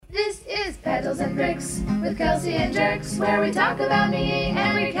Petals and Bricks with Kelsey and Jerks, where we talk about me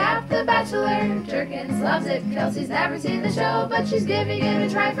and recap The Bachelor. Jerkins loves it. Kelsey's never seen the show, but she's giving it a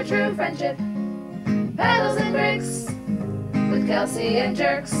try for true friendship. Petals and Bricks with Kelsey and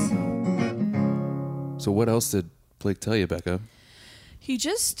Jerks. So what else did Blake tell you, Becca? He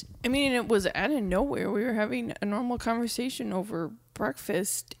just, it was out of nowhere. We were having a normal conversation over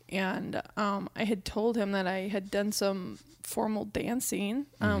breakfast, and I had told him that I had done some formal dancing.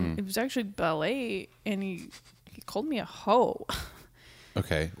 It was actually ballet, and he called me a hoe.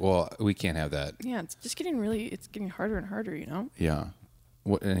 Okay, well, we can't have that. Yeah, it's just getting harder and harder, you know? Yeah.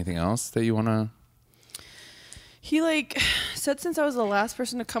 What? Anything else that you want to... He, said since I was the last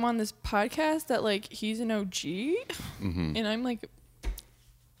person to come on this podcast that, he's an OG. Mm-hmm. And I'm like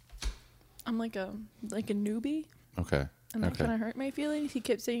a newbie. Okay. And that kind of hurt my feelings. He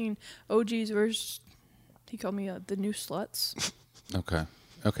kept saying OGs versus... He called me the new sluts. Okay.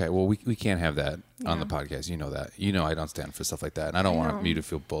 Well, we can't have that on the podcast. You know that. You know I don't stand for stuff like that. And I don't want you to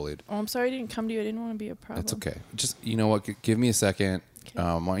feel bullied. Oh, I'm sorry I didn't come to you. I didn't want to be a problem. That's okay. Just, you know what? Give me a second. Okay.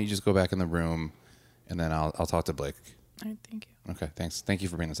 Why don't you just go back in the room, and then I'll talk to Blake. All right, thank you. Okay, thanks. Thank you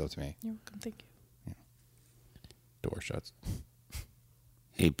for bringing this up to me. You're welcome. Thank you. Yeah. Door shuts.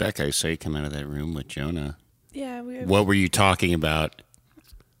 Hey, Becca, I saw you come out of that room with Jonah. Yeah. What were you talking about?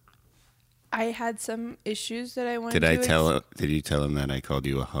 I had some issues that I wanted Did you tell him that I called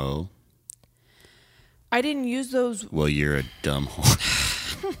you a hoe? I didn't use those. Well, you're a dumb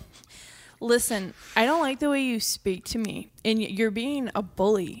whore. Listen, I don't like the way you speak to me, and you're being a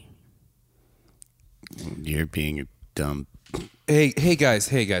bully. You're being a dumb... Hey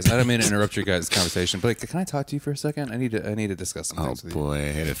guys! I don't mean to interrupt your guys' conversation, but can I talk to you for a second? I need to discuss some things with you. Oh boy,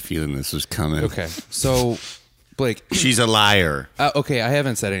 I had a feeling this was coming. Okay, so Blake, she's a liar. Okay, I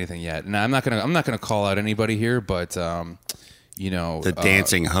haven't said anything yet, and I'm not gonna call out anybody here, but the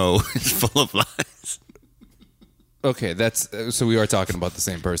dancing hoe is full of lies. Okay, so we are talking about the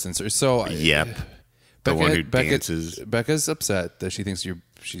same person. So yep, the one who dances. Becca's upset that she thinks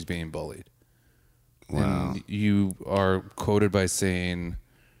she's being bullied. Wow. And you are quoted by saying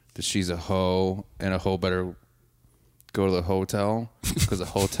that she's a hoe, and a hoe better go to the hotel because the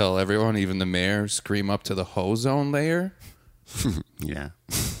hotel, everyone, even the mayor, scream up to the hoe zone layer. Yeah,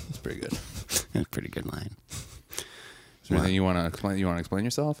 it's pretty good. That's a pretty good line. Is there anything you want to explain? You want to explain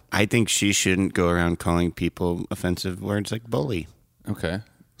yourself? I think she shouldn't go around calling people offensive words like bully. Okay,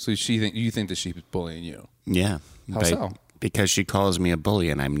 so you think that she's bullying you? Yeah. How so? Because she calls me a bully,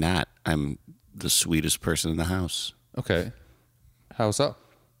 and I'm not. I'm the sweetest person in the house. Okay. How so?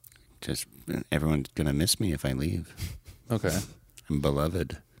 Just everyone's gonna miss me if I leave. Okay. I'm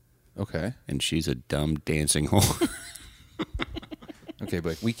beloved. Okay. And she's a dumb dancing whore. Okay,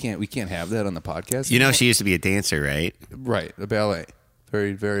 but we can't have that on the podcast. You know, she used to be a dancer, right? Right, a ballet.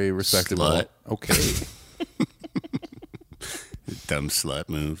 Very, very respectable. Slut. Okay. Dumb slut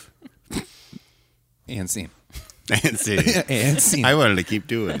move. And scene. And scene. And scene. I wanted to keep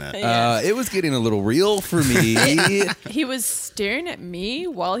doing that. It was getting a little real for me. He was staring at me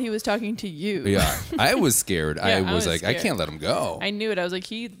while he was talking to you. Yeah, I was scared. Yeah, I was like, scared. I can't let him go. I knew it. I was like,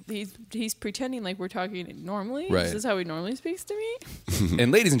 he's pretending like we're talking normally. Right. Is this how he normally speaks to me?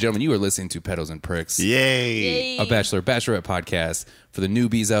 And ladies and gentlemen, you are listening to Petals and Pricks. Yay. A Bachelorette podcast. For the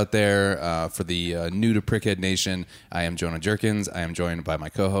newbies out there, for the new to Prickhead Nation, I am Jonah Jerkins. I am joined by my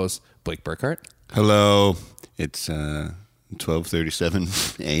co-host, Blake Burkhart. Hello. It's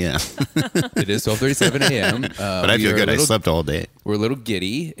 12:37 a.m. It is 12:37 a.m. But I feel good. I slept all day. We're a little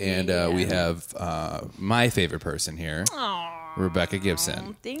giddy, and we have my favorite person here, Rebecca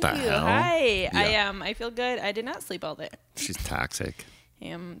Gibson. Thank The you. hell? Hi. Yeah. I feel good. I did not sleep all day. She's toxic. I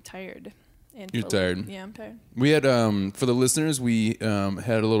am tired. And You're tired? Yeah, I'm tired. We had, for the listeners, we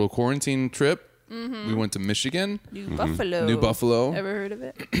had a little quarantine trip. Mm-hmm. We went to Michigan. New Buffalo. New Buffalo. Ever heard of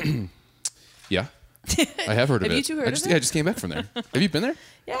it? Yeah. I have heard of it. Have you two heard of it? Yeah, I just came back from there. Have you been there?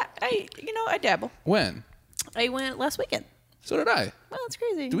 Yeah, I dabble. When? I went last weekend. So did I. Well, that's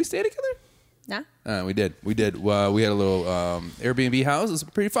crazy. Did we stay together? Nah. We did. We had a little Airbnb house. It was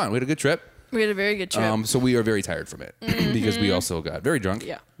pretty fun. We had a good trip. We had a very good trip. So we are very tired from it because we also got very drunk.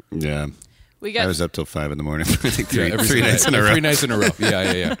 Yeah. Yeah. I was up till 5 a.m. I think every three nights in a row. 3 nights in a row. Yeah. I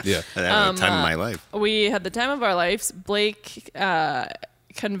had the time of my life. We had the time of our lives. Blake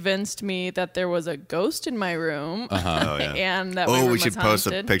convinced me that there was a ghost in my room. Oh, yeah. And that my room we should was post a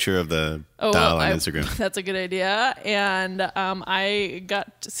haunted. picture of the doll on Instagram. That's a good idea. And I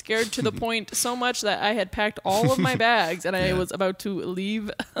got scared to the point so much that I had packed all of my bags and I was about to leave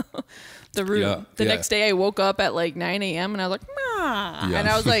the room. Yeah, The next day I woke up at like 9 a.m. and I was like, Yeah. And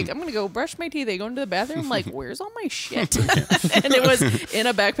I was like, I'm going to go brush my teeth. They go into the bathroom. I'm like, where's all my shit? And it was in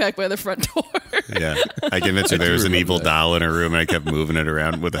a backpack by the front door. Yeah. I convinced her there was an evil doll in her room, and I kept moving it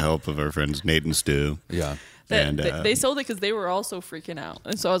around with the help of our friends Nate and Stu. Yeah. And they sold it because they were also freaking out.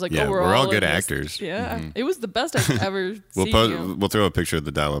 And so I was like, yeah, oh, we're all in good this. actors. Yeah. It was the best I've ever seen. We'll throw a picture of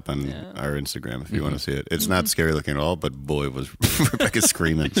the doll up on our Instagram if you want to see it. It's not scary looking at all, but boy, was Rebecca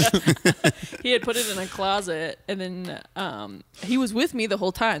screaming. He had put it in a closet, and then he was with me the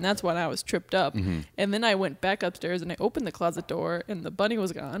whole time. That's when I was tripped up. And then I went back upstairs, and I opened the closet door, and the bunny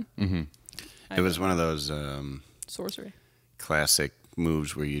was gone. It was one of those Sorcery. classic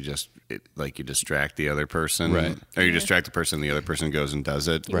moves where you you distract the other person, right? Or you distract the person, the other person goes and does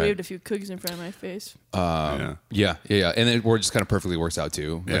it. He waved a few cookies in front of my face. Yeah, and it just kind of perfectly works out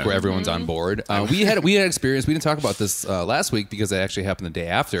too, like Yeah. where everyone's on board. We had experience. We didn't talk about this last week because it actually happened the day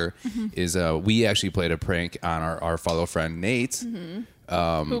after. Is we actually played a prank on our fellow friend Nate.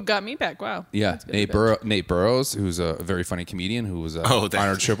 Who got me back? Wow. Yeah, That's good. Nate Burrows, who's a very funny comedian who was on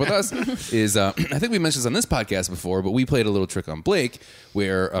our trip with us, is I think we mentioned this on this podcast before, but we played a little trick on Blake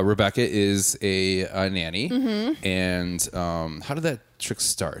where Rebecca is a nanny, and how did that trick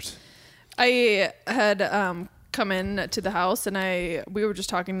start? I had come in to the house, and we were just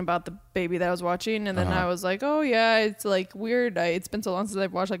talking about the baby that I was watching, and then I was like, oh yeah, it's like weird. It's been so long since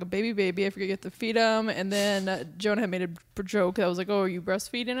I've watched like a baby. I forget to feed him. And then Jonah had made a joke that was like, oh, are you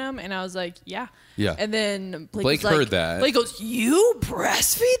breastfeeding him? And I was like, yeah. And then Blake was like, heard that. Blake goes, you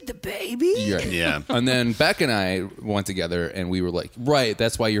breastfeed the baby? Yeah. And then Beck and I went together, and we were like, right,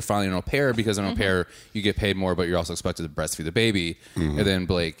 that's why you're filing an au pair, because an au pair you get paid more, but you're also expected to breastfeed the baby. And then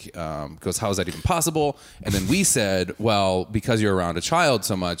Blake goes, how is that even possible? And then we said, well, because you're around a child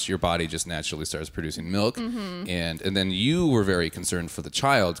so much, your body just naturally starts producing milk. And then you were very concerned for the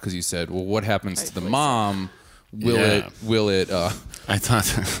child because you said, well, what happens to the mom? Will it I thought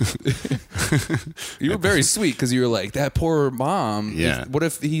you were very sweet because you were like, that poor mom. Yeah. What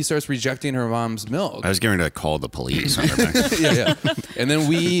if he starts rejecting her mom's milk? I was going to call the police on her back. yeah. And then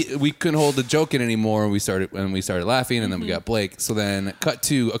we couldn't hold the joke in anymore. We started laughing, and then we got Blake. So then cut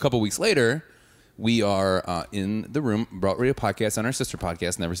to a couple weeks later. We are in the room, Brought Radio Podcast on our sister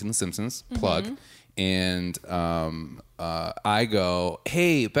podcast, Never Seen the Simpsons, plug. And I go,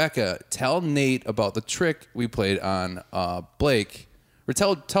 hey, Becca, tell Nate about the trick we played on Blake. Or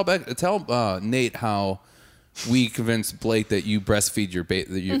tell Nate how we convinced Blake that you breastfeed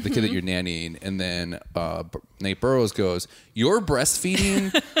the kid that you're nannying. And then Nate Burrows goes, you're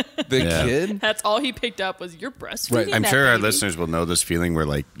breastfeeding the kid? That's all he picked up was you're breastfeeding. Right. I'm that sure our baby. listeners will know this feeling where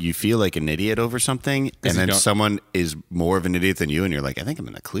like you feel like an idiot over something, and then someone is more of an idiot than you, and you're like, I think I'm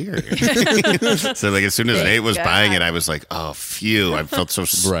in the clear here. So like as soon as Nate was buying it, I was like, oh phew, I felt so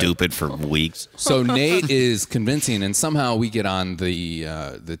stupid for weeks. So Nate is convincing, and somehow we get on the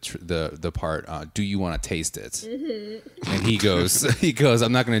part. Do you want to taste it? And he goes,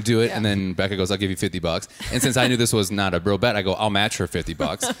 I'm not going to do it. And then Becca goes, I'll give you $50. And since I knew this was not a real bet, I go, I'll match her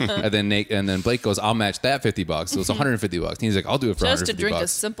 $50. And then Blake goes, I'll match that $50. So it's $150. And he's like, I'll do it for $150. Just to drink a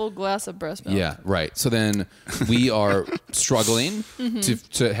simple glass of breast milk. Yeah, right. So then we are struggling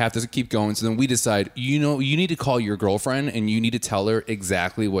to have to keep going. So then we decide, you need to call your girlfriend and you need to tell her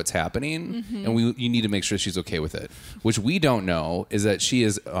exactly what's happening, and you need to make sure she's okay with it. Which we don't know is that she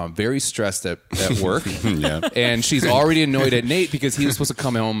is very stressed at work, and she's already annoyed at Nate because he was supposed to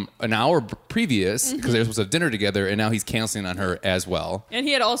come home an hour previous because they were supposed to have dinner together, and now he's canceling on her as well. And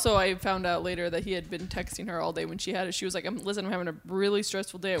he had also, I found out later that he had been texting her all day when she had it. She was like, I'm having a really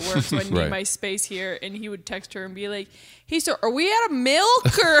stressful day at work, so I need my space here. And he would text her and be like, hey, so are we out of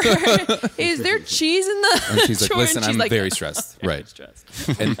milk? Or is there cheese in the And she's like, drawer? listen, And she's I'm like, very stressed. Right. stressed.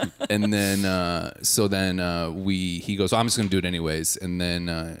 And then, he goes, I'm just going to do it anyways. And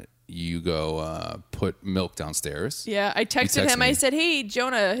then you go put milk downstairs. Yeah, I texted him. I said, hey,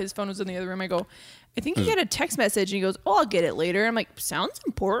 Jonah, his phone was in the other room. I go, I think he got a text message. And he goes, oh, I'll get it later. I'm like, sounds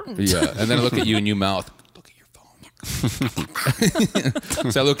important. Yeah. And then I look at you and you mouth, look at your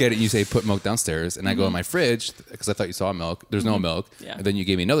phone. So I look at it and you say, put milk downstairs. And I go in my fridge because I thought you saw milk. There's no milk. Yeah. And then you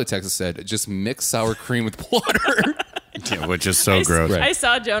gave me another text that said, just mix sour cream with water. Yeah, which is so gross. I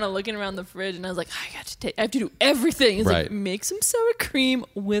saw Jonah looking around the fridge, and I was like, I have to do everything. He's like, make some sour cream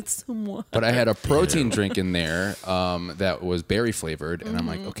with some water. But I had a protein drink in there that was berry flavored, and I'm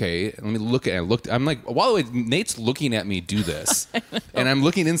like, okay, let me look at it. I'm like, while Nate's looking at me do this, and I'm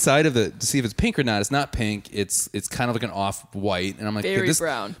looking inside of it to see if it's pink or not. It's not pink. It's kind of like an off white, and I'm like, berry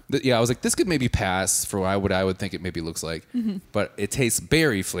brown. I was like, this could maybe pass for what I would think it maybe looks like, but it tastes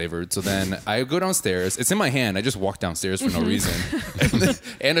berry flavored. So then I go downstairs. It's in my hand. I just walk downstairs for no reason,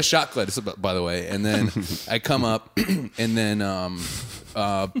 and a shot glass, by the way. And then I come up, and then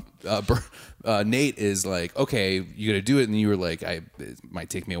Nate is like, okay, you got to do it. And you were like, it might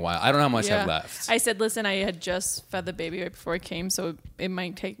take me a while. I don't know how much I have left. I said, listen, I had just fed the baby right before I came, so it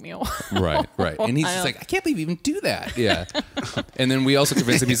might take me a while. Right. And he's just like, I can't believe you even do that. Yeah. And then we also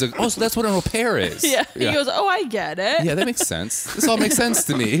convinced him, he's like, oh, so that's what an au pair is. Yeah. He goes, oh, I get it. Yeah, that makes sense. This all makes sense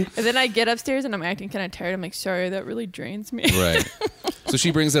to me. And then I get upstairs and I'm acting kind of tired. I'm like, sorry, that really drains me. Right. So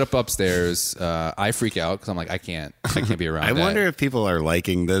she brings it up upstairs. I freak out because I'm like, I can't be around I that. wonder if people are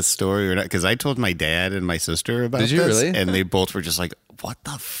liking this story or not. Because I told my dad and my sister about Did you this, really? and they both were just like, what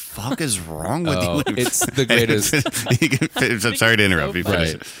the fuck is wrong with you? It's the greatest. I'm sorry to interrupt you.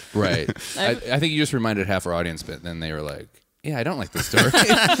 Right. I think you just reminded half our audience, but then they were like, yeah, I don't like this story.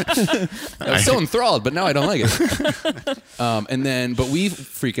 I was so enthralled, but now I don't like it. But we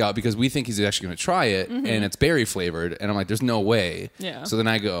freak out because we think he's actually going to try it, and it's berry flavored. And I'm like, there's no way. Yeah. So then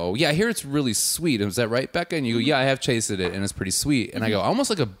I go, yeah, I hear it's really sweet. Is that right, Becca? And you go, yeah, I have tasted it, and it's pretty sweet. And I go, almost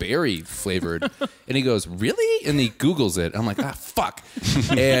like a berry flavored. And he goes, really? And he Googles it. I'm like, fuck.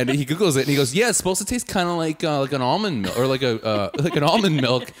 And he Googles it, and he goes, yeah, it's supposed to taste kind of like an almond milk, or like an almond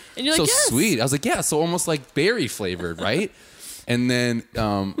milk. And you're so like, yes. Sweet. I was like, yeah, so almost like berry flavored, right? And then,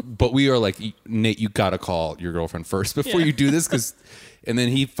 but we are like, Nate, you got to call your girlfriend first before you do this. And then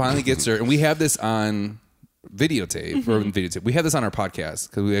he finally gets her, and we have this on videotape. We have this on our podcast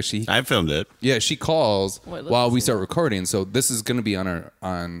because we actually, I filmed it. Yeah, she calls while we start recording. So this is going to be on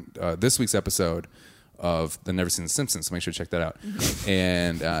this week's episode of the Never Seen the Simpsons. So make sure to check that out.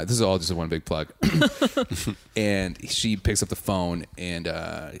 And this is all just a one big plug. And she picks up the phone, and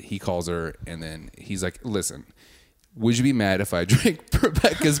he calls her, and then he's like, listen, would you be mad if I drank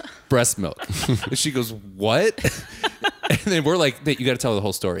Rebecca's breast milk? And she goes, what? And then we're like, Nate, you got to tell the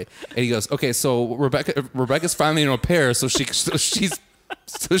whole story. And he goes, okay, so Rebecca's finally in a pair, so she has to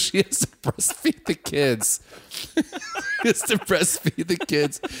breastfeed the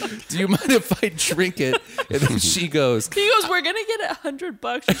kids. Do you mind if I drink it? And then she goes, he goes, we're gonna get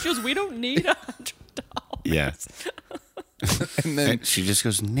 $100. She goes, we don't need $100. Yeah. And then she just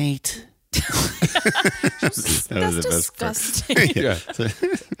goes, Nate. That's disgusting. Yeah.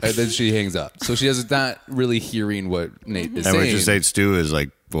 And then she hangs up. So she is not really hearing what Nate is I saying. would just say Stu is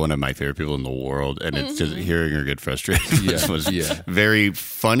like one of my favorite people in the world, and it's just hearing her get frustrated was very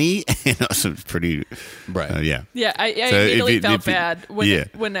funny and also pretty right. I immediately felt bad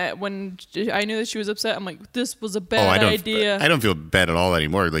when I knew that she was upset. I'm like, this was a bad idea. I don't feel bad at all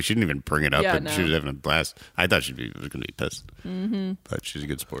anymore. Like, she didn't even bring it up, and she was having a blast. I thought she was going to be pissed, but she's a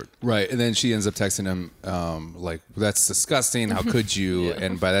good sport. Right, and then she ends up texting him like, that's disgusting. How could you?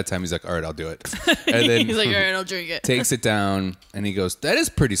 And by that time, he's like, all right, I'll do it. And then he's like, all right, I'll drink it. Takes it down, and he goes, that is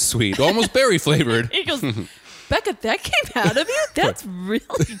pretty sweet, almost berry flavored. He goes, Becca, that came out of you? That's really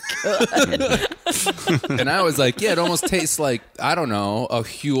good. And I was like, yeah, it almost tastes like, I don't know, a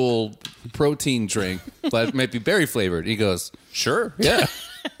Huel protein drink, but maybe berry flavored. He goes, sure, yeah.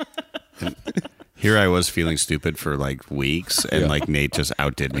 Here I was feeling stupid for like weeks, and like Nate just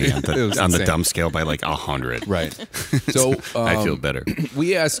outdid me on the dumb scale by like 100. Right. So I feel better.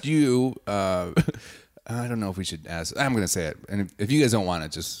 We asked you. I don't know if we should ask. I'm going to say it, and if you guys don't want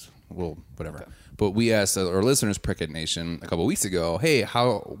it, whatever. Okay. But we asked our listeners, Prickett Nation, a couple of weeks ago, hey,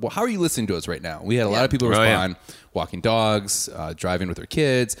 how are you listening to us right now? We had a lot of people respond, walking dogs, driving with their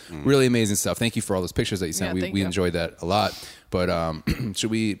kids, really amazing stuff. Thank you for all those pictures that you sent. We enjoyed that a lot. But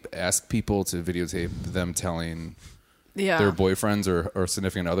should we ask people to videotape them telling their boyfriends or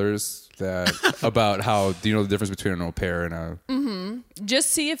significant others about how, do you know the difference between an au pair and a...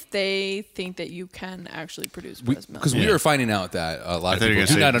 Just see if they think that you can actually produce breast milk. Because we are finding out that a lot of people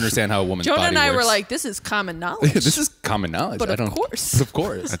do not understand how a woman's Jonah body and I works. were like, this is common knowledge. This is common knowledge. But of course. Of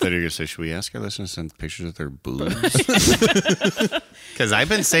course. I thought you were going to say, should we ask our listeners to send pictures of their boobs? Because I've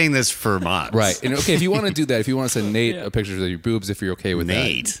been saying this for months. Right. And okay, if you want to do that, if you want to send Nate a picture of your boobs, if you're okay with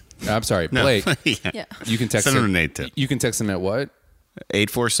Nate. that. I'm sorry, Blake. Yeah. You can text Send him. him to Nate tip. You can text him at what?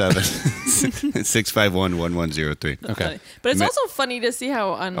 847-651-1103. Okay. But it's also funny to see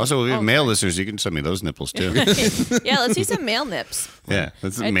how... Also, we have male listeners. You can send me those nipples, too. Yeah, let's see some male nips. Yeah,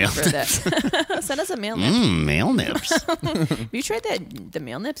 that's I'd male prefer nips. that. Send us a male nip. Male nips. Have you tried the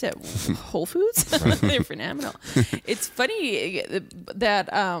male nips at Whole Foods? They're phenomenal. It's funny that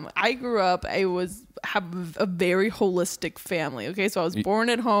I grew up, have a very holistic family. Okay, so I was born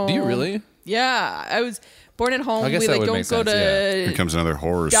at home. Do you really? Yeah, I was born at home. I guess We that like would don't make go sense, to. Here comes another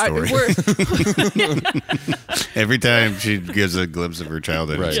horror Yeah, story. Every time she gives a glimpse of her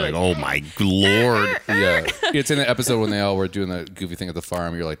childhood, it's Right. like, oh my lord. Yeah, it's in the episode when they all were doing the goofy thing at the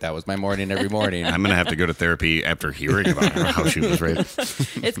farm. You're like, that was my morning every morning. I'm gonna have to go to therapy after hearing about how she was raised.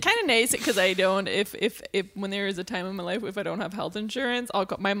 It's kind of nice because I don't. If when there is a time in my life if I don't have health insurance, I'll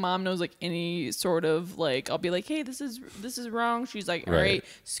call, my mom knows like any sort of like I'll be like, hey, this is wrong. She's like, all right,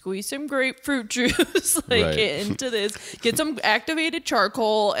 squeeze some grapefruit juice, like get into this, get some activated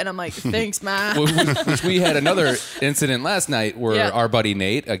charcoal, and I'm like, thanks, ma. Which we had another incident last night where Yeah. our buddy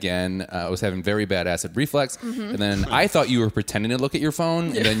Nate again was having very bad acid reflux, and then I thought you were pretending to look at your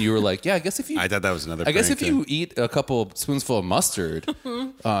phone, and then you were like, "Yeah, I guess if you." I thought that was another. I guess prank, if you eat a couple spoonsful of mustard,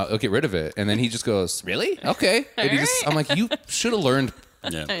 it'll get rid of it. And then he just goes, "Really? Okay." And he just, I'm like, "You should have learned."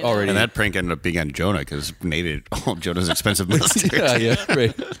 Yeah. Already. And that prank ended up being on Jonah because Nate ate all Jonah's expensive mustard. Yeah,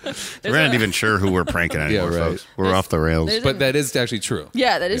 right. We're not even sure who we're pranking anymore, Yeah, right. folks. We're off the rails. there's But that is actually true.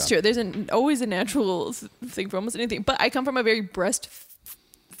 Yeah, that is true. There's always a natural thing for almost anything. But I come from a very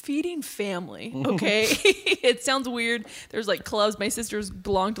breastfeeding family. Okay, it sounds weird. There's like clubs. My sisters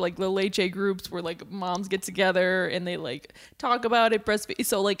belong to like the leche groups where like moms get together and they like talk about it. Breastfeed.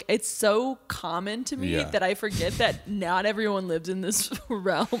 So like it's so common to me Yeah. that I forget that not everyone lives in this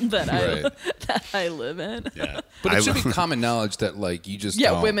realm that Right. I live in. Yeah. But it should be common knowledge that like you just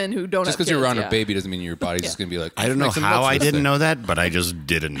Yeah, don't. women who don't just have because you're kids, around yeah. a baby doesn't mean your body's just gonna be like. I don't know "Make some how nuts I for this didn't thing." know that, but I just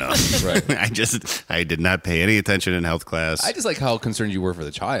didn't know. Right. I did not pay any attention in health class. I just like how concerned you were for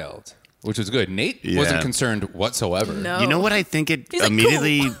the child, which was good. Nate Yeah. wasn't concerned whatsoever. No. You know what I think it He's like,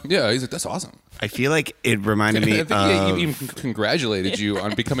 immediately... Yeah, he's like, that's awesome. I feel like it reminded me I think he of... even congratulated you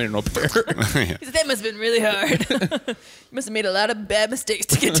on becoming an au pair. He said, that must have been really hard. You must have made a lot of bad mistakes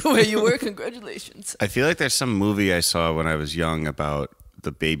to get to where you were. Congratulations. I feel like there's some movie I saw when I was young about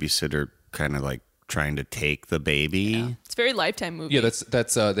the babysitter kind of like trying to take the baby. It's a very Lifetime movie. Yeah, that's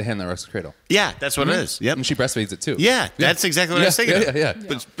the hand that rocks the cradle. Yeah, that's what it is. Yep. And she breastfeeds it too. Yeah, that's exactly what I was thinking. Yeah.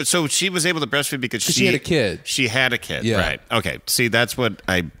 But so she was able to breastfeed because she had a kid. She had a kid. Yeah. Right. Okay. See, that's what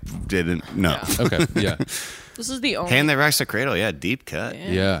I didn't know. Okay. Yeah. This is the only. Hand that rocks the cradle. Yeah, deep cut.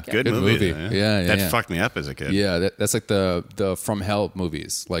 Yeah. Good movie. though, Yeah. That fucked me up as a kid. Yeah, that's like the From Hell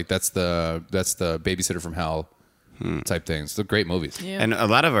movies. Like that's the Babysitter from Hell type things. They're great movies. Yeah. And a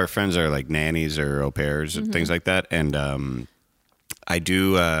lot of our friends are like nannies or au pairs and things like that. And I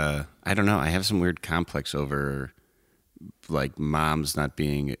do, I don't know, I have some weird complex over like moms not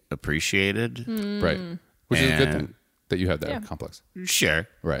being appreciated. Right. Which is a good And- thing that you have that Yeah. complex. Sure.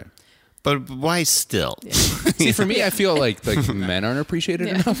 Right. But why still? See, for me, I feel like men aren't appreciated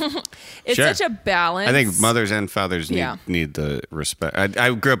enough. It's Sure. such a balance. I think mothers and fathers Yeah. need the respect.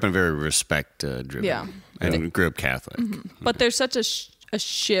 I grew up in a very respect driven. Yeah. And grew up Catholic. But there's such a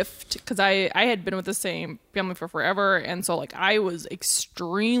shift because I had been with the same family for forever, and so like I was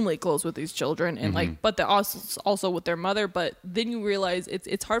extremely close with these children, and like, but they're also with their mother. But then you realize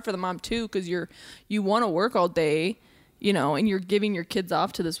it's hard for the mom too because you want to work all day, you know, and you're giving your kids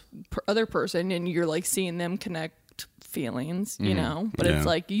off to this other person, and you're like seeing them connect feelings, you know. But Yeah. it's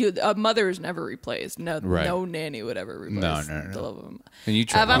like a mother is never replaced. No, Right. no nanny would ever replace No. the love of them. And you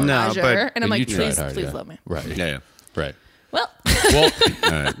tried Avant hard. No, Major, but- and I'm But you like, tried please, hard, please yeah. love me. Right. Yeah. Right. Well, Well,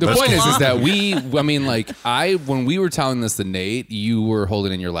 Right. the Let's- point is that when we were telling this to Nate, you were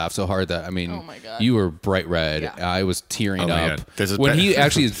holding in your laugh so hard that, I mean, Oh my God. you were bright red. Yeah. I was tearing Oh my up. God. This is When bad. he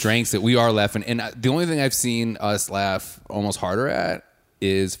actually drinks it, we are laughing. And the only thing I've seen us laugh almost harder at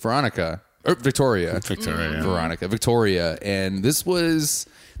is Victoria. Victoria, yeah. Victoria. And this was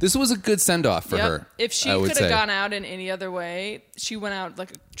a good send off for her. If she I would could say. have gone out in any other way, she went out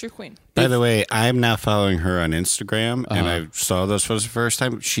like a true queen. By the way, I'm now following her on Instagram, and I saw those photos the first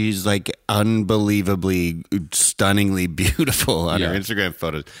time. She's like unbelievably, stunningly beautiful on her Yeah. Instagram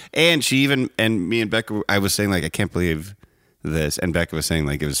photos. And and me and Becca, I was saying like, I can't believe this, and Becca was saying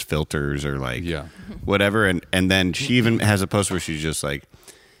like it was filters or like Yeah. whatever. And then she even has a post where she's just like,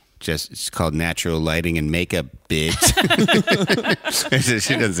 it's called natural lighting and makeup, bitch.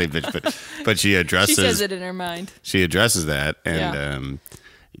 She doesn't say bitch, but she addresses. She says it in her mind. She addresses that, and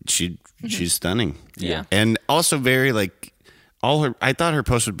Yeah. she's stunning. Yeah. And also very like I thought her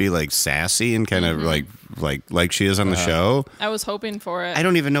post would be like sassy and kind of like she is on the show. I was hoping for it. I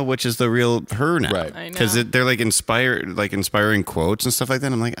don't even know which is the real her now. Right. I know. Because they're like inspiring quotes and stuff like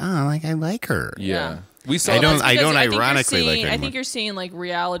that. I'm like, oh, like I like her. Yeah. We saw I don't- Because I don't think you're ironically like seeing- her I anymore. think you're seeing like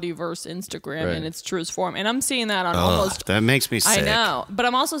reality versus Instagram Right. in its truest form, and I'm seeing that on Ugh, almost. that makes me sick. I know, but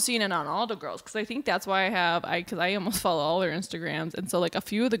I'm also seeing it on all the girls because I think that's why because I almost follow all their Instagrams, and so like a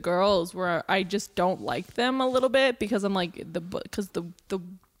few of the girls where I just don't like them a little bit because I'm like the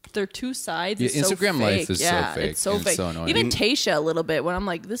their two sides Yeah, is so Instagram fake. life is so yeah, fake It's so and fake. so annoying. Even Tasha a little bit when I'm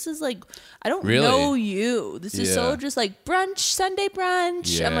like, this is like, I don't Really? know you. This is so Yeah. just like brunch, Sunday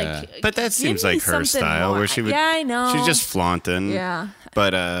brunch. I'm Yeah. like, But that give seems me like her something style, more. where she would. Yeah, I know. She's just flaunting. Yeah.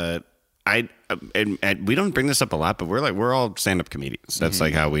 But and we don't bring this up a lot, but we're all stand-up comedians. That's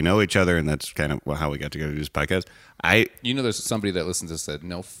like how we know each other, and that's kind of how we got together to do this podcast. There's somebody that listens to this that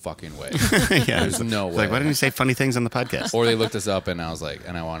no fucking way. Yeah, There's no it's way. like, why didn't you say funny things on the podcast? Or they looked us up, and I was like,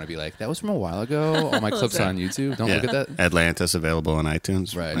 and I want to be like, that was from a while ago. All my clips are on YouTube. Don't look at that. Atlantis available on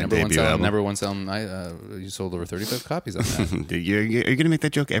iTunes. Right, My number one debut selling. album. Number one selling. You sold over 35 copies on that. Are you going to make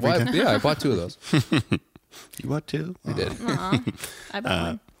that joke every Well, time? yeah, I bought 2 of those. You bought 2? I did. I bought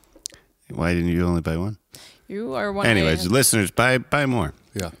one. Why didn't you only buy 1? You are one. Anyways, listeners, buy more.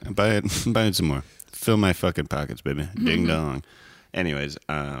 Yeah. Buy some more. Fill my fucking pockets, baby. Ding dong. Anyways,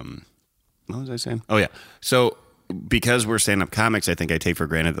 what was I saying? Oh yeah. So because we're stand-up comics, I think I take for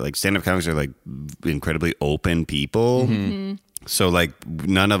granted that like stand-up comics are like incredibly open people. So like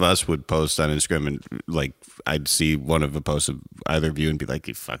none of us would post on Instagram and like I'd see one of the posts of either of you and be like,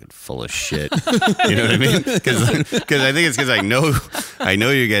 you fucking full of shit. You know what I mean? Because I think it's because I know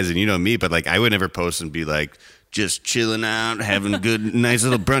you guys and you know me, but like I would never post and be like just chilling out, having a good, nice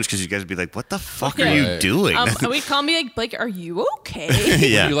little brunch because you guys would be like, what the fuck are you doing? We call me like, Blake, are you okay?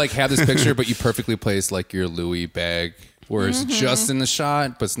 Yeah. You like have this picture, but you perfectly place like your Louis bag where it's just in the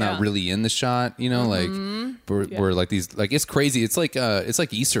shot, but it's not really in the shot. You know, like we're like these, like it's crazy. It's like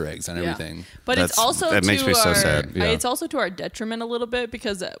Easter eggs and everything. But it's also that makes me so our, sad. Yeah. It's also to our detriment a little bit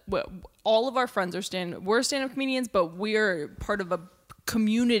because all of our friends are we're stand-up comedians, but we're part of a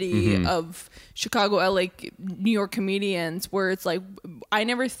community of Chicago, LA, New York comedians where it's like I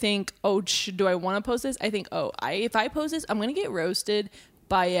never think, oh, do I want to post this? I think, oh, if I post this, I'm gonna get roasted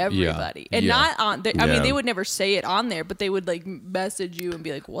by everybody, and not on. I mean, they would never say it on there, but they would like message you and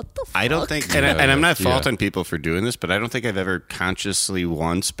be like, "What the fuck?" I don't think, and I'm not faulting people for doing this, but I don't think I've ever consciously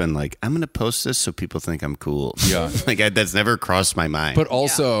once been like, I'm going to post this so people think I'm cool. Yeah. Like that's never crossed my mind. But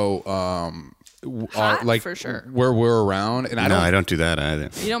also, like for sure. where we're around, and I don't do that either.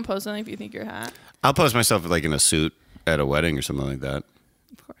 You don't post something if you think you're hot. I'll post myself like in a suit at a wedding or something like that.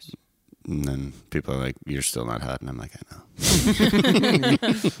 Of course. And then people are like, you're still not hot. And I'm like, I know.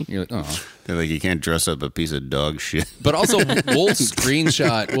 You're like, oh. They're like, you can't dress up a piece of dog shit. But also, we'll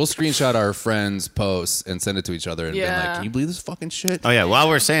screenshot our friends' posts and send it to each other and be like, can you believe this fucking shit? Oh, yeah. While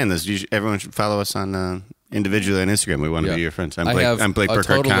we're saying this, everyone should follow us on individually on Instagram. We want to be your friends. I'm Blake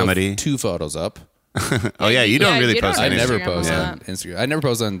Burkhardt Comedy. 2 photos up. Oh, yeah. You don't really you post don't on I never Instagram post a on lot. Instagram. I never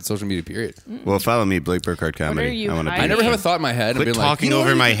post on social media, period. Well, follow me, Blake Burkhardt Comedy. are you I want to be hiding? I never have a thought in my head. Quit and been talking like,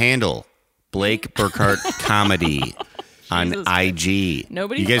 over my handle. Blake Burkhardt Comedy on Jesus IG.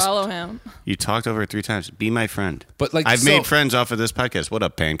 Nobody you guys, follow him. You talked over it 3 times. Be my friend. But like, I've made friends off of this podcast. What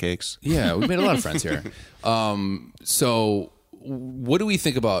up, pancakes? Yeah, we've made a lot of friends here. So what do we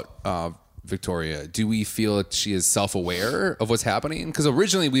think about Victoria? Do we feel that she is self-aware of what's happening? Because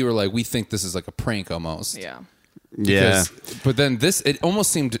originally we were like, we think this is like a prank almost. Yeah. Yeah. But then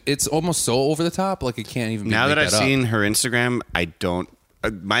it's almost so over the top, like it can't even be Now that I've up. seen her Instagram, I don't.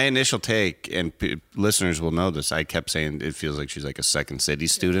 My initial take, and listeners will know this, I kept saying it feels like she's like a Second City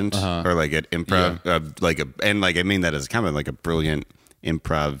student or like an improv, I mean that as a comment, like a brilliant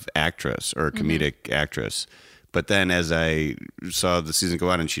improv actress or a comedic actress. But then as I saw the season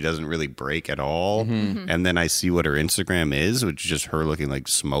go on and she doesn't really break at all, and then I see what her Instagram is, which is just her looking like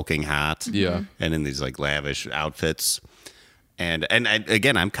smoking hot, and in these like lavish outfits. And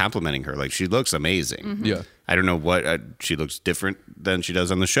again, I'm complimenting her. Like, she looks amazing. Yeah. I don't know what she looks different than she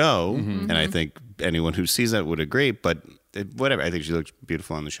does on the show, and I think anyone who sees that would agree. But whatever, I think she looks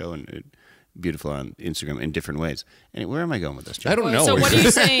beautiful on the show and beautiful on Instagram in different ways. And where am I going with this, Jeff? I don't know. So what are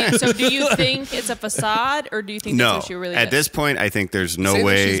you saying? So do you think it's a facade, or do you think that's what she really at is? this point, I think there's no Say that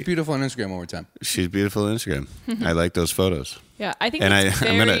way she's beautiful on Instagram one more time. she's beautiful on Instagram. I like those photos. Yeah, I think And it's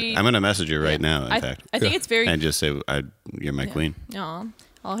very, I'm gonna message her right now. In fact, I think it's very and just say you're my queen. Aw,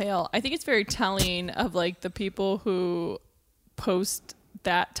 all hail. I think it's very telling of like the people who post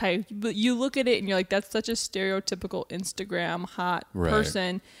that type. You look at it and you're like, that's such a stereotypical Instagram hot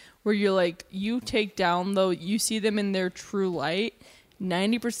person. Where you're like, you take down though, you see them in their true light.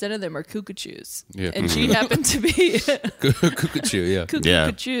 90% of them are cuckoos. Yeah. And she happened to be Cuckoo, yeah.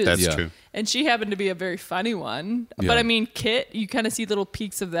 cuckoo. That's true. And she happened to be a very funny one. Yeah. But I mean, Kit, you kind of see little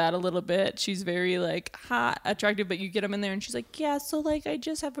peaks of that a little bit. She's very like hot, attractive, but you get them in there and she's like, yeah, so like I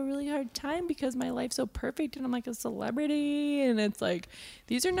just have a really hard time because my life's so perfect and I'm like a celebrity. And it's like,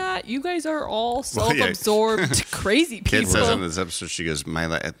 these are not, you guys are all self-absorbed crazy people. Kid says on this episode, she goes, my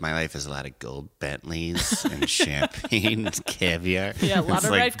life is a lot of gold Bentleys and champagne and caviar. Yeah, a lot it's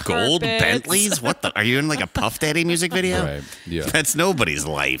of like red gold carpets. Bentleys? What the? Are you in like a Puff Daddy music video? Right. Yeah. That's nobody's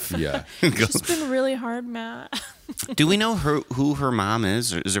life. Yeah. It's been really hard, Matt. Do we know who her mom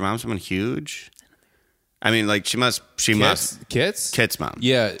is? Is her mom someone huge? I mean, like she must. Kit's? Kit's mom.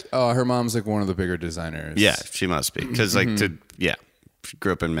 Yeah. Her mom's like one of the bigger designers. Yeah, she must be because she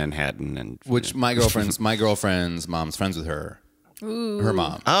grew up in Manhattan and Which my girlfriend's mom's friends with her. Ooh. Her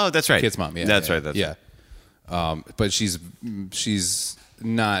mom. Oh, that's right. Kit's mom. Yeah. That's right. Yeah. But she's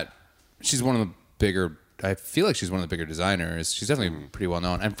not. She's one of the bigger. I feel like she's one of the bigger designers. She's definitely pretty well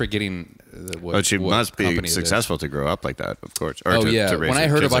known. I'm forgetting what. She must be company it is. successful to grow up like that, of course. Or Oh to yeah. raise When I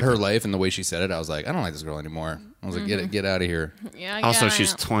heard kids about like her that. life and the way she said it, I was like, I don't like this girl anymore. I was like, get out of here. Yeah. Also, yeah.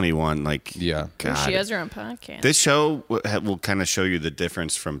 she's 21. Like, Yeah. God. She has her own podcast. This show will kind of show you the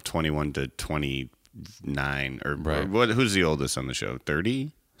difference from 21 to 29, or Right. what? Who's the oldest on the show?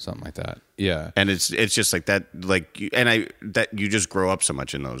 30. Something like that. Yeah. And it's just like that, like, that you just grow up so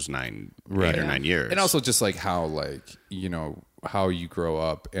much in those 8 or 9 years, And also just like how how you grow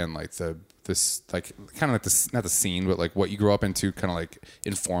up and like this like kind of like this, not the scene, but like what you grow up into kind of like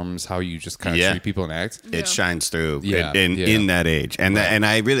informs how you just kind of treat people and act. It shines through Yeah, in that age, and and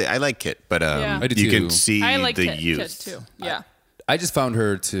I like Kit, but I do you too. can see I like the Kit youth too. Yeah. I just found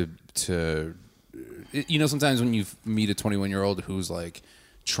her to sometimes when you meet a 21-year-old who's like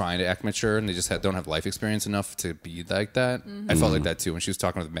trying to act mature and they just don't have life experience enough to be like that. I felt like that too when she was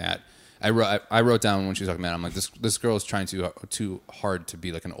talking with Matt. I wrote down when she was talking to Matt, I'm like, this girl is trying too hard to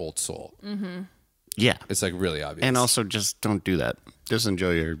be like an old soul. Yeah, It's like really obvious. and also just don't do that. Just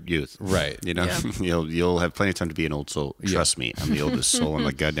enjoy your youth, Right. You know, you'll have plenty of time to be an old soul. Trust me, I'm the oldest soul on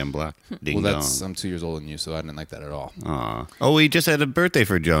the goddamn block. Ding well, dong. I'm 2 years older than you, so I didn't like that at all. Aw. Oh, we just had a birthday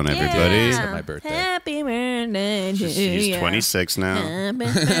for Joan, everybody. It's not my birthday. Happy birthday to She's you. 26 now. Winky.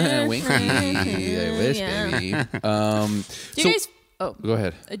 I wish, baby. Do you guys? Oh, Go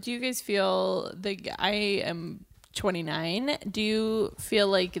ahead. do you guys feel I am 29. Do you feel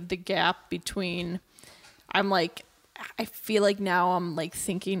like the gap between? I feel like now I'm like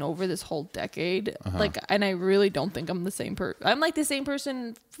thinking over this whole decade, like, and I really don't think I'm the same person. I'm like the same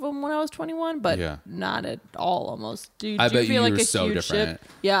person from when I was 21, but Yeah. not at all. Almost. Do I you bet feel you like were a so huge different.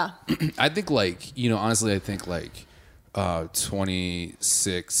 shift? Yeah. I think honestly, I think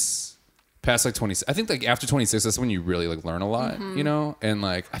 26 past like 20, I think like after 26, that's when you really like learn a lot, and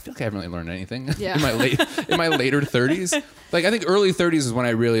like I feel like I haven't really learned anything Yeah. in my later 30s. Like I think early 30s is when I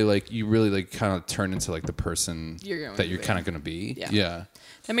really like kind of turn into like the person You're that you're kind of going to be. Yeah.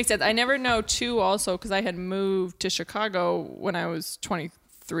 That makes sense. I never know too also because I had moved to Chicago when I was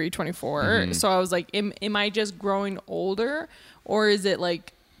 23, 24. So I was like, am I just growing older or is it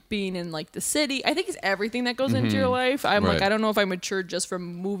like being in like the city? I think it's everything that goes into your life. I'm like, Right. I don't know if I matured just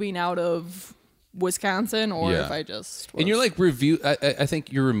from moving out of Wisconsin or Yeah. if I just And you're like I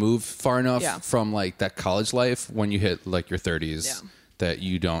think you're removed far enough Yeah. from like that college life when you hit like your 30s Yeah. that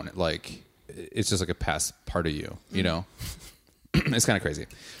you don't like, it's just like a past part of you, you know? It's kind of crazy.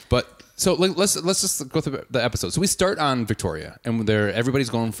 But so let's just go through the episode. So we start on Victoria and everybody's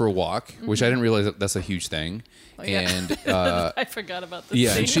going for a walk, which I didn't realize that's a huge thing. yeah. And I forgot about this. yeah,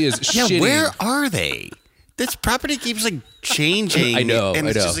 scene. and she is Yeah, shitting. where are they? This property keeps like changing. I know, And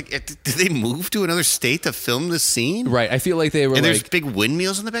I it's know. just like, did they move to another state to film the scene? Right. I feel like they were And there's like, big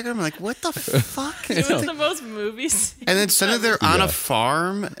windmills in the background. I'm like, what the fuck? It was the most movies. And then suddenly they're on Yeah. a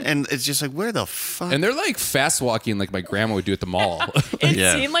farm, and it's just like, where the fuck? and they're like fast walking like my grandma would do at the mall. It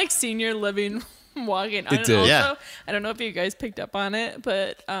Yeah. seemed like senior living walking. It did. Yeah. I don't know if you guys picked up on it,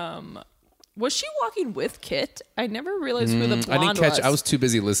 but was she walking with Kit? I never realized who the blonde I didn't catch. was. I was too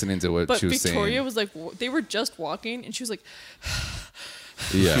busy listening to what But she was Victoria saying. was like, they were just walking, and she was like,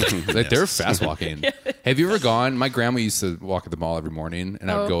 Yeah, like they're fast walking. Have you ever gone? My grandma used to walk at the mall every morning, and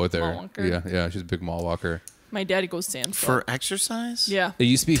I would Oh, go with her. mall walker. Yeah, she's a big mall walker. my daddy goes Sam's For exercise? Yeah. It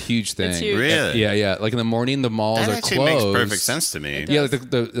used to be a huge thing. It's huge. Really? Yeah. Like in the morning, the malls That are actually closed. makes perfect sense to me. Yeah, like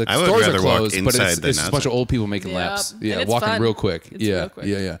the I would stores are rather walk closed, but inside it's than just a bunch of outside. old people making Yep. laps. And Yeah, it's walking fun. real quick. It's Yeah, real quick.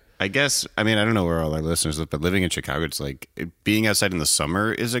 yeah. I guess, I mean, I don't know where all our listeners live, but living in Chicago, it's like being outside in the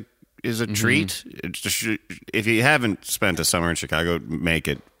summer is a Mm-hmm. treat. It's just, if you haven't spent a summer in Chicago, make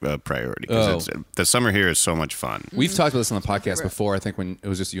it a priority. Because the summer here is so much fun. We've talked about this on the podcast before. I think when it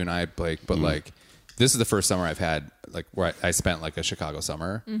was just you and I, Blake. But like, this is the first summer I've had like where I spent like a Chicago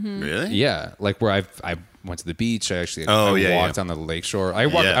summer. Really? Yeah, like where I went to the beach. I walked on the lakeshore. I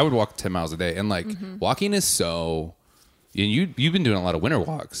would walk 10 miles a day, and like walking is so. You've been doing a lot of winter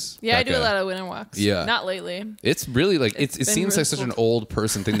walks. Yeah, Becca. I do a lot of winter walks. Yeah, not lately. It's really like it seems like such an old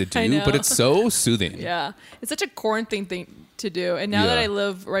person thing to do, but it's so soothing. Yeah, it's such a quarantine thing to do. And now that I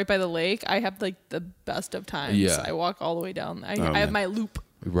live right by the lake, I have like the best of times. Yeah, I walk all the way down. I have my loop.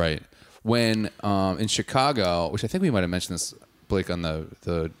 Right. When in Chicago, which I think we might have mentioned this, Blake, on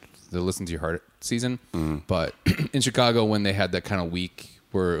the Listen to Your Heart season, but in Chicago when they had that kind of week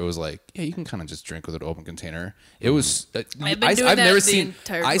where it was like, yeah, you can kind of just drink with an open container. It was. I've never seen.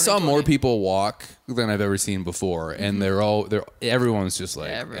 I saw more people walk than I've ever seen before, and everyone's just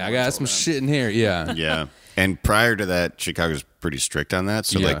like, I got some shit in here. Yeah, yeah. And prior to that, Chicago's pretty strict on that.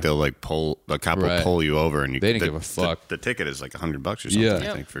 So like they'll like the cop will pull you over, and they didn't give a fuck. The ticket is like $100 or something. Yeah,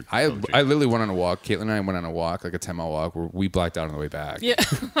 I think. I literally went on a walk. Caitlin and I went on a walk, like a 10-mile walk, where we blacked out on the way back. Yeah,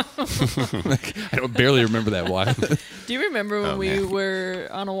 I don't barely remember that walk. Do you remember when we were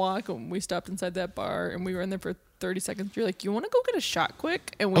on a walk and we stopped inside that bar and we were in there for 30 seconds? You're like, you want to go get a shot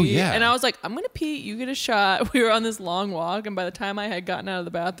quick? And and I was like, I'm gonna pee, you get a shot. We were on this long walk, and by the time I had gotten out of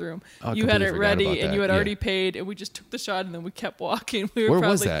the bathroom, you had it ready and you had already paid, and we just took the shot and then we kept walking. We were Where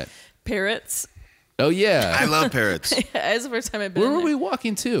was that? Parrots. Oh yeah, I love Parrots. It's the first time I've been. Where were we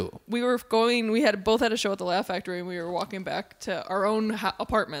walking to? We were going. We had both had a show at the Laugh Factory, and we were walking back to our own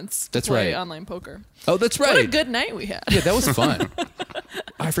apartments to play online poker. Oh, that's right. What a good night we had. Yeah, that was fun.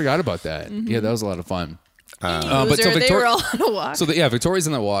 I forgot about that. Yeah, that was a lot of fun. But so they were all on a walk. So Victoria's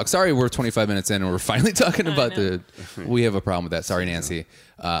on the walk. Sorry, we're 25 minutes in and we're finally talking about we have a problem with that. Sorry, Nancy.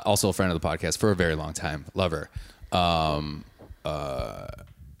 Also a friend of the podcast for a very long time. Love her.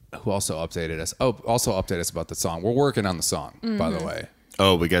 Who also updated us? Oh, also updated us about the song. We're working on the song, by the way.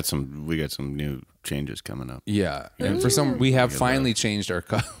 Oh, we got some new changes coming up. Yeah, and we have finally changed our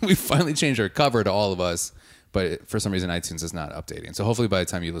cover to All of Us. But for some reason, iTunes is not updating. So hopefully by the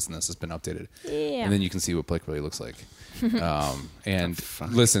time you listen to this, it's been updated. Yeah. And then you can see what Blake really looks like. And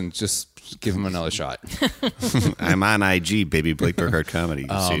listen, just give him another shot. I'm on IG, baby Blake Burkhart Comedy.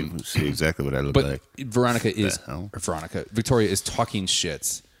 You see exactly what I look like. Victoria is talking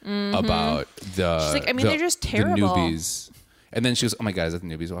shits about the She's like, they're just terrible. The newbies. And then she goes, oh my God, is that the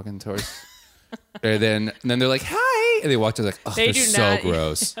newbies walking towards? And then they're like, hi. And they walk to like, oh, they're so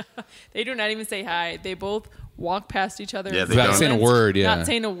gross. They do not even say hi. They both walk past each other without saying a word. Yeah, not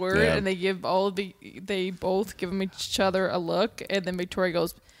saying a word, and they both give each other a look, and then Victoria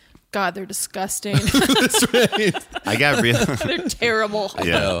goes, God, they're disgusting. That's right. I got real. They're terrible.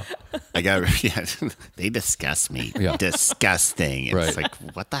 Yeah. They disgust me. Yeah. Disgusting. It's like,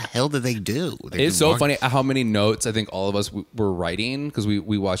 what the hell did they do? It's so funny how many notes I think all of us were writing because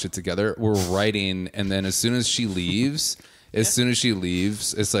we watched it together. We're writing, and then as soon as she leaves, it's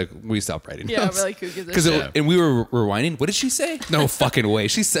like we stop writing. Yeah, we're like, who gives a shit? And we were rewinding. What did she say? No fucking way.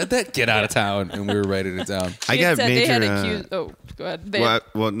 She said that? Get out of town. And we were writing it down. They had accused. Oh, go ahead.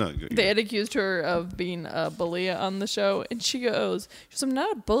 They had accused her of being a bully on the show, and she goes, I'm not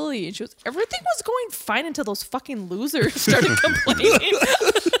a bully. And she goes, everything was going fine until those fucking losers started complaining.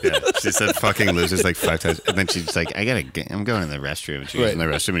 Yeah, she said fucking losers like 5 times, and then she's like, I'm going to the restroom. And she goes in the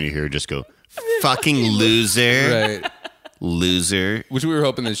restroom, and you hear her just go, fucking loser. Right. Loser. Which we were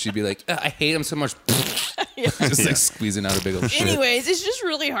hoping that she'd be like, I hate him so much. Just like squeezing out a big old shit. Anyways, it's just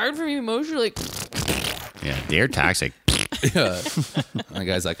really hard for me emotionally. Yeah, they're toxic. Yeah. And the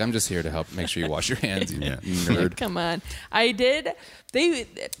guy's like, I'm just here to help make sure you wash your hands, you nerd. Come on. What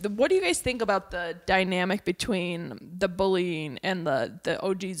do you guys think about the dynamic between the bullying and the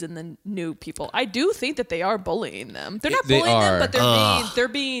OGs and the new people? I do think that they are bullying them. They're not bullying them, but they're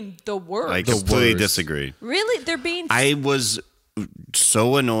being the worst. I completely disagree. Really? They're being... I was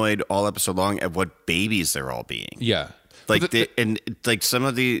so annoyed all episode long at what babies they're all being. Yeah. Like some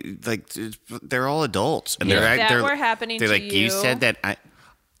of the they're all adults and they're happening. They're like, you said that.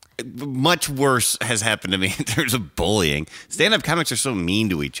 Much worse has happened to me in terms of bullying. Stand-up comics are so mean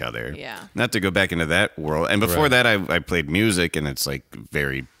to each other. Yeah. Not to go back into that world. And before that, I played music, and it's like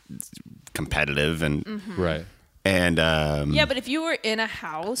very competitive and right. And yeah, but if you were in a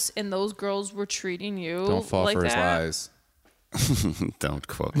house and those girls were treating you, don't fall like for his lies. Don't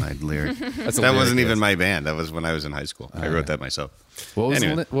quote my lyric. That wasn't even my band. That was when I was in high school. I wrote that myself. What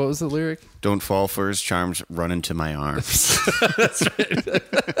was the lyric? Don't fall for his charms, run into my arms. That's right.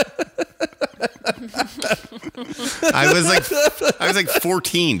 I was like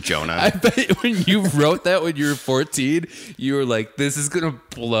 14, Jonah. I bet when you wrote that when you were 14, you were like, "This is gonna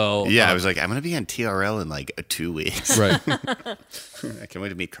blow." Yeah, up. I was like, I'm gonna be on TRL in like 2 weeks. Right. I can't wait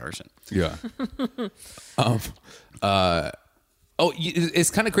to meet Carson. Yeah.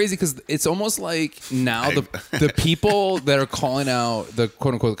 It's kind of crazy because it's almost like now the people that are calling out the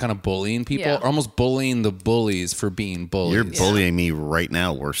quote unquote kind of bullying people are almost bullying the bullies for being bullies. You're bullying me right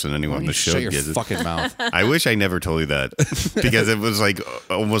now worse than anyone on the show. Shut your gets. fucking mouth. I wish I never told you that because it was like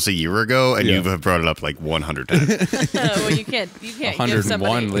almost a year ago, and you have brought it up like 100 times. Well, you can't.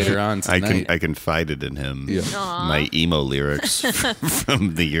 101 later on tonight. I confided in him Yeah. my emo lyrics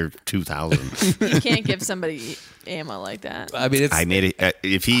from the year 2000. You can't give somebody ammo like that. I mean, it's I made it.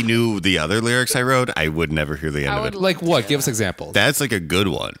 If he knew the other lyrics I wrote, I would never hear the end of it. like what? Give us examples. That's like a good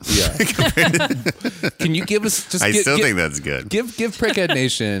one. Yeah. Can you give us just? I still think that's good. Give Prickhead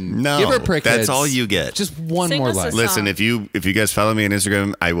Nation. No, give her Prickheads. that's all you get. Just one Sing more us a line. song. Listen, if you guys follow me on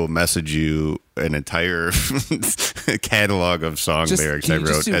Instagram, I will message you an entire catalog of song lyrics can I you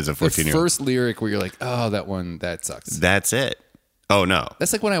just wrote do as a the 14-year-old. first lyric where you're like, oh, that sucks. That's it. Oh no,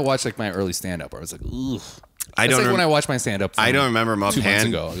 That's like when I watched like my early stand up where I was like, ugh. I That's don't. like when I watched my stand up. I don't remember them 2 months offhand.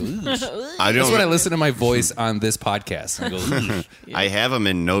 ago. Ugh. I That's don't. when I listen to my voice on this podcast. I go, ugh. I have them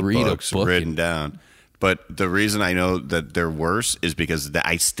in notebooks book written and- down. But the reason I know that they're worse is because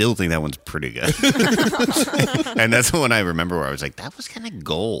I still think that one's pretty good. And that's the one I remember where I was like, that was kind of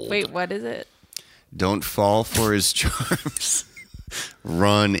gold. Wait, what is it? Don't fall for his charms.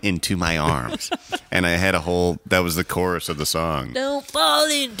 Run into my arms. And I had that was the chorus of the song. Don't fall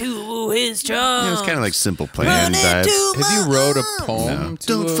into his It charms. was kind of like Simple Plan vibes. Have you wrote a poem? To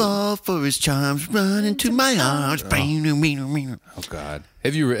Don't a- fall for his charms, run into my arms. Oh God!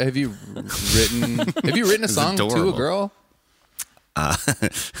 Have you written a song to a adorable. girl?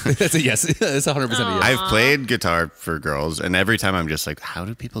 That's a yes. That's 100% a yes. I've played guitar for girls, and every time I'm just like, how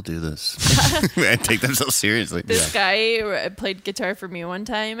do people do this? I take themselves seriously. This guy played guitar for me one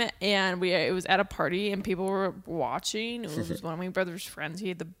time, and it was at a party, and people were watching. It was one of my brother's friends. He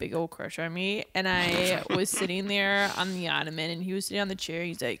had the big old crush on me, and I was sitting there on the ottoman, and he was sitting on the chair.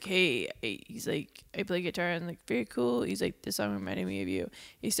 He's like, "Hey," he's like, "I play guitar," and I'm like, "Very cool." He's like, "This song reminded me of you."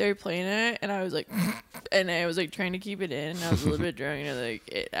 He started playing it, and I was like, and I was like trying to keep it in. And I was a little bit drunk,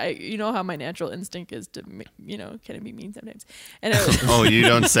 and you know how my natural instinct is to, kind of be mean sometimes. And I was, Oh, you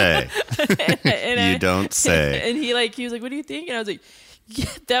don't say. and You don't say. And he was like, "What do you think?" And I was like, "Yeah,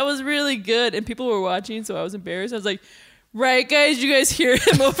 that was really good." And people were watching, so I was embarrassed. I was like, "Right, guys, you guys hear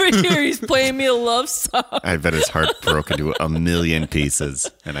him over here? He's playing me a love song." I bet his heart broke into a million pieces,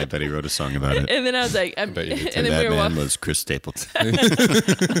 and I bet he wrote a song about it. And then I was like, and bet you did. then That we were man walking. was Chris Stapleton,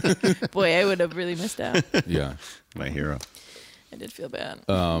 Boy, I would have really missed out. Yeah. my hero. I did feel bad.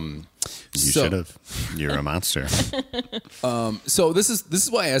 You So- should have. You're a monster. So this is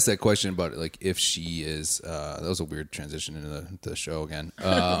why I asked that question about like if she is. That was a weird transition into the show again.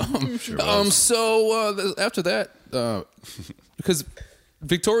 So after that, because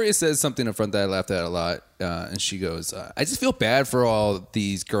Victoria says something up front that I laughed at a lot, and she goes, "I just feel bad for all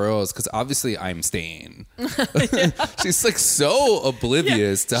these girls because obviously I'm staying." She's like so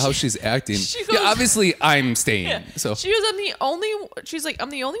oblivious to how she's acting. she goes- Obviously I'm staying. So She goes, she's like, I'm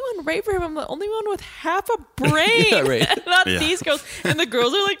the only one right for him. I'm the only one with half a brain. Yeah, right. Not Yeah. these girls. And the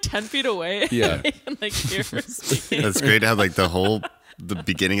girls are like 10 feet away. Yeah. And like hear her speaking. That's great how like the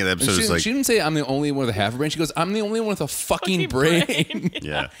beginning of the episode she, is like, she didn't say I'm the only one with a half a brain. She goes, I'm the only one with a fucking brain.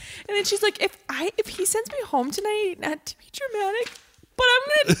 yeah. And then she's like, if he sends me home tonight, not to be dramatic, but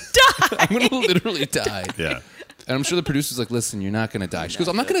I'm gonna die. I'm gonna literally die. Yeah. And I'm sure the producer's like, listen, you're not gonna die. She goes,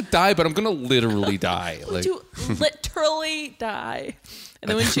 I'm not gonna die, but I'm gonna literally die. Like, To literally die. And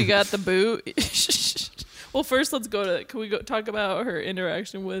then when she got the boot, well, first can we go talk about her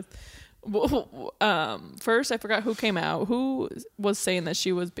interaction with? First, I forgot who came out. Who was saying that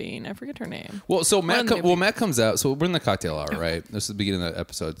she was being? I forget her name. well, so Matt, One of the- Matt comes out. So we're in the cocktail hour, right? This is the beginning of the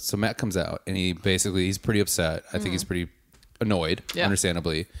episode. So Matt comes out, and he's pretty upset. I think he's pretty annoyed, Yeah.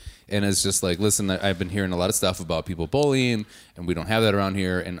 understandably. And it's just like, listen, I've been hearing a lot of stuff about people bullying, and we don't have that around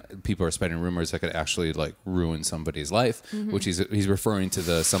here. And people are spreading rumors that could actually like ruin somebody's life, which he's referring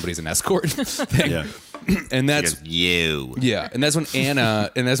to somebody's an escort thing. Yeah. And that's Because you. yeah, and that's when Anna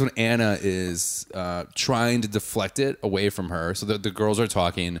is trying to deflect it away from her. So the girls are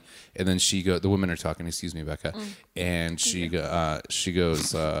talking, and then the women are talking. Excuse me, Becca. And she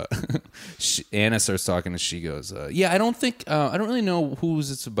goes. Anna starts talking, and she goes, "Yeah, I don't really know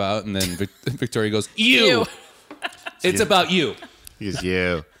whose it's about." And then Victoria goes, "You, it's about you." Because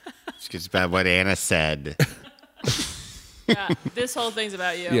you. It's about what Anna said. Yeah, this whole thing's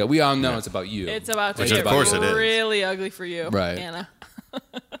about you. Yeah, we all know it's about you. It's about to Which, get of course, it is. really ugly for you, Right. Anna.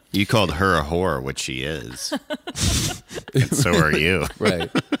 You called her a whore, which she is. And so are you. Right.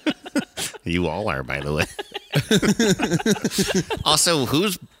 You all are, by the way. Also,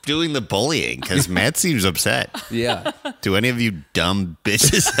 who's doing the bullying? Because Matt seems upset. Yeah. Do any of you dumb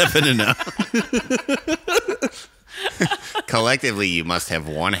bitches happen to know? Collectively, you must have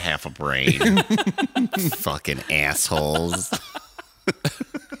one half a brain. Fucking assholes.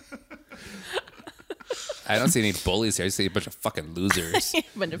 I don't see any bullies here. I see a bunch of fucking losers.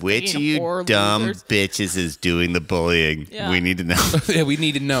 Which of you dumb bitches is doing the bullying? Yeah. We need to know. Yeah, we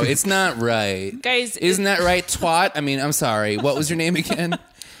need to know. It's not right. Guys, Isn't that right, twat? I mean, I'm sorry. What was your name again?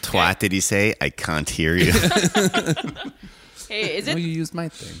 Twat, did he say? I can't hear you. Hey, is Oh, it? you used my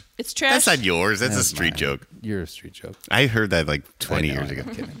thing. It's trash. That's not yours. That's a That's street mine. joke. You're a street joke. I heard that like 20 I know, years ago.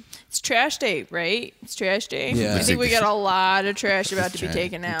 I'm kidding. It's trash day, right? It's trash day. Yeah. I think we got a lot of trash about to be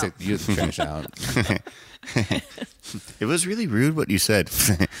taken You out. took the trash out. It was really rude what you said.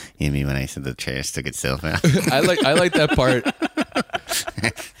 You mean when I said the trash took itself out? I like that part.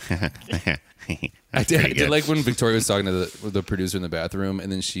 I did Pretty good. like when Victoria was talking to the producer in the bathroom,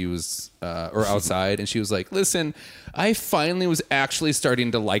 and then she was, or outside, and she was like, "Listen, I finally was actually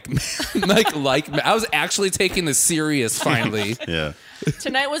starting to like, I was actually taking this serious finally. Yeah.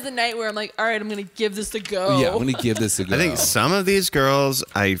 Tonight was the night where I'm like, all right, I'm going to give this a go. Yeah, I'm gonna give this a go. I think some of these girls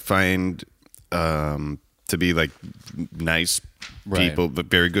I find to be like nice Right. people, but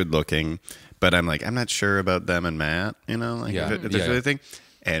very good looking. But I'm like, I'm not sure about them and Matt, you know, like Yeah. if there's Yeah. anything.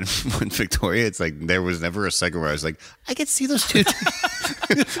 And when Victoria, it's like there was never a second where I was like, I could see those two.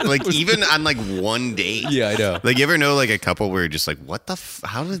 Like even on like one date. Yeah, I know. Like you ever know like a couple where you're just like, what the?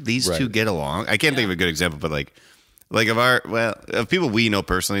 How did these Right. two get along? I can't think of a good example, but like of people we know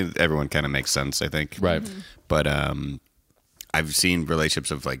personally, everyone kind of makes sense. I think. Right. But I've seen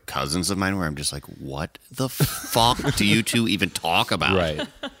relationships of like cousins of mine where I'm just like, what the fuck do you two even talk about? Right.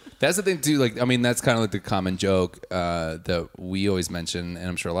 That's the thing too. Like, I mean, that's kind of like the common joke that we always mention, and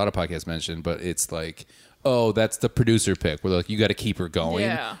I'm sure a lot of podcasts mention. But it's like, oh, that's the producer pick. Where like, you got to keep her going.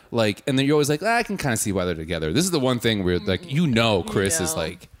 Yeah. Like, and then you're always like, I can kind of see why they're together. This is the one thing where like, Chris is know.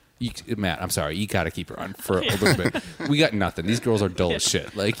 like, Matt, I'm sorry, you got to keep her on for a little bit. We got nothing. These girls are dull as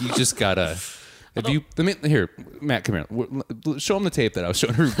shit. Like, you just gotta. If you here, Matt, come here. Show them the tape that I was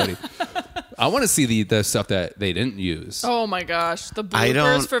showing everybody. I want to see the stuff that they didn't use. Oh my gosh, the I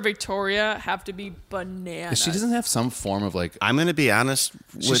don't- bloopers for Victoria have to be bananas. She doesn't have some form of like. I'm gonna be honest.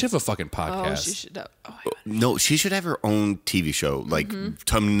 She should have a fucking podcast. Oh, she should have. Oh, No, she should have her own TV show like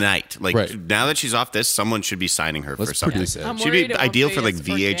tonight. Like Right. now that she's off this, someone should be signing her for Let's something. produce it. I'm She'd worried be it won't ideal be for like as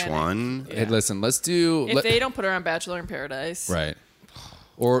VH1. Hey, listen, let's do. if they don't put her on Bachelor in Paradise, right.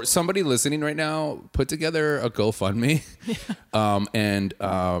 Or somebody listening right now, put together a GoFundMe, and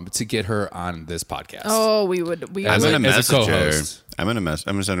to get her on this podcast. Oh, we would. We I'm As a- gonna as a message her. co-host. I'm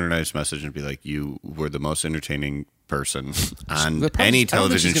gonna send her a nice message and be like, "You were the most entertaining person on The problem is, any I don't think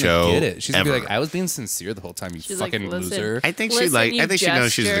television she's gonna show get it. She's ever." gonna be like, I was being sincere the whole time, you She's like, fucking listen. loser. I think Listen, I you think she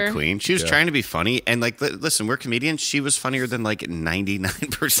knows she's the gesture. queen. She was trying to be funny, and like, listen, we're comedians. She was funnier than like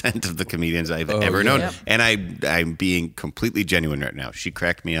 99% of the comedians I've ever known. Yep. And I'm being completely genuine right now. She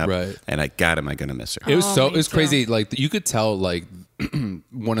cracked me up, Right. and I God, am I gonna miss her? It was Oh, it me was too. crazy. Like you could tell, like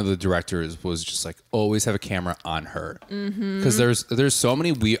one of the directors was just like always have a camera on her because there's so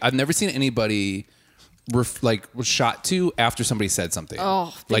many weird. I've never seen anybody was shot to after somebody said something.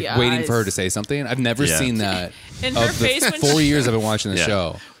 Oh, the like waiting for her eyes. to say something. I've never Yeah. seen that. And of her the face when 4 she- years I've been watching the Yeah.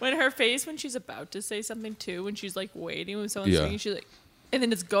 show. when her face when she's about to say something too, when she's like waiting when someone's Yeah. speaking, she's like, and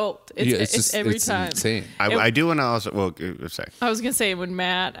then it's gold. It's, Yeah, it's just every it's time. insane. I do want to also. Well, sorry. I was gonna say when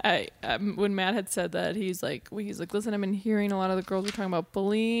Matt had said that he's like listen, I've been hearing a lot of the girls were talking about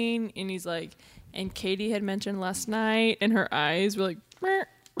bullying, and he's like, and Katie had mentioned last night, and her eyes were like, "Meh."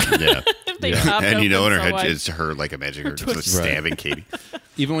 Yeah. They popped And you know, in open her so head, wide. it's her like imagining her just like, Right. stabbing Katie.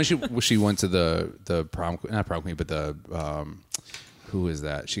 Even when she went to the prom, not prom queen, but the who is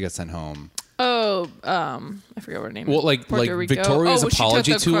that? She got sent home. Oh, I forget what her name is. Well, like Puerto Rico. Victoria's Oh, she took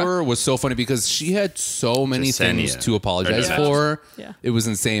apology the tour was so funny because she had so many things Yesenia. to apologize Yeah. for. Yeah. It was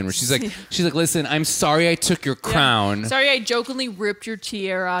insane. Where she's like, listen, I'm sorry I took your crown. Sorry, I jokingly ripped your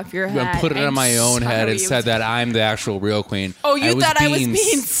tiara off your head. and put it on I'm my own head sorry. and It said was- that I'm the actual real queen. Oh, you thought I was being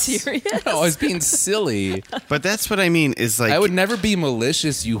s- serious? No, I was being silly. But that's what I mean. Is like I would never be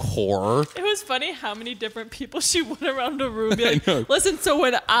malicious, you whore. It was funny how many different people she went around the room. Be I know. like, listen, so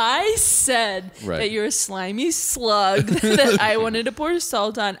when I said said Right. that you're a slimy slug that I wanted to pour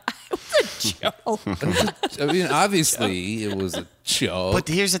salt on. It was a joke. I mean, obviously, it was a joke. But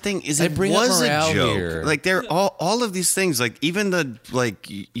here's the thing: is I it bring up was a morale joke? here. Like they're all of these things. Like even the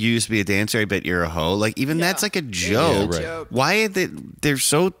you used to be a dancer. I bet you're a hoe. Like even that's like a joke. Yeah, right. Why are they're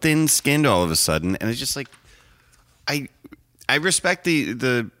so thin skinned all of a sudden? And it's just like I respect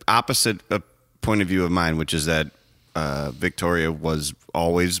the opposite point of view of mine, which is that Victoria was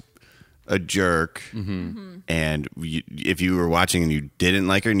always a jerk. And if you were watching and you didn't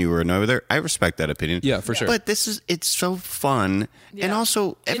like her and you were annoyed with her, I respect that opinion. Yeah, for sure. But it's so fun. And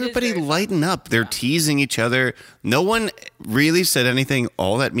also, It is everybody very fun. lighten up. They're teasing each other. No one really said anything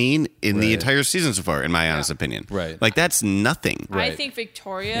all that mean in the Right. entire season so far, in my honest opinion. Right. Like, that's nothing. I Right. think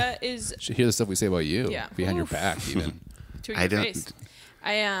Victoria is Should hear the stuff we say about you Yeah. behind your Oof. back, even. to I your don't- face.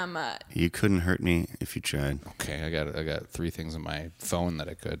 I am. You couldn't hurt me if you tried. Okay, I got 3 things on my phone that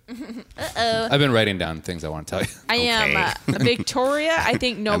I could. I've been writing down things I want to tell you. I am Victoria. I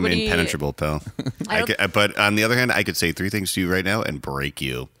think nobody. I'm impenetrable, pal. But on the other hand, I could say 3 things to you right now and break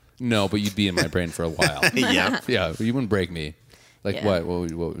you. No, but you'd be in my brain for a while. Yeah. Yeah, but you wouldn't break me. Like Yeah. what?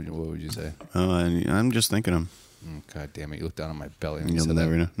 What would you say? Oh, I'm just thinking them. Oh, God damn it! You looked down on my belly. And you You'll said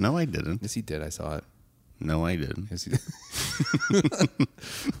never that. know. No, I didn't. Yes, he did. I saw it. No, I didn't. Yes, he did.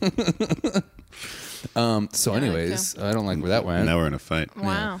 So, anyways, I don't like where that went. Now we're in a fight.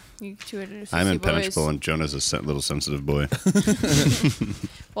 Wow, you two are just I'm sissy impenetrable, boys. and Jonah's a little sensitive boy.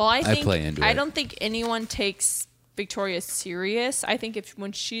 Well, I think play into I it. don't think anyone takes Victoria serious. I think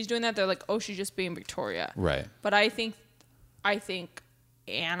when she's doing that, they're like, "Oh, she's just being Victoria." Right. But I think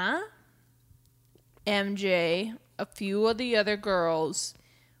Anna, MJ, a few of the other girls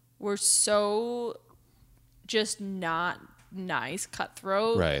were so just not nice,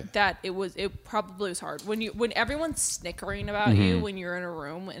 cutthroat, Right. that it probably was hard when everyone's snickering about you when you're in a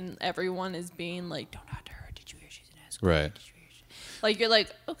room and everyone is being like, "Don't talk to her. Did you hear she's an escort? Right. Did you hear like you're like,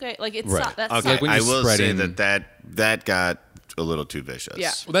 okay, like it's Right. not that's Okay, not, when I you're will say spreading- that got a little too vicious.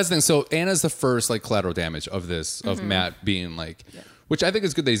 Yeah. Well, that's the thing. So Anna's the first like collateral damage of this, of Matt being like, which I think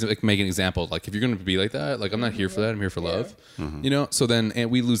is good that he's like making an example. Like if you're going to be like that, like I'm not here for that. I'm here for love. You know. So then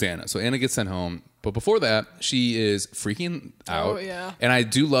and we lose Anna. So Anna gets sent home. But before that, she is freaking out. Oh, yeah. And I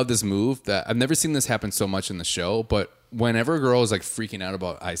do love this move that I've never seen this happen so much in the show. But whenever a girl is like freaking out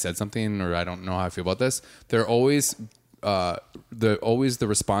about I said something or I don't know how I feel about this, they're always the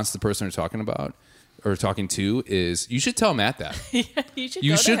response to the person they're talking about or talking to is you should tell Matt that. you should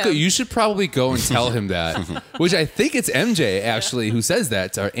go to him. You should probably go and tell him that, which I think it's MJ actually who says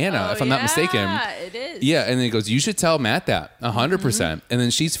that to Anna, Oh, if I'm not mistaken. Yeah, it is. Yeah, and then he goes, "You should tell Matt that 100%." And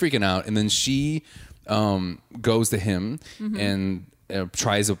then she's freaking out, and then she goes to him and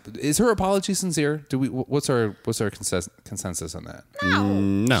tries. Is her apology sincere? What's our consensus on that?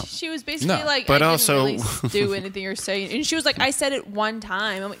 No. She was basically No, like, but I also- didn't really do anything you're saying. And she was like, I said it one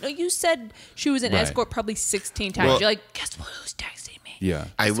time. I'm like, no, you said she was an Right. escort probably 16 times. Well- You're like, guess what? Who's texting me? Yeah,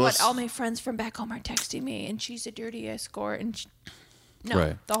 I Guess will. what? All my friends from back home are texting me, and she's a dirty escort. And no,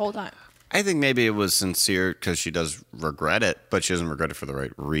 Right. the whole time. I think maybe it was sincere because she does regret it, but she doesn't regret it for the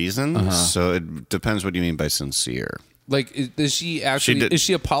right reasons. So it depends what you mean by sincere. like is she actually did- is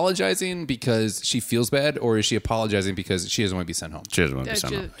she apologizing because she feels bad, or is she apologizing because she doesn't want to be sent home? She doesn't want to be She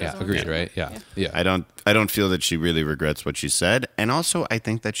somehow. doesn't Yeah, want agreed, to- right? Yeah. I don't feel that she really regrets what she said, and also I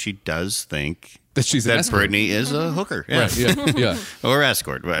think that she does think That she's an that escort. Brittany is a hooker, yeah, Right, yeah. or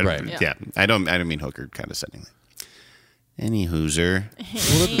escort, but Right. Yeah, I don't mean hooker condescendingly. Any hooser?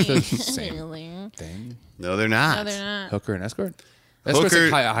 Well, they're the same thing. No, they're not. No, they're not. Hooker and escort. Escort's Hooker-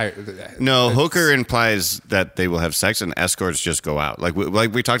 like higher. No, hooker implies that they will have sex, and escorts just go out. Like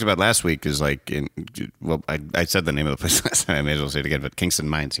we talked about last week is like, I said the name of the place last time. I may as well say it again, but Kingston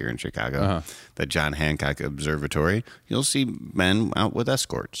Mines here in Chicago, the John Hancock Observatory. You'll see men out with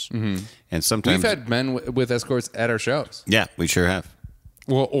escorts, and sometimes We've had men with escorts at our shows. yeah, we sure have.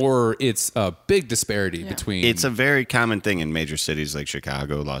 Well, or it's a big disparity between. It's a very common thing in major cities like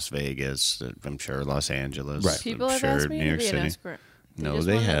Chicago, Las Vegas, I'm sure Los Angeles, Right. People I'm have sure asked me New to York be an City. escort. No, just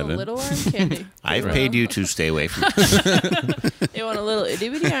they want haven't. A little arm candy. I've Right. paid you to stay away from. They want a little itty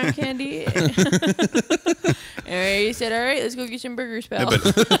bitty arm candy. All right, you said, all right, let's go get some burgers, pal.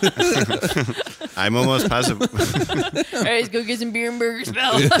 I'm almost positive. All right, let's go get some beer and burgers,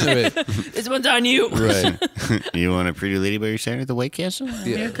 pal. Right. This one's on you. Right. You want a pretty lady by your side at the White Castle?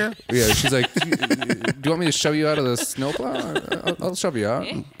 Yeah. Yeah. She's like, do you want me to shove you out of the snowplow? I'll shove you out.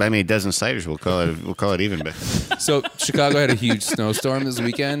 Buy me a dozen ciders. We'll call it even. But So Chicago had a huge snowstorm this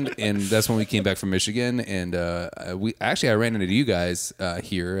weekend, and that's when we came back from Michigan. And I ran into you guys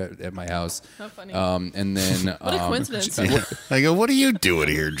here at my house. How funny. And then What a coincidence. I go, what are you doing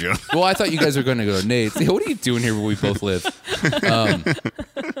here, Joe? Well, I thought you guys were going to go to Nate's. Hey, what are you doing here where we both live?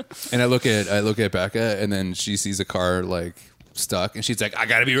 And I look at Becca, and then she sees a car like stuck, and she's like, "I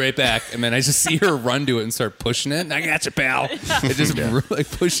gotta be right back." And then I just see her run to it and start pushing it. And I got you, pal. It just like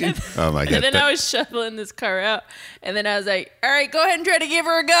pushing. Oh my god! And then I was shuffling this car out, and then I was like, "All right, go ahead and try to give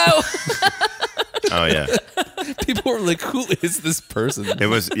her a go." Oh yeah. People were like, "Who is this person?" It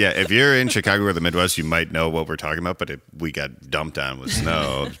was if you're in Chicago or the Midwest, you might know what we're talking about. But we got dumped on with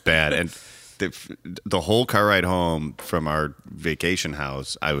snow. It was bad, and the whole car ride home from our vacation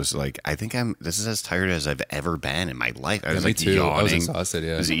house, I was like, I think this is as tired as I've ever been in my life. I was like too. yawning. I was exhausted.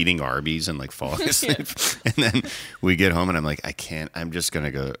 Yeah. I was eating Arby's and like falling asleep. And then we get home and I'm like, I can't. I'm just gonna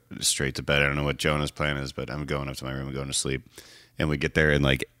go straight to bed. I don't know what Jonah's plan is, but I'm going up to my room and going to sleep. And we get there and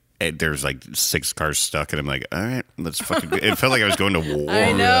like. There's like 6 cars stuck, and I'm like, all right, let's fucking go. It felt like I was going to war.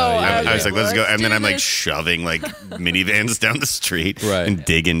 I know. I was like, let's go. And then I'm like this. shoving like minivans down the street Right. and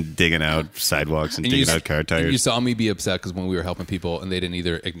digging out sidewalks and digging out car tires. You saw me be upset because when we were helping people and they didn't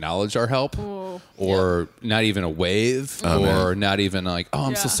either acknowledge our help or not even a wave or not even like, oh,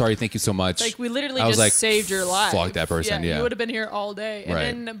 I'm so Yeah. sorry, thank you so much. Like we literally I was just like, saved your life. Fuck that person. Yeah. You would have been here all day. And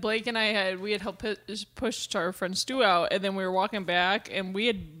Right. then Blake and I had helped push our friend Stu out, and then we were walking back, and we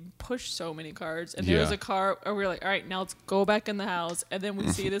had pushed so many cars, and there was Yeah. a car, and we were like, all right, now let's go back in the house, and then we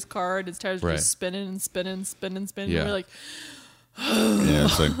see this car, and its tires were Right. just spinning and spinning and spinning and spinning. Yeah. And we're like, Yeah,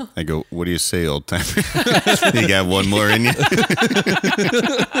 it's like I go, what do you say, old timer? You got one more in you? and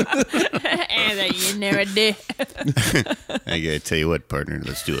that you never did. I gotta tell you what, partner,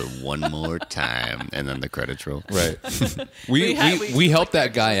 let's do it one more time. And then the credits roll. Right. we We helped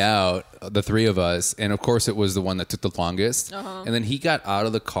that guy out, the 3 of us, and of course it was the one that took the longest. And then he got out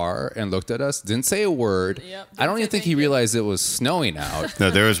of the car and looked at us, didn't say a word. Yep, I don't didn't even say think he thank you. realized it was snowing out. No,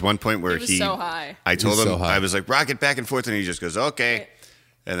 there was one point where He was so high. I told He was him, so high. I was like, rocket back and forth, and he just goes, okay.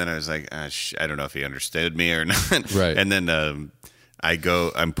 And then I was like, I don't know if he understood me or not. Right. And then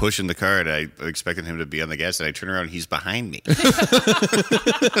I'm pushing the car, and I expected him to be on the gas, and I turn around, and he's behind me. And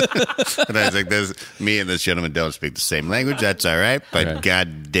I was like, me and this gentleman don't speak the same language. That's all right. But Right.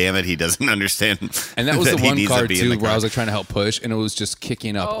 God damn it, he doesn't understand. And that was the he one needs to car be in the too where I car. was like trying to help push, and it was just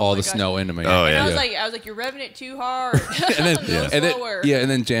kicking up Oh all my the gosh. snow into me. Oh, And yeah. I was like, you're revving it too hard. And then, Go and then, slower. yeah, and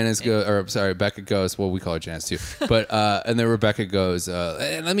then Becca goes. Well, we call her Janice too, but and then Rebecca goes,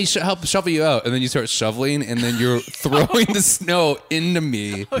 hey, "Let me help shovel you out." And then you start shoveling, and then you're throwing the snow into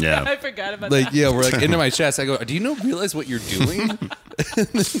me. Yeah. I forgot about Like, that. yeah, we're like into my chest. I go, "Do you realize what you're doing?"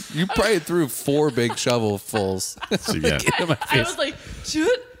 You probably threw 4 big shovelfuls So, yeah. into my I face. was like,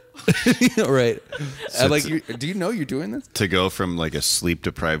 shoot. Right? So Like, do you know you're doing this? To go from like a sleep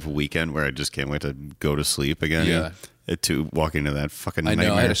deprived weekend where I just can't wait to go to sleep again, Yeah. to walking to that fucking I know.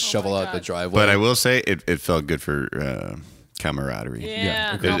 nightmare. I had to shovel my out the God. driveway. But I will say it felt good for camaraderie.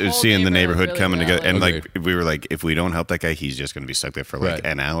 Yeah. okay. the whole Seeing the neighborhood really coming together, and Agreed. like we were like, if we don't help that guy, he's just going to be stuck there for like Right.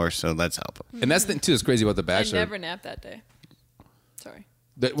 an hour. So let's help him. And that's the thing too. That's crazy about The I Bachelor. never napped that day. Sorry.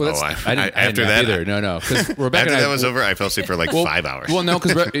 Well, that's, Oh, I didn't after nap that- either. No, because Rebecca After and I, that was over, I fell asleep for like 5 hours. Well, no,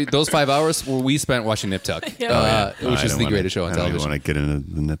 because those 5 hours we spent watching Nip Tuck, which is the greatest show on I television. don't want to get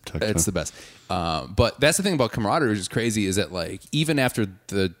into the nip tuck. It's the best. But that's the thing about camaraderie, which is crazy, is that like even after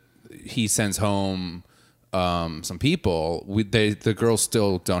he sends home some people, the girls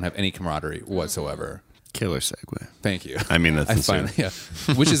still don't have any camaraderie whatsoever. Killer segue. Thank you. I mean, that's I insane. finally,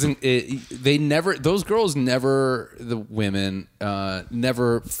 yeah. Which isn't they never those girls never the women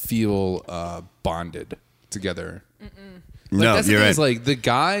never feel bonded together. Like, No, that's the you're thing right. is, like the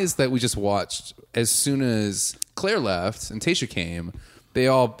guys that we just watched, as soon as Claire left and Tayshia came, they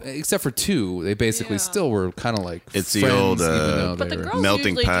all except for 2, they basically Yeah. still were kind of like It's the friends, old, even though But they the were- girls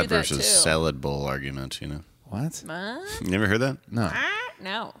Melting usually pot do that versus too. salad bowl argument. You know, what? What? you never heard that? No.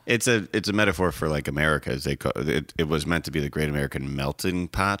 No. It's a metaphor for like America. As they call it was meant to be the Great American Melting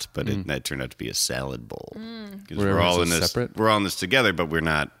Pot, but it turned out to be a salad bowl. 'Cause Where we're all in everyone's this. separate? We're all in this together, but we're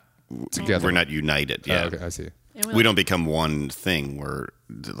not Together. We're not united. Yeah, Oh, okay, I see. And we don't become one thing. We're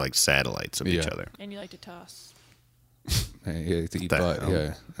like satellites of each Yeah. other. And you like to toss. Hey, you like to eat The butt, hell?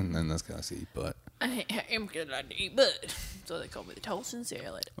 yeah, and then those guys eat butt. I am good at eat, but so they call me the toast and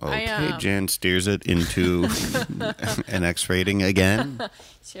salad. Okay, Jan steers it into an X rating again.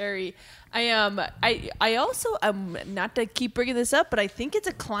 Sorry. I also not to keep bringing this up, but I think it's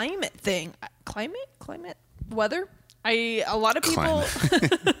a climate thing. Climate, weather. A lot of people.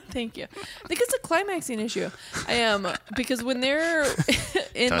 Thank you. I think it's a climaxing issue. Because when they're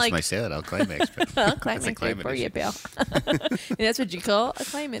in Toss like my salad, I'll climax. I'll climax climate for you, issue. pal. And that's what you call a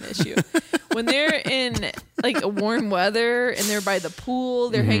climate issue. When they're in like warm weather and they're by the pool,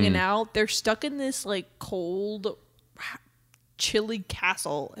 they're hanging out. They're stuck in this like cold, chilly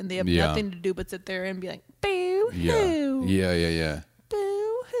castle, and they have nothing to do but sit there and be like, boo hoo. Yeah.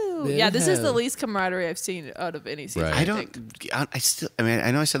 Boo hoo. Yeah, this is the least camaraderie I've seen out of any season. Right. I mean,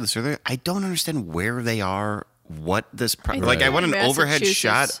 I know I said this earlier. I don't understand where they are. What this Right. I want an overhead Massachusetts.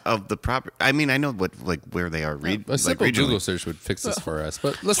 shot of the property. I mean, I know what where they are. A simple regionally. Google search would fix this for us,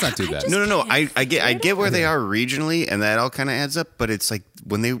 but let's not do that. No. I get where they are regionally, and that all kind of adds up. But it's like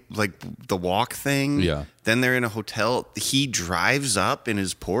when they like the walk thing. Yeah. Then they're in a hotel. He drives up in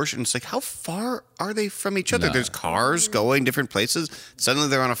his Porsche, and it's like, how far are they from each other? No. There's cars going different places. Suddenly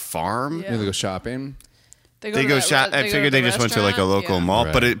they're on a farm. Yeah. Maybe they go shopping. They go shop. I figured they just went to like a local mall,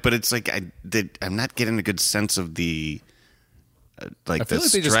 Right. but it's like I'm not getting a good sense of the I the feel like they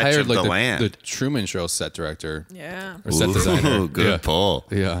stretch just hired of like the the land. Truman Show set director Yeah. or set designer. Ooh, good yeah. pull.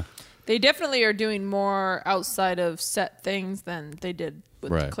 Yeah. They definitely are doing more outside of set things than they did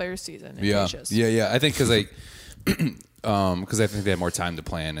with Right. Claire's season. in Yeah. Patience. Yeah. I think because I think they had more time to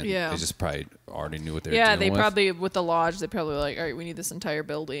plan and Yeah. they just probably already knew what they were Yeah, dealing they with. probably, with the lodge, they probably were like, all right, we need this entire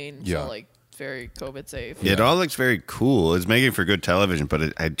building. Yeah. So, like, very COVID safe. It all looks very cool. It's making for good television,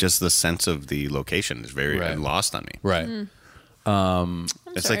 but just the sense of the location is very Right. lost on me. Right.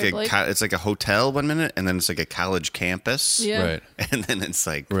 It's sorry, like Blake. it's like a hotel one minute, and then it's like a college campus. Yeah. Right. And then it's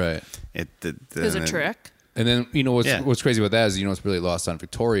like Right. There's a trick. And then Yeah. what's crazy about that is what's really lost on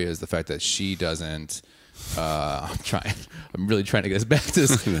Victoria is the fact that she doesn't. I'm really trying to get us back to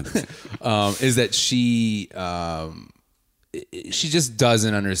this. Is that she just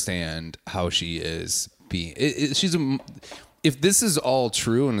doesn't understand how she is being. If this is all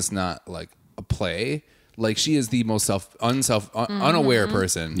true and it's not like a play, like she is the most unaware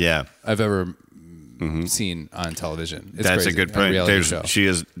person. Yeah. I've ever seen on television. It's That's crazy. a good On point. reality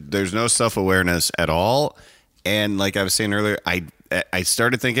show. There's no self-awareness at all, and like I was saying earlier, I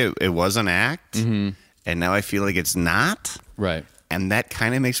started thinking it was an act, and now I feel like it's not, Right. and that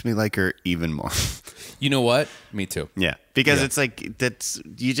kind of makes me like her even more. You know what? Me too. Yeah, because Yeah. it's like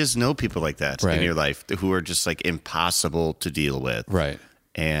you just know people like that Right. in your life who are just like impossible to deal with, Right.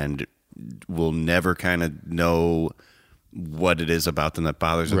 and will never kind of know what it is about them that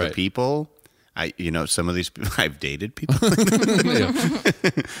bothers other Right. people. Some of these people, I've dated people, Yeah.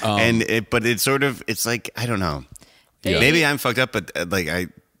 but it's sort of, it's like, I don't know. Yeah. Maybe I'm fucked up, but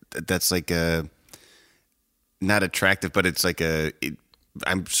that's like not attractive, but it's like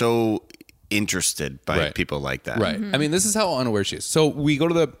I'm so interested by Right. people like that. Right. I mean, this is how unaware she is. So we go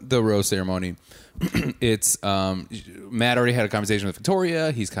to the rose ceremony. It's Matt already had a conversation with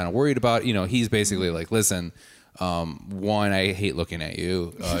Victoria. He's kind of worried about, he's basically like, listen, one, I hate looking at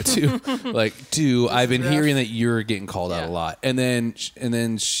you. Two, I've been hearing that you're getting called out a lot. And then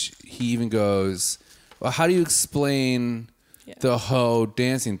he even goes, well, how do you explain the hoe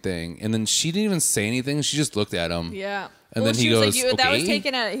dancing thing? And then she didn't even say anything. She just looked at him. Yeah. And then he she was goes, like, that was okay.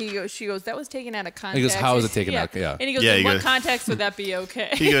 taken out. She goes, that was taken out of context. He goes, how is it taken out? Yeah. And he goes, Yeah, in he what goes- context would that be okay?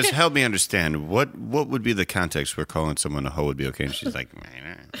 He goes, help me understand what would be the context where calling someone a hoe would be okay? And she's like,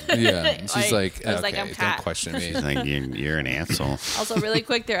 Yeah. And she's like, I was like, okay, I'm don't cat. question me. she's like, you're an asshole. Also, really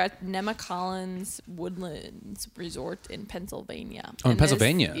quick, they're at Nemacolins Woodlands Resort in Pennsylvania. Oh, in And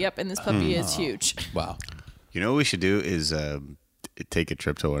Pennsylvania? This, yep, and this puppy is huge. Wow. You know what we should do is take a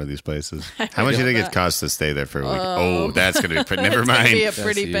trip to one of these places. How much do you think it costs to stay there for a week? Oh, that's gonna be never It's gonna mind. be a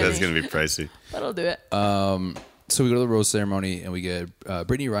pretty That's penny. That's gonna be pricey. But I'll do it. So we go to the rose ceremony and we get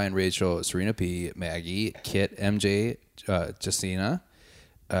Brittany, Ryan, Rachel, Serena P, Maggie, Kit, MJ, Justina,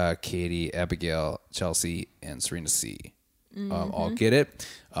 Katie, Abigail, Chelsea, and Serena C. All get it.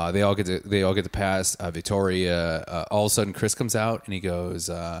 They all get to pass. Victoria. All of a sudden, Chris comes out and he goes,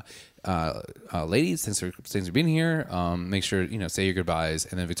 "Ladies, thanks for being here. Make sure say your goodbyes."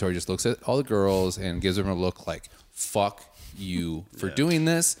 And then Victoria just looks at all the girls and gives them a look like "fuck you" for doing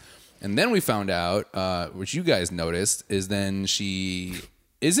this. And then we found out, which you guys noticed, is then she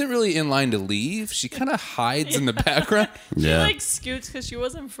isn't really in line to leave. She kind of hides in the background. She like scoots because she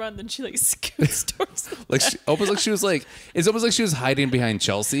was in front, then she like scoots towards the Like she, almost like she was like, it's almost like she was hiding behind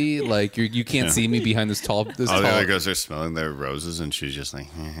Chelsea. Like you can't see me behind this tall. The other girls are smelling their roses, and she's just like,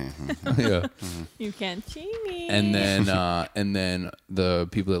 yeah. You can't see me. And then the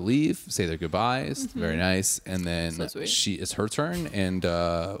people that leave say their goodbyes. Very nice. And then So sweet. it's her turn. And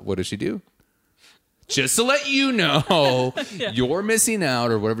what does she do? Just to let you know, you're missing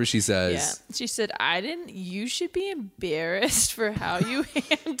out, or whatever she says. Yeah. She said, you should be embarrassed for how you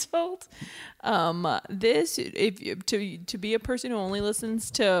handled this. To be a person who only listens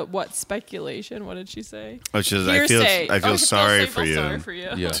to speculation. What did she say? Which is, I feel sorry for you.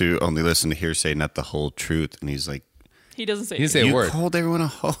 Yeah. To only listen to hearsay, not the whole truth. And he's like, he doesn't say. He didn't say a you word. called everyone a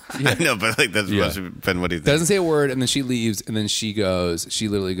hoe. I know, but like that's must have been what he doesn't say a word, and then she leaves, and then she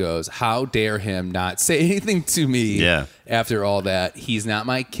literally goes, "How dare him not say anything to me?" Yeah. After all that, he's not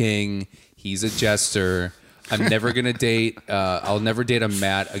my king. He's a jester. I'm never gonna date. I'll never date a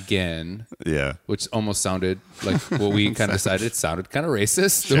Matt again. Yeah. Which almost sounded like what we kind of decided. It sounded kind of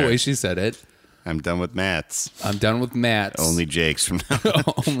racist the way she said it. I'm done with Matt's. I'm done with Matt's. Only Jake's from now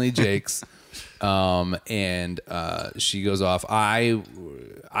on. Only Jake's. And she goes off. I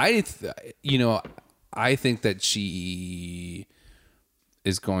think that she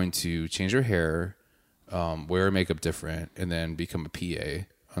is going to change her hair, wear her makeup different, and then become a PA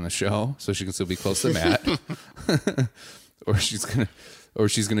on the show, so she can still be close to Matt. or she's gonna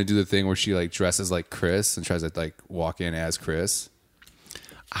do the thing where she like dresses like Chris and tries to like walk in as Chris.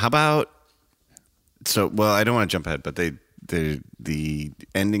 How about? So well, I don't want to jump ahead, but the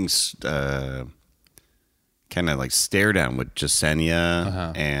endings kind of like stare down with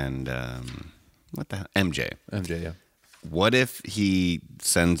Jasenia and what the hell? MJ, yeah. What if he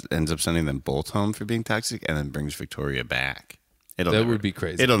ends up sending them both home for being toxic and then brings Victoria back? That would be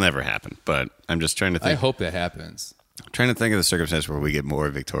crazy. It'll never happen, but I'm just trying to think. I hope that happens. Trying to think of the circumstance where we get more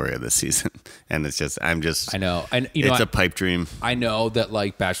Victoria this season, and it's just I know, it's a pipe dream. I know that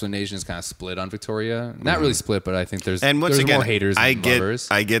like Bachelor Nation is kind of split on Victoria. Not really split, but I think there's again, more haters than lovers.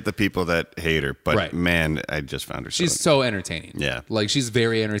 I get the people that hate her, but man, I just found her. She's so entertaining. Yeah, like she's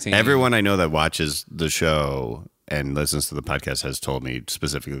very entertaining. Everyone I know that watches the show and listens to the podcast has told me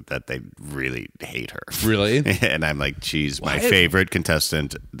specifically that they really hate her. Really? And I'm like, she's my favorite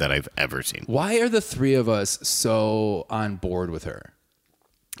contestant that I've ever seen. Why are the three of us so on board with her?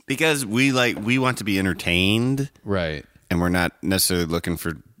 Because we want to be entertained. Right. And we're not necessarily looking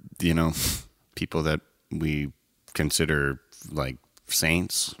for, people that we consider like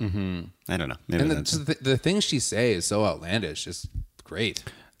saints. Mm-hmm. I don't know. Maybe and the things she say is so outlandish. It's great.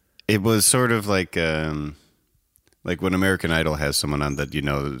 It was sort of like when American Idol has someone on that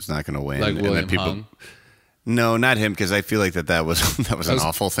is not going to win, like William and then people. Hung? No, not him, because I feel like that was an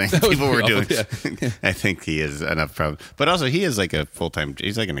awful thing people were doing. Yeah. I think he has enough problem, but also he is like a full-time.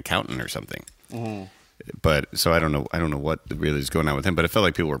 He's like an accountant or something. Mm-hmm. But so I don't know what really is going on with him. But it felt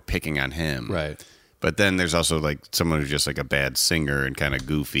like people were picking on him, right? But then there's also like someone who's just like a bad singer and kind of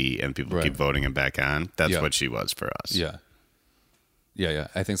goofy, and people keep voting him back on. That's what she was for us. Yeah.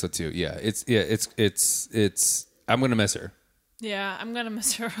 I think so too. Yeah, it's. I'm gonna miss her. Yeah, I'm gonna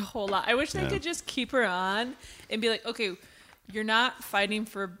miss her a whole lot. I wish they could just keep her on and be like, okay, you're not fighting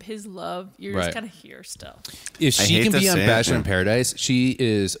for his love. You're just kind of here still. If she can be on Bachelor in Paradise, she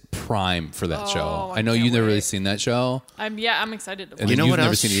is prime for that show. I know you've never really seen that show. I'm excited to watch. And you know what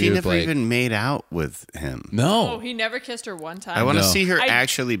else? Seen she never even made out with him. No. Oh, he never kissed her one time. I want to see her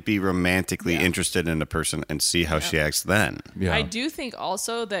actually be romantically interested in a person and see how she acts then. Yeah. I do think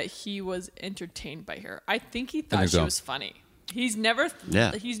also that he was entertained by her. I think he thought she was funny. He's never talked to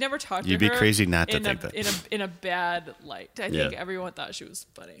her. You'd be crazy not to think that. In a bad light. I think everyone thought she was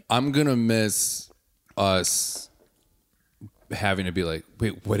funny. I'm going to miss us having to be like,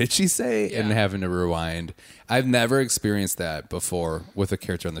 wait, what did she say? Yeah. And having to rewind. I've never experienced that before with a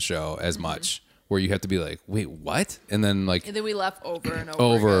character on the show as much, where you have to be like, wait, what? And then we laugh over and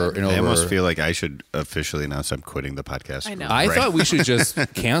over. And over. I almost feel like I should officially announce I'm quitting the podcast. I know. I thought we should just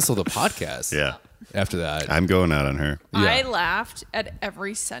cancel the podcast. Yeah. After that, I'm going out on her. Yeah. I laughed at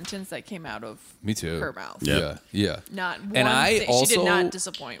every sentence that came out of her mouth. Yeah. Not one and thing. She did not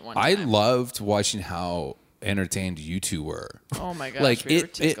disappoint one time. I loved watching how entertained you two were. Oh my gosh, like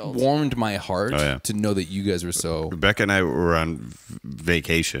it warmed my heart to know that you guys were so. Rebecca and I were on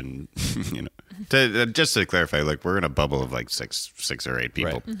vacation. Just to clarify, like we're in a bubble of like six or eight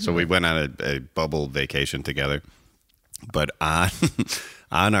people. Right. Mm-hmm. So we went on a bubble vacation together. But on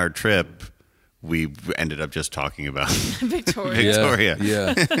our trip, we ended up just talking about Victoria. Victoria.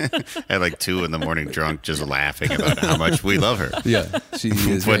 Yeah. At like 2 a.m. drunk, just laughing about how much we love her. Yeah. She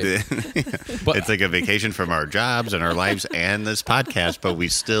is But, right. but it's like a vacation from our jobs and our lives and this podcast, but we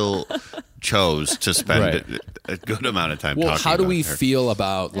still chose to spend a good amount of time Well, talking how do about we her. feel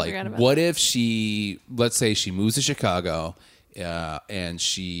about, like, forgot about what if she, let's say she moves to Chicago and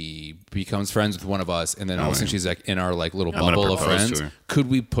she becomes friends with one of us, and then all of a sudden she's like in our like little gonna bubble of propose to friends. her. Could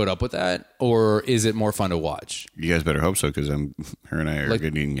we put up with that, or is it more fun to watch? You guys better hope so, because her and I are Like-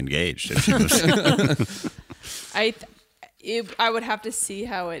 getting engaged. If she moves. I would have to see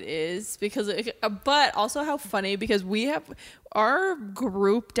how it is but also how funny, because we have our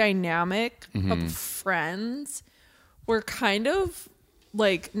group dynamic of friends. We're kind of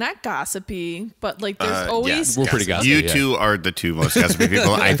like not gossipy, but like there's always We're pretty gossipy. You yeah. two are the two most gossipy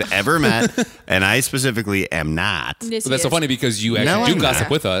people I've ever met, and I specifically am not. Yes, But that's so yes. funny because you actually No, do I'm gossip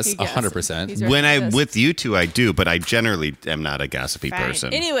not. with us He gossips. 100%. He's When I'm with us. with you two, I do, but I generally am not a gossipy Fine.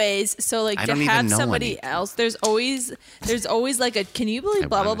 person. Anyways, so like I to don't even have know somebody anything. else, there's always like a can you believe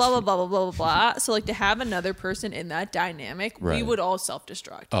blah blah blah blah blah blah blah blah. So like to have another person in that dynamic, we Right. would all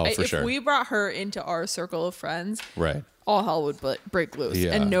self-destruct. Oh, for if sure. we brought her into our circle of friends, Right. all hell would break loose,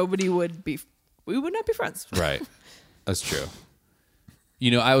 Yeah. and nobody would be. We would not be friends. Right. That's true. You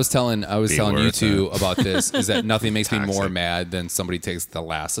know, I was telling Be you worth two it. about this, is that nothing makes me more Toxic. mad than somebody takes the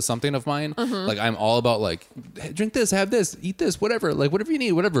last of something of mine. Mm-hmm. Like, I'm all about like, hey, drink this, have this, eat this, whatever, like whatever you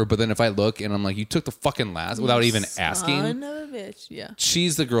need, whatever. But then if I look and I'm like, you took the fucking last without even asking, Son of a bitch. Yeah.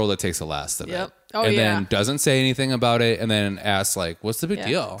 she's the girl that takes the last of Yep. it. Oh, and yeah. then doesn't say anything about it, and then asks like, what's the big Yeah.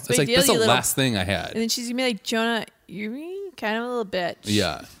 deal? It's It's big like, deal, that's the you little- last thing I had. And then she's gonna be like, Jonah, you're being kind of a little bitch.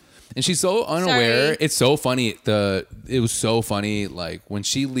 Yeah. And she's so unaware. Sorry. It's so funny. It was so funny. Like when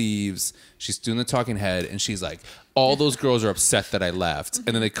she leaves, she's doing the talking head, and she's like, "All those girls are upset that I left." And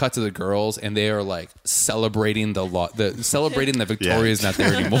then they cut to the girls, and they are like celebrating celebrating that Victoria's not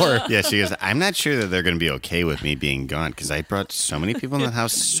there anymore. Yeah, she goes, I'm not sure that they're going to be okay with me being gone, because I brought so many people in the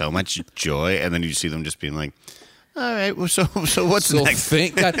house so much joy, and then you see them just being like, all right, well, so what's So next?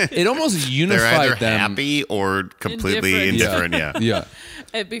 thank God, it almost They're unified either them. happy or completely Indifferent. indifferent. Yeah. Yeah.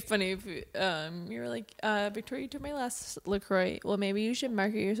 It'd be funny if you were like, Victoria, you took my last LaCroix. Well, maybe you should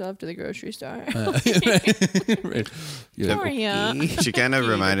market yourself to the grocery store. Right. You're like, Victoria. okay. She kind of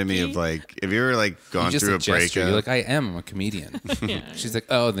reminded me of like, if you ever like You gone just through a gesture. breakup. You're like, I am. I'm a comedian. She's like,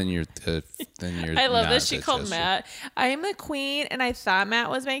 oh, then you're. I love not that she a called gesture. Matt. I am the queen, and I thought Matt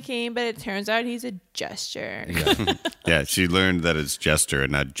was my king, but it turns out he's a gesture. Yeah. Yeah, she learned that it's gesture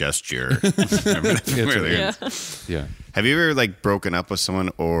and not gesture. Remember that? Really? Yeah. Yeah. Have you ever like broken up with someone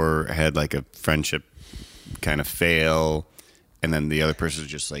or had like a friendship kind of fail, and then the other person's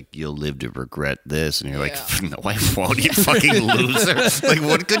just like, you'll live to regret this, and you're like, no, I won't, you fucking loser. Like,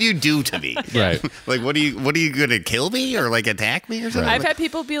 what could you do to me? Right. Like, what are you gonna kill me or like attack me or something? I've had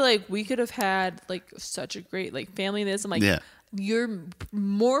people be like, we could have had like such a great like family. This I'm like, Yeah. you're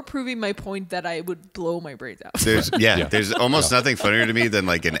more proving my point that I would blow my brains out. There's almost nothing funnier to me than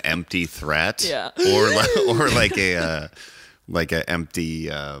like an empty threat, Yeah. or like a empty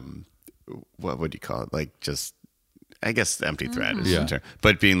what would you call it? Like just, I guess empty threat is Yeah. the term.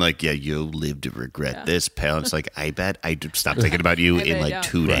 But being like, yeah, you'll live to regret this, pal. And it's like, I bet I stop thinking about you I in bet like don't.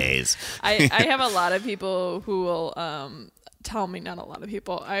 2 days. I have a lot of people who will tell me, not a lot of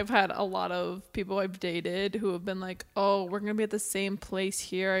people. I've had a lot of people I've dated who have been like, oh, we're going to be at the same place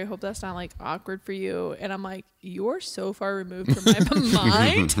here. I hope that's not like awkward for you. And I'm like, you're so far removed from my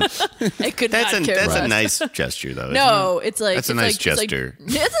mind. I could That's not care a less. nice gesture though. isn't No, it? it's like That's a nice gesture.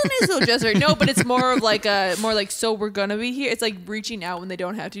 It's a nice little gesture. No, but it's more of like so we're gonna be here. It's like reaching out when they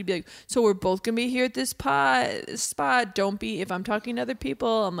don't have to be like, so we're both gonna be here at this spot. Don't be if I'm talking to other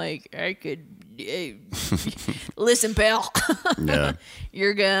people. I'm like, I could listen, pal. Yeah.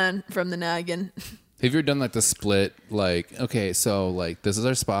 You're gone from the noggin. Have you ever done like the split? Like, okay, so like this is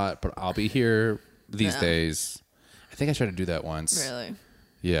our spot, but I'll be here these days. I think I tried to do that once. Really?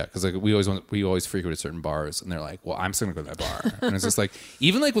 Yeah, because like we always frequented certain bars, and they're like, "Well, I'm still gonna go to that bar," and it's just like,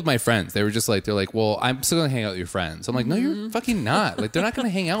 even like with my friends, they're like, "Well, I'm still gonna hang out with your friends." I'm like, "No, you're fucking not. Like, they're not gonna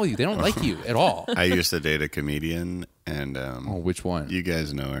hang out with you. They don't like you at all." I used to date a comedian, and Oh, which one? you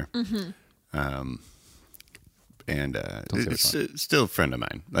guys know her. And say it's which still a friend of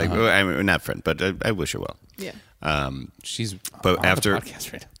mine. Like, well, I mean, not friend, but I wish her well. Yeah. She's But on after- the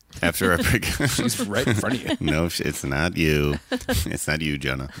podcast right now. After our breakup, She's right in front of you. no, it's not you. It's not you,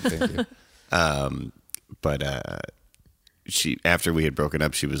 Jonah. Thank you. But she, after we had broken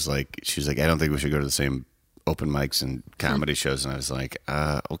up, she was like, I don't think we should go to the same open mics and comedy shows. And I was like,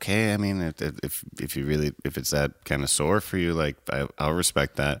 okay. I mean, if it's that kind of sore for you, like I'll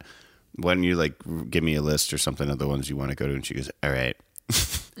respect that. why don't you like give me a list or something of the ones you want to go to? And she goes, all right.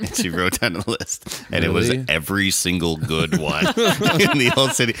 And she wrote down a list, and it was every single good one in the whole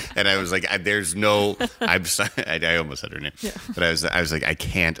city. And I was like, "There's no." I'm sorry, I almost said her name, but I was like, I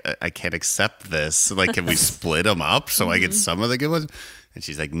can't accept this. Like, can we split them up so I get some of the good ones? And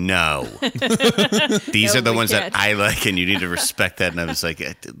she's like, "No, these are the ones that I like, and you need to respect that." And I was like,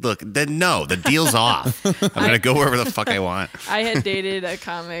 "Look, then no, the deal's off. I'm gonna go wherever the fuck I want." I had dated a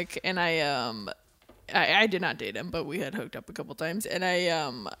comic, and I did not date him, but we had hooked up a couple times, and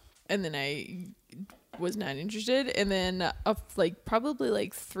then I was not interested, and then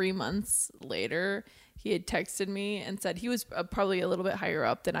probably 3 months later, he had texted me and said he was probably a little bit higher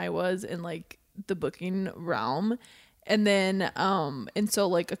up than I was in like the booking realm. And then, and so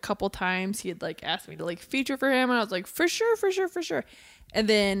like a couple times he had like asked me to like feature for him, and I was like, for sure. And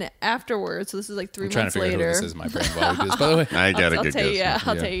then afterwards, so this is like 3 months later. I'm trying to figure out who this is, my brain, while we do this, by the way. I got a good guess.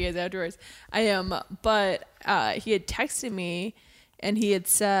 I'll tell you guys afterwards. But he had texted me, and he had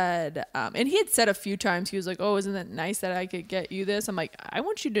said a few times, he was like, oh, isn't that nice that I could get you this? I'm like, I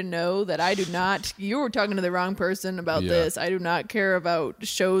want you to know that I do not, you were talking to the wrong person about this. I do not care about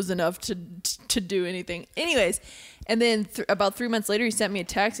shows enough to do anything. Anyways. And then about 3 months later, he sent me a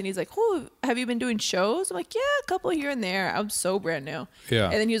text, and he's like, oh, have you been doing shows? I'm like, yeah, a couple here and there. I'm so brand new. Yeah.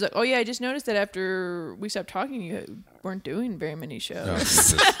 And then he was like, oh, yeah, I just noticed that after we stopped talking, you weren't doing very many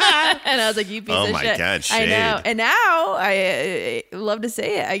shows. Oh, and I was like, you piece of shit. Oh, my God, shade. I know. And now, I love to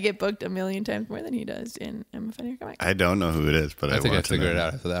say it, I get booked a million times more than he does, and I'm a funnier comic. I don't know who it is, but I think I figured it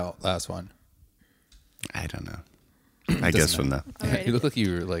out after that last one. I don't know. I guess from that. Right. You look like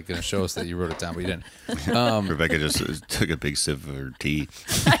you were like going to show us that you wrote it down, but you didn't. Rebecca just took a big sip of her tea.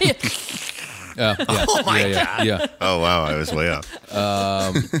 Oh my God. Yeah. Oh wow, I was way off.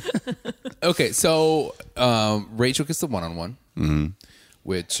 Okay, so Rachel gets the one-on-one,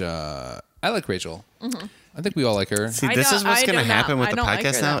 which I like Rachel. Mm-hmm. I think we all like her. See, this is what's going to happen with the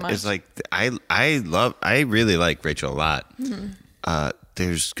podcast now. Is like I really like Rachel a lot. Mm-hmm.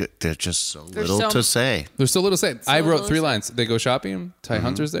 There's just so little to say. There's so little to say. I wrote 3 lines. They go shopping. Ty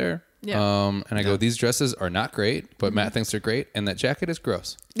Hunter's there. Yeah. And I go, these dresses are not great, but Matt thinks they're great, and that jacket is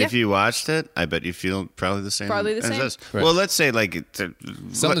gross. Yeah. If you watched it, I bet you feel probably the same. Probably the same. Right. Well, let's say like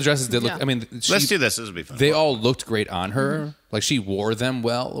some of the dresses did look. I mean, let's do this. This will be fun. They all looked great on her. Mm-hmm. Like she wore them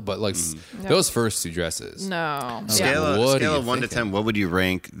well, but like those first 2 dresses. No. Scale of 1 to 10. What would you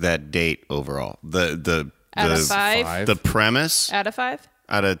rank that date overall? The out of 5. The premise out of 5.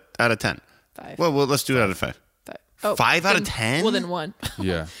 Out of 10. 5. Well, let's do it out of 5. 5. Oh, 5 out of 10? Well, then 1.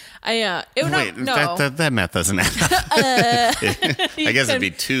 Yeah. That math doesn't add up. I guess it'd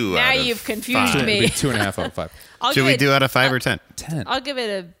be 2 now out of you've confused 5. me. It'd be 2.5 out of 5. Should we do out of 5 or 10? 10. I'll give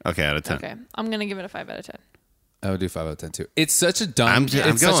it a... Okay, out of 10. Okay, I'm going to give it a 5 out of 10. I would do 5 out of 10 too. It's such a dumb.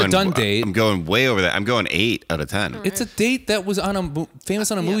 Such a done date. I'm going way over that. I'm going 8 out of 10. Right. It's a date that was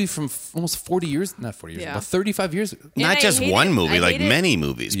famous on a movie from almost 40 years. Not 40 years. About 35 years ago. Not just one movie, like many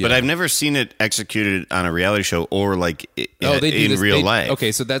movies. Yeah. But I've never seen it executed on a reality show or like in real life.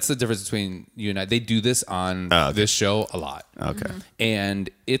 Okay, so that's the difference between you and I. They do this on this show a lot. Okay, and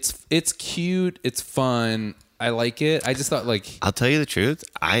it's cute. It's fun. I like it. I just thought I'll tell you the truth.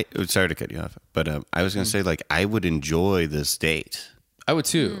 Sorry to cut you off, but I was going to say I would enjoy this date. I would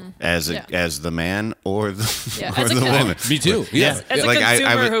too, as the man or the woman. Me too. Yeah, as a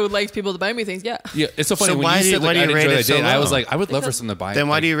consumer who likes people to buy me things. Yeah. Yeah, it's so funny. So why do you rate it so low? I was like, I would love for someone to buy. Then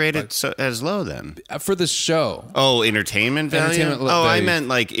why do you rate it as low then? For the show. Oh, entertainment value. I meant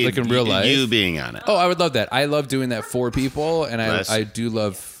like in real life, you being on it. Oh, I would love that. I love doing that for people, and I do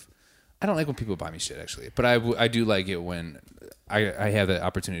love. I don't like when people buy me shit, actually, but I do like it when I have the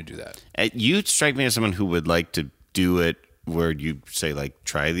opportunity to do that. You strike me as someone who would like to do it where you say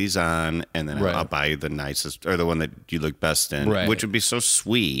try these on, and then I'll buy you the nicest or the one that you look best in, which would be so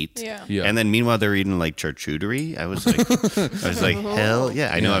sweet. Yeah. And then meanwhile they're eating charcuterie. I was like, hell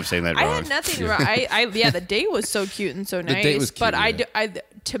yeah! I know I'm saying that wrong. I had nothing wrong. The date was so cute and so nice. The date was cute, but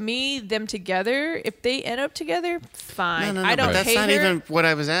to me, them together, if they end up together, fine. No, I don't that's hate not her. Even what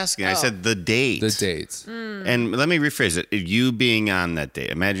I was asking. I said the date. The dates. And let me rephrase it. You being on that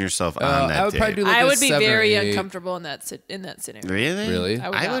date. Imagine yourself on that I would date. Probably do I would be very uncomfortable in that scenario. Really?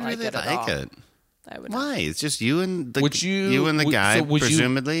 I would really like it. I would. Why? It's just you and the guy, so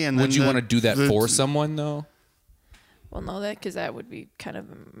presumably. And would you want to do that for someone though? Well, no, because that would be kind of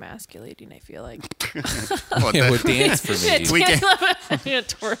emasculating, I feel like. It would dance for me. We can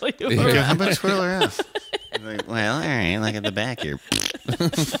twirl you around. How about twirl around? Well, all right, like at the back here.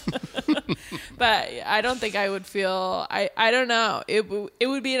 But I don't think I would feel. I don't know. It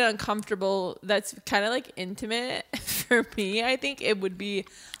would be an uncomfortable. That's kind of like intimate for me. I think it would be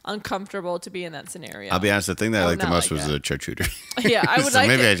uncomfortable to be in that scenario. I'll be honest. The thing that I I would liked the not most like was that. the charcuterie. Yeah, I would So like.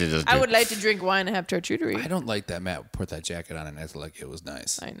 maybe to, I should just I do- would like to drink wine and have charcuterie. I don't like that Matt put that jacket on and acted like it was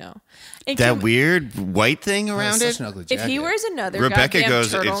nice. I know. And That can- weird white thing Oh, around it's it. such an ugly if jacket. he wears another Rebecca goddamn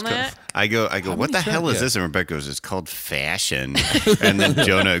goes, turtleneck, I go, what the hell is yeah. this? And Rebecca goes, it's called fashion. And then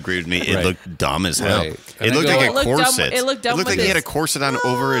Jonah agreed with me. It Right. looked dumb as hell. Right. It And I looked go- like It a looked dumb- corset. it looked dumb like with he had a his- corset on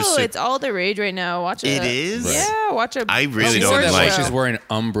over his no, suit. it's all the rage right now. Watch It it. is? Right. Yeah, watch it. I really She don't said that while like- she's wearing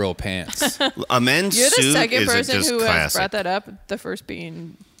Umbro pants. A men's You're the suit second is person just who has classic. brought that up. The first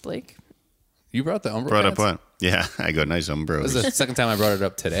being Blake. You brought the Umbro Brought pants? up what? Yeah, I go, nice This Umbros. is the second time I brought it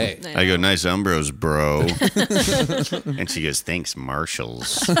up today. I go, nice Umbros, bro. And she goes, thanks,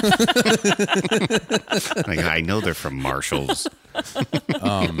 Marshalls. Like, I know they're from Marshalls.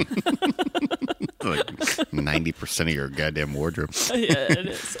 Like 90% of your goddamn wardrobe. Yeah, it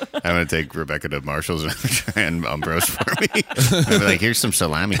is. I'm going to take Rebecca to Marshalls and try and Umbros for me. I'll be like, here's some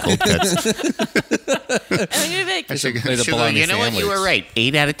salami cold cuts. And I'm gonna be like, She Made a goes, bologna you know what? You sandwich. were right.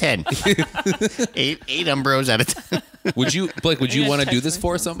 8 out of 10. eight Umbros out of 10. Would you, Blake? Would you gonna want to do text this my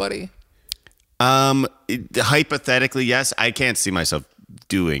for friends. somebody? Hypothetically, yes. I can't see myself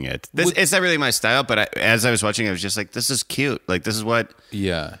doing it. It's not really my style, but as I was watching, I was just like, this is cute. Like, this is what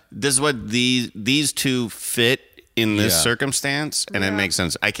Yeah. these two fit in this Yeah. circumstance, and it makes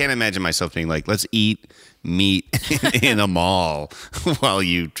sense. I can't imagine myself being like, let's eat meat in a mall while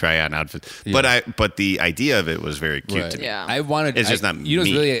you try on outfits. Yeah. But the idea of it was very cute Right. to me. Yeah. I wanted. It's just not You know,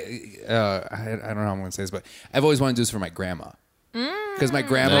 it's me. really. I don't know how I'm going to say this, but I've always wanted to do this for my grandma. Because my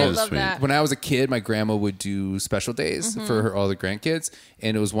grandma, That I is love sweet. that. when I was a kid, my grandma would do special days for all the grandkids,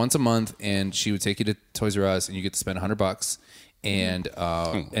 and it was once a month, and she would take you to Toys R Us, and you get to spend $100, and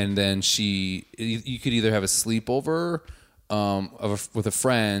then you could either have a sleepover with a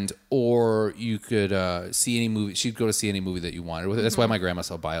friend, or you could see any movie. She'd go to see any movie that you wanted. That's why my grandma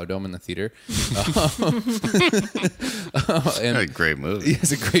saw Biodome in the theater. And A great movie.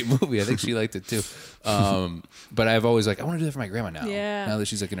 it's a great movie. I think she liked it too. But I've always I want to do that for my grandma now. Yeah. Now that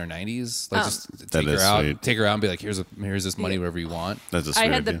she's like in her 90s, like just That take her is out, sweet. take her out, and be like, here's this money, whatever you want. That's a I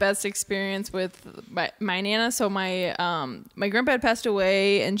sweet had the idea. best experience with my nana. So my grandpa had passed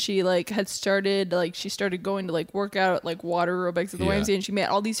away, and she had started going to work out at water aerobics at the Yeah. YMCA, and she met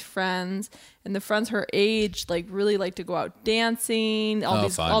all these friends, and the friends her age really like to go out dancing.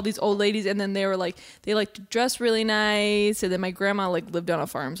 Fun. All these old ladies, and then they like to dress really nice. And then my grandma lived on a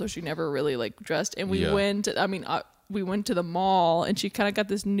farm, so she never really dressed. And we Yeah. went. We went to the mall, and she kind of got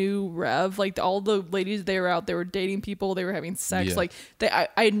this new rev. All the ladies they were out, they were dating people, they were having sex. Yeah.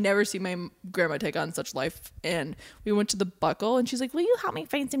 I had never seen my grandma take on such life. And we went to the Buckle, and she's like, "Will you help me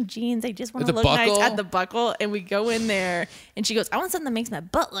find some jeans? I just want At to the look nice Buckle? at the Buckle." And we go in there, and she goes, "I want something that makes my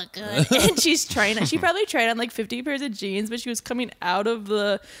butt look good." And she's trying it. She probably tried on 50 pairs of jeans, but she was coming out of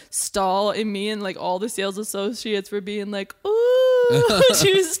the stall, and me and all the sales associates were being like, "Ooh."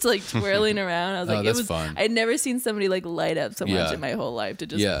 She was just twirling around. I was Oh, like, that's it was fun. I'd never seen somebody light up so much Yeah. in my whole life to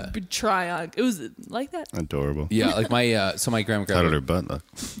just Yeah. try on. It was like that. Adorable. Yeah, like my my How did grandma. her butt look?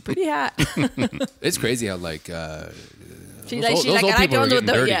 Pretty hot. It's crazy how She's Those like, old I like people are ones with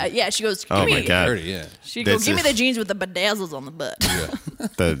getting the dirty. yeah. She goes, give Oh me. my God. dirty. Yeah, She goes, That's give me it. the jeans with the bedazzles on the butt.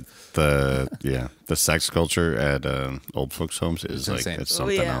 The sex culture at old folks' homes is insane. it's Oh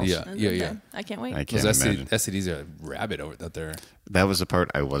something yeah. else. Yeah. Okay. I can't wait. I those can't imagine. STDs are rabid over out there. That was the part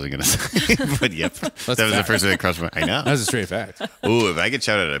I wasn't going to say, but yep, that was the fact. first thing that crossed my. I know. That's a straight fact. Ooh, if I could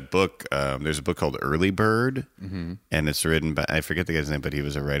shout out a book, there's a book called Early Bird, Mm-hmm. and it's written by, I forget the guy's name, but he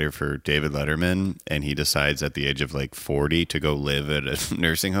was a writer for David Letterman, and he decides at the age of 40 to go live at a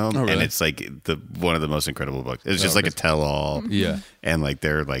nursing home, Oh, really? and it's one of the most incredible books. It's just Oh, like a okay. tell-all, Yeah. and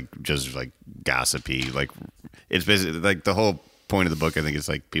they're just gossipy, it's basically the whole point of the book. I think is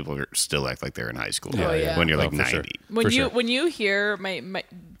people still act like they're in high school yeah. when you're Oh, 90. for sure. When you hear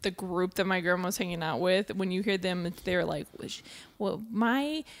the group that my grandma was hanging out with, when you hear them, they're like, "Well,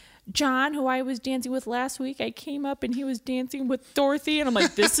 my John, who I was dancing with last week, I came up and he was dancing with Dorothy," and I'm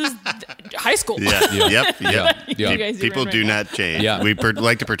like, "This is high school." Yeah, yep. Yeah. You guys People remember do it. not change. Yeah. We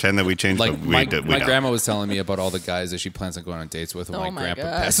like to pretend that we change, Like but we my don't. grandma was telling me about all the guys that she plans on going on dates with when Oh my my grandpa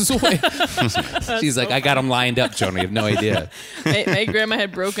God. passes away. She's like, I got them lined up, Jonah. You have no idea. my grandma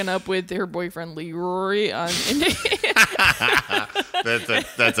had broken up with her boyfriend Leroy on.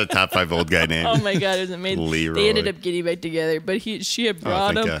 That's a top 5 old guy name. Oh my God, it was amazing. Leroy. They ended up getting back together, but she had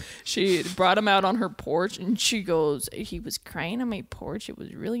brought thank him. God. she brought him out on her porch, and she goes, he was crying on my porch. It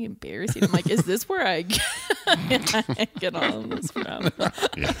was really embarrassing. I'm like, is this where I get all this from?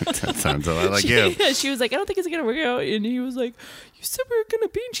 Yeah, that sounds a lot like you. She was like, I don't think it's gonna work out, and he was like, you said we were gonna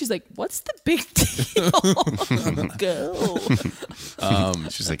be, and she's like, what's the big deal? Go.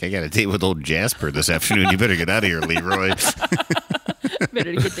 She's like, I got a date with old Jasper this afternoon. You better get out of here, Leroy.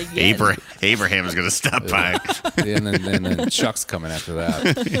 Better get the yen. Abraham's going to stop by. And then Chuck's coming after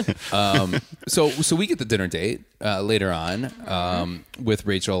that. So we get the dinner date later on with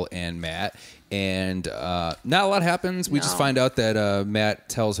Rachel and Matt. And not a lot happens. We just find out that Matt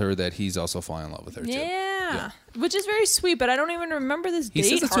tells her that he's also falling in love with her, too. Yeah. Which is very sweet, but I don't even remember this date.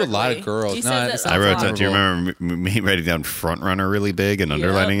 He says it to a lot of girls. He No, says it's it not I wrote a lot. that. Do you remember me writing down front runner really big and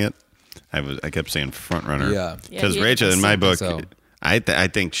underlining it? I kept saying front runner. Yeah. Because Yeah, Rachel, in my book, so. I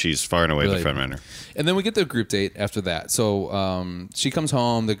think she's far and away the front runner. And then we get the group date after that. So she comes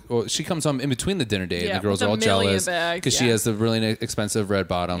home. She comes home in between the dinner date, Yeah, and the girls with are a all million jealous bags, because she yeah. has the really expensive red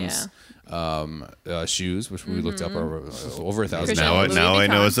bottoms shoes, which we looked up are over $1,000. Christian Now Louis I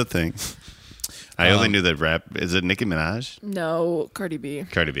know Vuitton. it's a thing. I only knew that rap. Is it Nicki Minaj? No, Cardi B.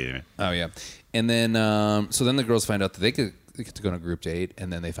 Cardi B. Oh yeah, and then so then the girls find out that they get to go on a group date,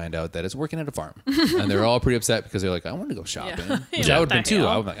 and then they find out that it's working at a farm, and they're all pretty upset because they're like, I want to go shopping, which Yeah. I would have been What the too. hell?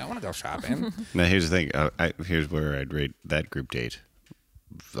 I was like, I want to go shopping. Now here's the thing. Here's where I'd rate that group date,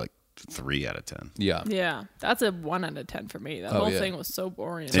 like 3 out of 10. Yeah, Yeah, that's a 1 out of 10 for me. That Oh, whole yeah. thing was so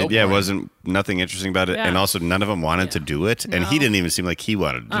boring. It wasn't nothing interesting about it, Yeah. and also none of them wanted to do it, and he No. didn't even seem like he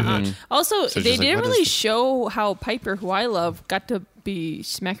wanted to do it. Also, So it's they just like, didn't what is really this? show how Piper, who I love, got to be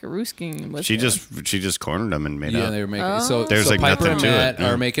smackaroosking with She him. just cornered him and made yeah, out. they were making. So There's so like Piper nothing and to it, Matt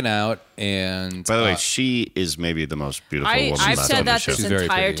yeah. are making out, and By the way, she is maybe the most beautiful woman I've left said on the that show. this She's very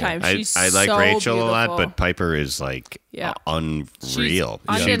entire pretty, yeah. time. She's I like so Rachel beautiful. a lot, but Piper is like Yeah. unreal. She's She looks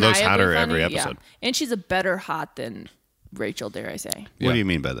undeniably hotter every funny, yeah. episode. And she's a better hot than Rachel, dare I say. What do you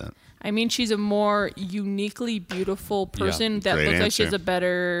mean by that? I mean, she's a more uniquely beautiful person that Great looks like she has answer. a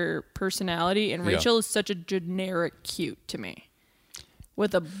better personality, and Yeah. Rachel is such a generic cute to me.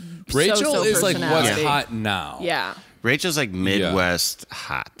 With a Rachel so-so is like what's personality. hot now. Yeah. Rachel's like Midwest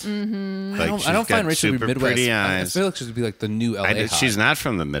hot. Mm-hmm. Like I don't find Rachel to be super Midwest. pretty I eyes. feel like she'd be like the new LA. hot. She's not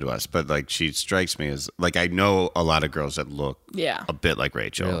from the Midwest, but like she strikes me as like I know a lot of girls that look Yeah. a bit like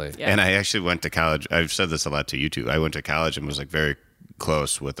Rachel. Really? Yeah. And I actually went to college. I've said this a lot to you too. I went to college and was like very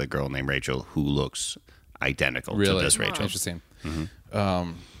close with a girl named Rachel who looks identical really to this Rachel. Interesting. Mm-hmm.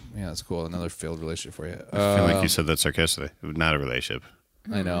 Yeah, that's cool. Another failed relationship for you. I feel like you said that sarcastically. Not a relationship.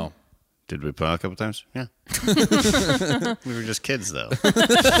 I know. Did we put a couple times? Yeah. We were just kids, though.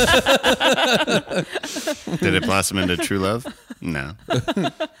 Did it blossom into true love? No.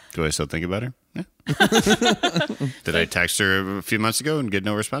 Do I still think about her? Yeah. Did I text her a few months ago and get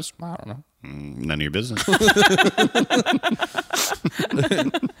no response? I don't know. None of your business.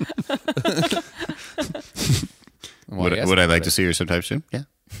 Why do you ask Would I about like it? to see her sometime soon? Yeah.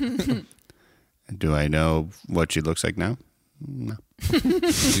 Do I know what she looks like now? No. Do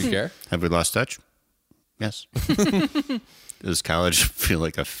you care? Have we lost touch? Yes. Does college feel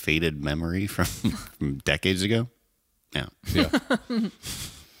like a faded memory from decades ago? No. Yeah.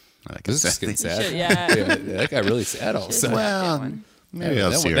 I like This is it. getting sad. Shit, yeah. Yeah, that got really sad all of a sudden. Well, maybe I'll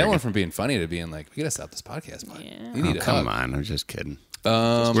that see one, her that again. went from being funny to being like, we gotta stop this podcast, man. Yeah. You need a Come hug. on, I'm just kidding.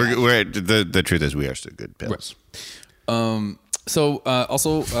 We're the truth is we are still good pills. So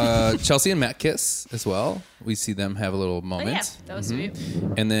also Chelsea and Matt kiss as well. We see them have a little Oh, moment. yeah, that was sweet.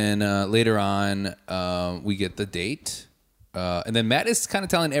 And then later on, we get the date. And then Matt is kind of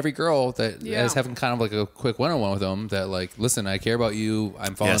telling every girl that Yeah. is having kind of like a quick one-on-one with them that like, listen, I care about you.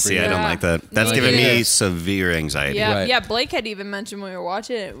 I'm falling Yeah, for see, you. I don't Yeah. like that. That's Me giving me neither. severe anxiety. Yeah, Right. yeah. Blake had even mentioned when we were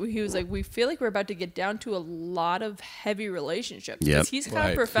watching it, he was like, "We feel like we're about to get down to a lot of heavy relationships." Yep. Because he's kind Right.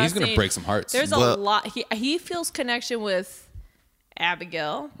 of professing. He's gonna break some hearts. There's Well- a lot. He feels connection with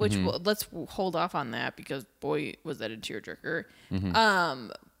Abigail, which let's hold off on that because boy, was that a tearjerker.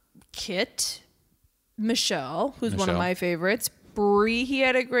 Kit, Michelle, who's one of Michelle. my favorites. Bree, he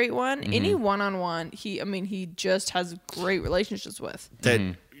had a great one. Any one-on-one, he just has great relationships with.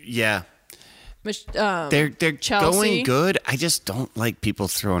 That yeah. They're Chelsea. going good. I just don't like people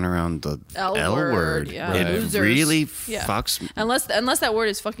throwing around the L L word, word. yeah. It Losers. really Yeah. fucks. Unless that word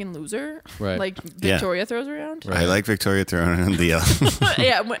is fucking loser, Right. like Victoria throws around. I like Victoria throwing around the L.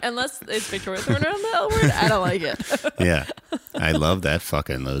 Yeah, unless it's Victoria throwing around the L word, I don't like it. Yeah, I love that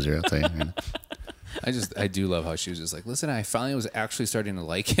fucking loser. I'll tell you. I do love how she was just like, listen, I finally was actually starting to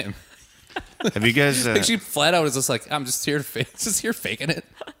like him. Have you guys? Like she flat out was just like, I'm just here, just here faking it.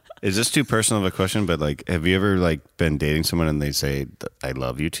 Is this too personal of a question? But like, have you ever like been dating someone and they say "I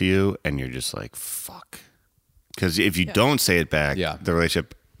love you" to you, and you're just like, "Fuck"? Because if you don't say it back, the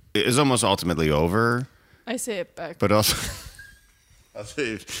relationship is almost ultimately over. I say it back, but also,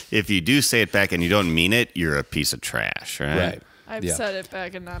 if you do say it back and you don't mean it, you're a piece of trash, right? Right. I've said it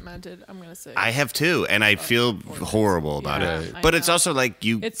back and not meant it. I'm gonna say I have too, and I feel horrible about it. But it's also like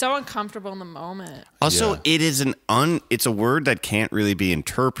it's so uncomfortable in the moment. Also, it is it's a word that can't really be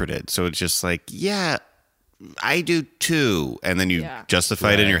interpreted. So it's just like, yeah, I do too, and then you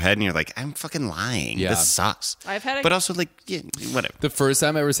justify it in your head, and you're like, I'm fucking lying. Yeah. This sucks. I've had, but also like, whatever. The first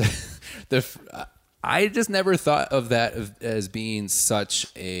time I ever said, I just never thought of that as being such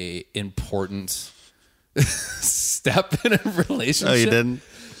a important step in a relationship. Oh, you didn't?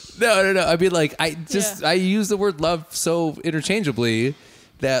 No. I mean, like, I use the word love so interchangeably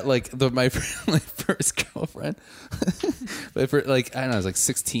that, like, my first girlfriend, I don't know, I was like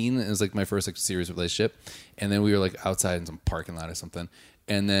 16. It was like my first like serious relationship, and then we were like outside in some parking lot or something,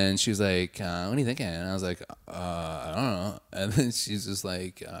 and then she was like, "What are you thinking?" And I was like, "I don't know." And then she's just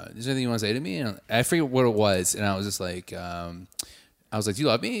like, "Is there anything you want to say to me?" And I forget what it was, and I was just like, "Do you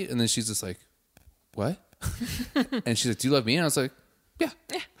love me?" And then she's just like, "What?" And she's like, "Do you love me?" And I was like, yeah.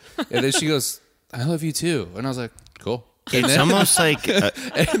 And then she goes, "I love you too." And I was like, "Cool." And it's almost like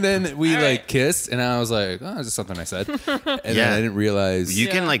and then we kissed, and I was like, "Oh, it's just something I said." And then I didn't realize you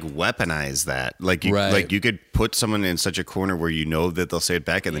can like weaponize that. Like you could put someone in such a corner where you know that they'll say it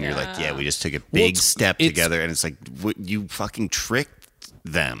back, and then you're like, "Yeah, we just took a big step together," and it's like you fucking tricked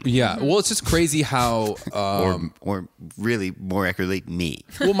them. Yeah. Well, it's just crazy how or really more accurately me.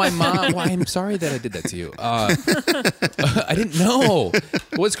 Well, my mom, I'm sorry that I did that to you. I didn't know.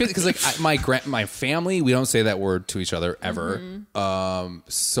 Well, it's crazy because like my family, we don't say that word to each other ever. Mm-hmm.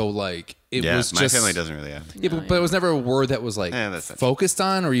 So like it was my just, family doesn't really have. Yeah, but it was never a word that was like focused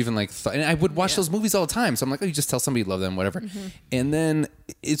on or even like and I would watch those movies all the time. So I'm like, oh, you just tell somebody you love them, whatever. Mm-hmm. And then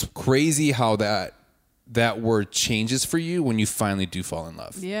it's crazy how that word changes for you when you finally do fall in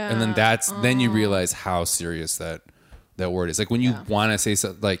love. Yeah. And then then you realize how serious that word is. Like when you want to say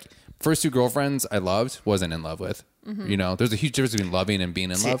something, like first two girlfriends I loved, wasn't in love with. Mm-hmm. You know, there's a huge difference between loving and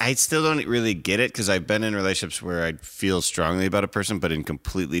being in love. I still don't really get it because I've been in relationships where I feel strongly about a person, but in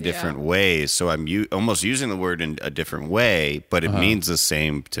completely different ways. So I'm almost using the word in a different way, but it means the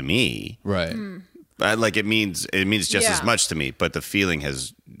same to me. Right. Like it means just as much to me, but the feeling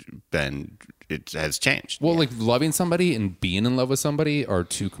has changed. Well, like loving somebody and being in love with somebody are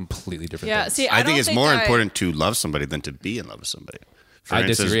two completely different things. See, I think it's more important to love somebody than to be in love with somebody. For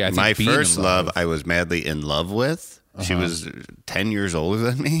instance, disagree. I think my first love, I was madly in love with. She was 10 years older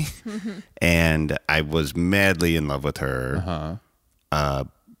than me, and I was madly in love with her.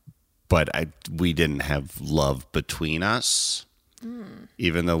 But we didn't have love between us,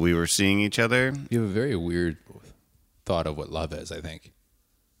 even though we were seeing each other. You have a very weird thought of what love is, I think.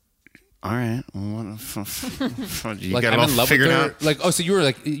 All right. Well, you like, got it all figured out? Like, oh, so you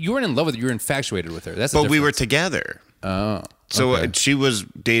weren't in love with her, you were infatuated with her. But we were together. Oh. So she was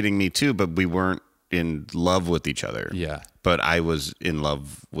dating me too, but we weren't in love with each other. Yeah. But I was in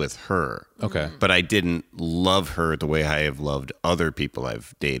love with her. Okay. But I didn't love her the way I have loved other people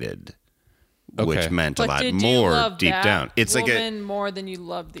I've dated, which meant a lot more deep down. It's like more than you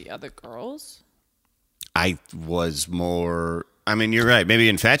loved the other girls. I was more. I mean, you're right. Maybe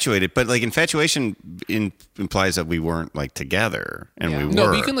infatuated, but like infatuation implies that we weren't like together, and we were. No,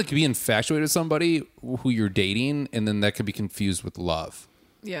 but you can like be infatuated with somebody who you're dating, and then that could be confused with love.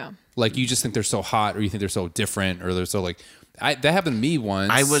 Yeah. Like you just think they're so hot, or you think they're so different, or they're so like. That happened to me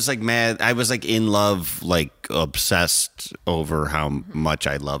once. I was like mad. I was like in love, like obsessed over how much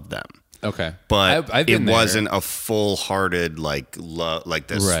I loved them. Okay, but I've been it wasn't a full-hearted like love. Like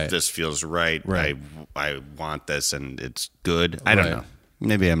this, right. This feels right. Right. I want this, and it's good. I don't know.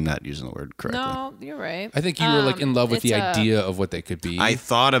 Maybe I'm not using the word correctly. No, you're right. I think you were like in love with the idea of what they could be. I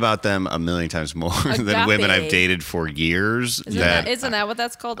thought about them a million times more than women I've dated for years. Isn't that what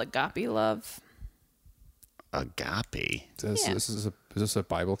that's called? Agape love. Agape. Is this a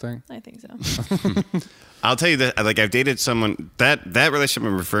Bible thing? I think so. I'll tell you that, like, I've dated someone that relationship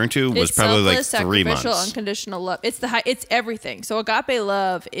I'm referring to was probably like 3 months. Sacrificial, unconditional love. It's everything. So agape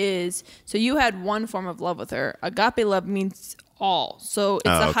love is, so you had one form of love with her. Agape love means all. So it's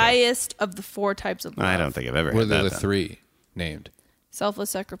the highest of the 4 types of love. I don't think I've ever had that. What are the 3 named? Selfless,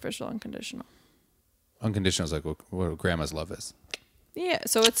 sacrificial, unconditional. Unconditional is like what grandma's love is. Yeah.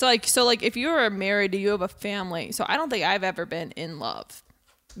 So it's like, if you were married, you have a family. So I don't think I've ever been in love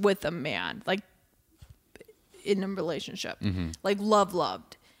with a man, like in a relationship, like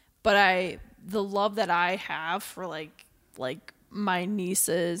loved. But the love that I have for like my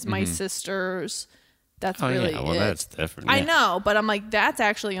nieces, my sisters. That's really well, it. that's different. I yeah. know, but I'm like, that's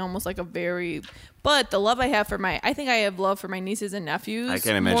actually almost like but the love I have for I think I have love for my nieces and nephews. I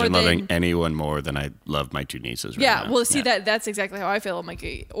can't imagine loving anyone more than I love my two nieces right now. Well, see, that's exactly how I feel. I'm like,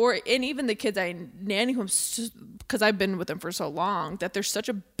 and even the kids I nanny home, because I've been with them for so long, that they're such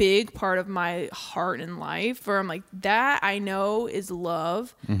a big part of my heart and life, where I'm like, that I know is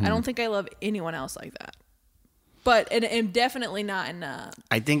love. I don't think I love anyone else like that. But and definitely not in.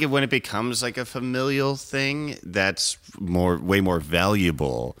 I think when it becomes like a familial thing, that's way more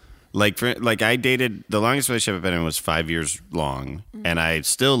valuable. Like I dated, the longest relationship I've been in was 5 years long, and I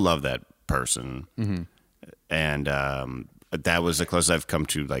still love that person. And that was the closest I've come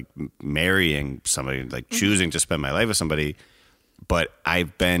to like marrying somebody, like choosing to spend my life with somebody. But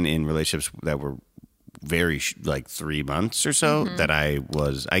I've been in relationships that were very like 3 months or so that I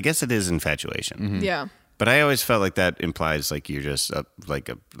guess it is infatuation. Yeah. But I always felt like that implies like you're just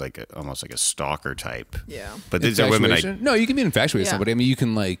almost like a stalker type. Yeah. But these are women. No, you can be infatuated with Yeah. somebody. I mean,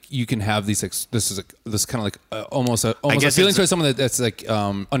 you can have these this kind of like almost a guess feeling it's- towards someone that's like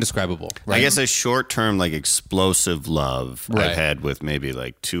undescribable. Right? I guess a short term like explosive love Right. I've had with maybe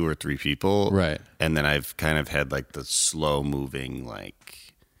like 2 or 3 people. Right. And then I've kind of had like the slow moving like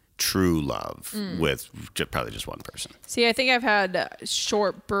true love with probably just one person. See, I think I've had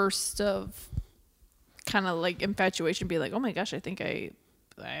short bursts of kind of like infatuation, be like, oh my gosh, oh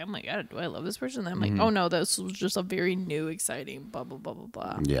my god, do I love this person? And I'm like, oh no, this was just a very new, exciting, blah blah blah blah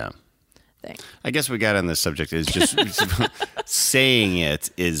blah Yeah. thing. I guess we got on this subject is just saying it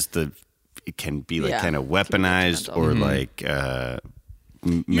can be like Yeah. kind of weaponized or like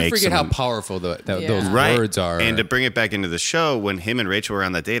you make forget how someone- powerful those Yeah. words are. And to bring it back into the show, when him and Rachel were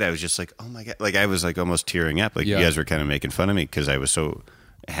on that date, I was just like, oh my god, like I was like almost tearing up. Like Yeah. you guys were kind of making fun of me because I was so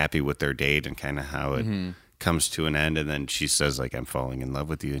happy with their date and kind of how it comes to an end. And then she says like, I'm falling in love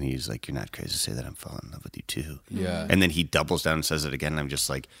with you, and he's like, you're not crazy to say that I'm falling in love with you too. Yeah. And then he doubles down and says it again, and I'm just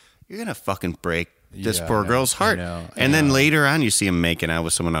like, you're gonna fucking break this Yeah, poor I girl's heart. know, I and then know. later on, you see him making out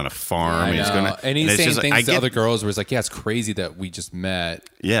with someone on a farm. I and he's know. gonna And he's it's saying just like, things to other girls where it's like, yeah, it's crazy that we just met.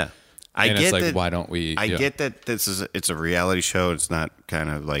 Yeah. I And get it's like, that, why don't we? I yeah. get that it's a reality show. It's not kind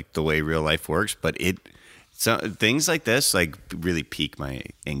of like the way real life works, but things like this like really pique my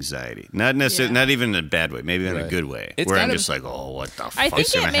anxiety. Not necessarily, not even in a bad way, maybe in a Right. good way. It's where I'm gotta- just like, oh, what the I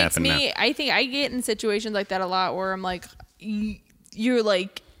fuck's think gonna it makes happen now? me. I think I get in situations like that a lot where I'm like, you're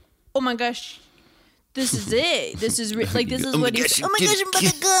like, oh my gosh, this is it. This is like this is Oh my what he's. gosh, Oh my gosh, I'm about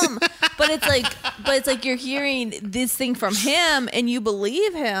to come. But it's like you're hearing this thing from him and you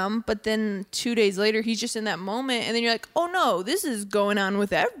believe him, but then 2 days later he's just in that moment, and then you're like, oh no, this is going on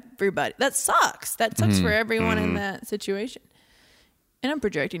with everybody. That sucks. That sucks for everyone in that situation. And I'm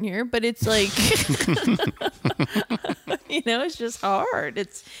projecting here, but it's like, it's just hard.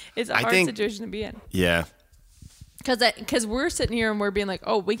 It's a hard situation to be in. Yeah. Because we're sitting here and we're being like,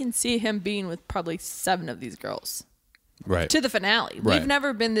 oh, we can see him being with probably 7 of these girls right. to the finale. Right. We've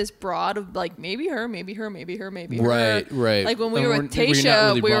never been this broad of like maybe her, maybe her, maybe her, maybe her. Right. Like when we And were with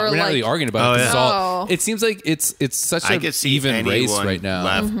Tasha, we're not really arguing about it. Oh, It's yeah. all, Oh. it seems like it's such I an could see even race anyone right now.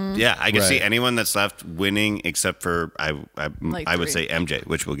 Left, Mm-hmm. Yeah, I could see Right. anyone that's left winning except for I Like would 3. say MJ,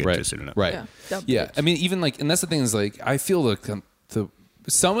 which we'll get to soon enough. Right. Yeah, double Yeah. bitch. I mean, even like, and that's the thing is like, I feel like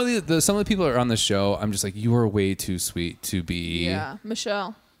some of the people that are on the show, I'm just like, you are way too sweet to be. Yeah,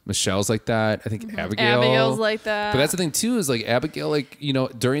 Michelle. Michelle's like that. I think Abigail. Abigail's like that. But that's the thing too is like Abigail, like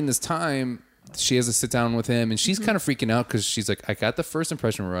during this time, she has to sit down with him, and she's kind of freaking out because she's like, I got the first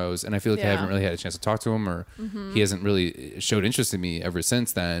impression of Rose, and I feel like I Yeah. haven't really had a chance to talk to him, or he hasn't really showed interest in me ever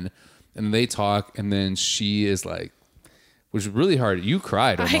since then. And they talk, and then she is like, which was really hard. You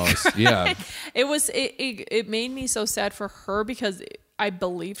cried almost. Yeah. It made me so sad for her because I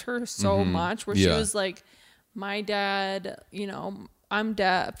believed her so much where she Yeah. was like, my dad, I'm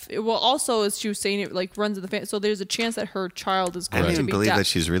deaf. Well, also as she was saying it like runs in the family, so there's a chance that her child is I going didn't to even be believe deaf. that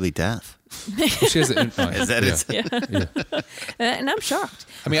she's really deaf. She has an Is that it? And I'm shocked.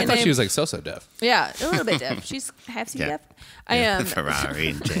 I mean, I And thought she was like so deaf. Yeah, a little bit deaf. She's half Yeah. deaf. I am. Ferrari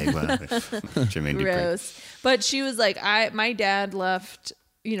and Jaguar. Jermaine Dupri. Gross. But she was like, my dad left,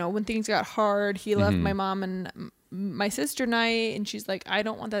 when things got hard, he left Mm-hmm. my mom and my sister and I, and she's like, I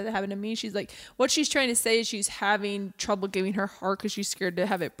don't want that to happen to me. She's like, what she's trying to say is she's having trouble giving her heart because she's scared to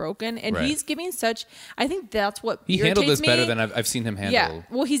have it broken. And Right. he's giving I think that's what He handled this irritates better me. than I've seen him handle. Yeah,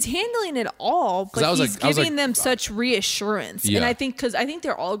 well, he's handling it all, but I was he's like- I was giving like- them such reassurance. Yeah. And I think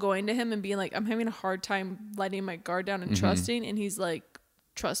they're all going to him and being like, I'm having a hard time letting my guard down Mm-hmm. and trusting. And he's like,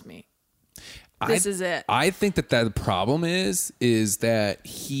 trust me. This is it. I think that the problem is that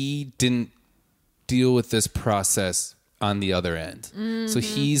he didn't deal with this process on the other end. So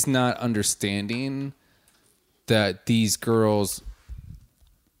he's not understanding that these girls.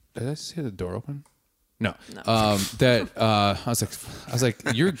 Did I just hear the door open? No. I was like,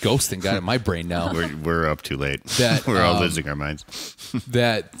 you're ghosting. Got it in my brain now. We're up too late. That, we're all losing our minds.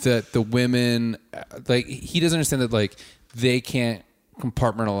 that the women, like, he doesn't understand that, like, they can't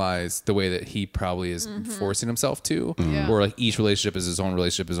compartmentalize the way that he probably is forcing himself to, or like each relationship is his own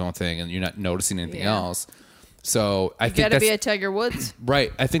relationship, his own thing, and you're not noticing anything else. So I think gotta that's be a Tiger Woods,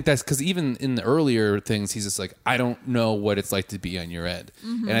 right. I think that's because even in the earlier things, he's just like, I don't know what it's like to be on your end,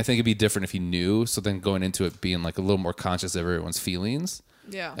 and I think it'd be different if he knew. So then going into it being like a little more conscious of everyone's feelings.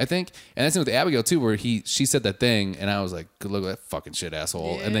 Yeah, I think, and that's with Abigail too, where she said that thing, and I was like, "Good look at that fucking shit,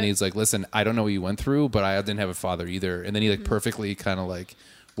 asshole." Yeah. And then he's like, "Listen, I don't know what you went through, but I didn't have a father either." And then he like perfectly kind of like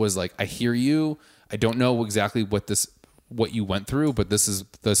was like, "I hear you. I don't know exactly what you went through, but this is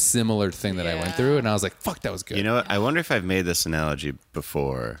the similar thing that I went through." And I was like, "Fuck, that was good." You know what? I wonder if I've made this analogy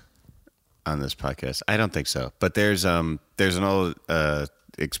before on this podcast. I don't think so, but there's an old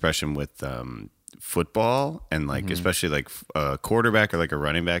expression with football and like especially like a quarterback or like a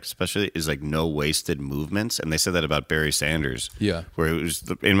running back especially is like no wasted movements, and they said that about Barry Sanders, where it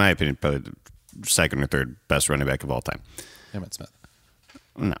was in my opinion probably the second or third best running back of all time. Emmett Smith.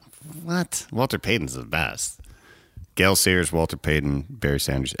 No, what? Walter Payton's the best. Gale Sayers, Walter Payton, Barry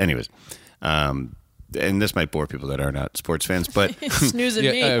Sanders. Anyways, and this might bore people that are not sports fans, but snoozing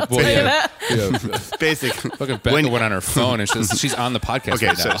me. I'll tell you that. Basically, fucking Becca went on her phone and she's on the podcast. Okay,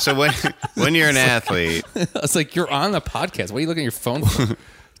 right now. so when you're an athlete, it's like, you're on the podcast. What are you looking at your phone for?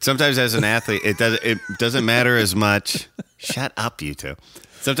 Sometimes as an athlete, it doesn't matter as much. Shut up, you two.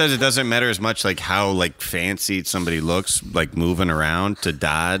 Sometimes it doesn't matter as much like how like fancy somebody looks like moving around to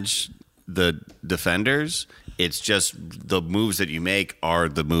dodge the defenders. It's just the moves that you make are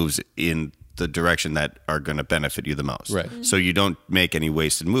the moves in the direction that are going to benefit you the most. Right. So you don't make any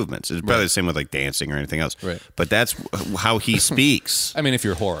wasted movements. It's probably the same with like dancing or anything else. Right. But that's how he speaks. I mean, if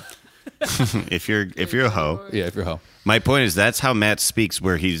you're a whore. if you're a hoe. Yeah, if you're a hoe. My point is that's how Matt speaks,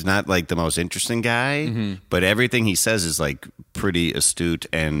 where he's not like the most interesting guy, but everything he says is like pretty astute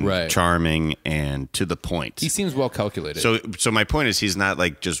and charming and to the point. He seems well calculated. So my point is he's not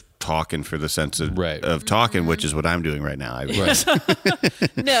like just talking for the sense of talking, which is what I'm doing right now. I realize.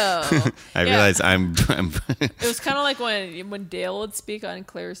 No, I realize I'm It was kind of like when Dale would speak on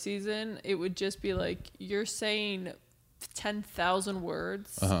Claire's season. It would just be like you're saying 10,000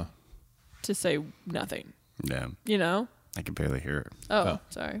 words to say nothing. Yeah. You know? I can barely hear her. Oh.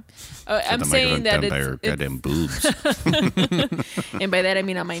 Sorry. I'm saying that by her goddamn boobs. And by that I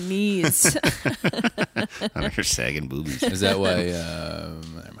mean on my knees. On her sagging boobies. Is that why?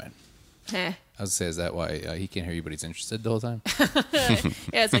 Never mind. Heh. I was gonna say, is that why he can't hear you, but he's interested the whole time?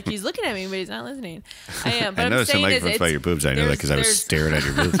 Yeah, it's like he's looking at me, but he's not listening. I am. But I I'm noticed saying the microphone's by your boobs. I know that because I was staring at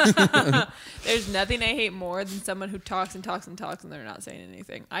your boobs. There's nothing I hate more than someone who talks and talks and talks and they're not saying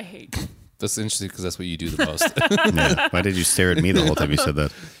anything. I hate. That's interesting because that's what you do the most. Yeah. Why did you stare at me the whole time you said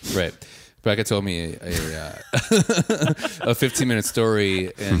that? Right. Becca told me a 15-minute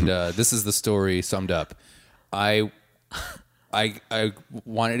story, and this is the story summed up. I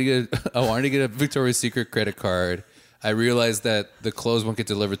wanted to get a Victoria's Secret credit card. I realized that the clothes won't get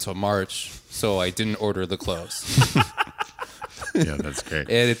delivered till March, so I didn't order the clothes. Yeah, that's great.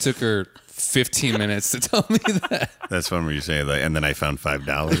 And it took her 15 minutes to tell me that. That's one where you say, like, and then I found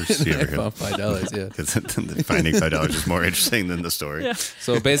 $5. You ever I found $5, yeah. Because finding $5 is more interesting than the story. Yeah.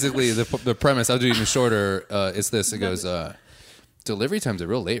 So basically, the premise, I'll do it even shorter, is this. It goes, delivery times are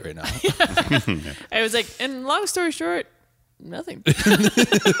real late right now. I was like, and long story short, nothing.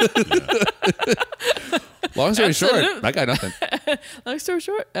 Long story short, I got nothing. Long story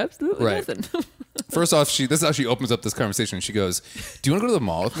short, absolutely nothing. First off, this is how she opens up this conversation. She goes, "Do you want to go to the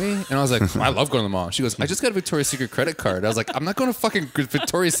mall with me?" And I was like, "I love going to the mall." She goes, "I just got a Victoria's Secret credit card." I was like, "I'm not going to fucking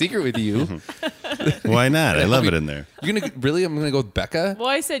Victoria's Secret with you." Why not? I love it in there. You're gonna really? I'm gonna go with Becca. Well,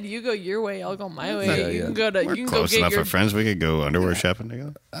 I said you go your way, I'll go my way. Yeah, you can go to. We're You can close go get enough your. of friends. We could go underwear shopping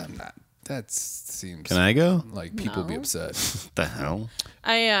together. I'm not. That seems. Can I go? Like people be upset. What the hell?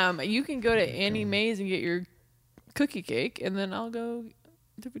 I am. You can go to Annie Mae's and get your cookie cake, and then I'll go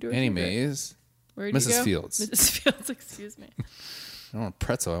to Victoria's Annie Secret. Mae's. Where do you Mrs. go? Fields. Mrs. Fields, excuse me. I don't want a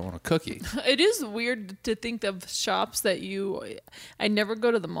pretzel. I want a cookie. It is weird to think of shops that I never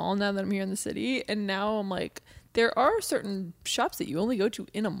go to the mall now that I'm here in the city, and now I'm like, there are certain shops that you only go to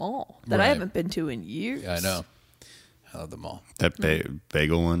in a mall that I Right. haven't been to in years. Yeah, I know. I love the mall. That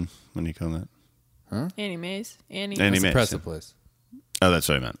bagel one, when you call that? Annie Mae's. Annie That's the Mae's, pretzel yeah. place. Oh, that's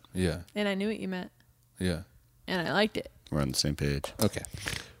what I meant. Yeah. And I knew what you meant, Yeah. and I liked it. We're on the same page. Okay.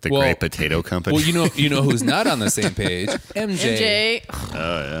 The Great Potato Company. Well, you know who's not on the same page? MJ. Oh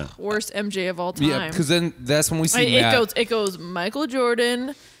yeah. Worst MJ of all time. Yeah, because then that's when we see Matt. It goes Michael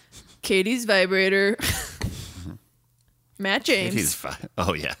Jordan, Katie's vibrator, Matt James. He's fine.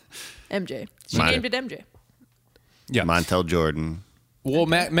 Oh yeah. MJ. She Mine- named it MJ. Yeah. Montel Jordan. Well,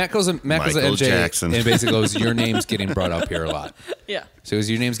 Matt goes to Michael MJ Jackson. and basically goes, your name's getting brought up here a lot. Yeah. So he goes,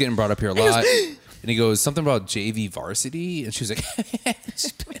 your name's getting brought up here a lot. And he goes, something about JV varsity. And she was like,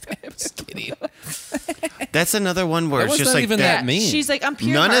 I'm just kidding. That's another one where That it's was just not like even that mean. She's like, I'm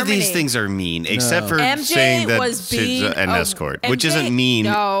pure None harmony. of these things are mean, except for MJ saying that was she's being an a- escort, which MJ isn't mean.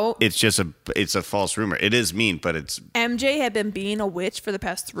 no. It's just a false rumor. It is mean, but it's. MJ had been being a witch for the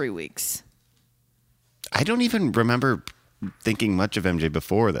past 3 weeks. I don't even remember thinking much of MJ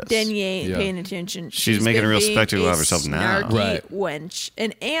before this. Then you ain't Yeah. paying attention. She's making been a real being spectacle a of herself now. snarky Right. wench.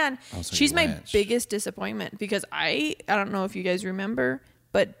 And was thinking she's my wench. biggest disappointment because I don't know if you guys remember,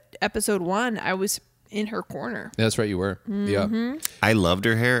 but episode 1, I was in her corner. That's right, you were. Yeah. I loved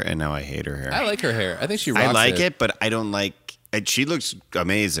her hair, and now I hate her hair. I like her hair. I think she rocks I like it, but I don't like. And she looks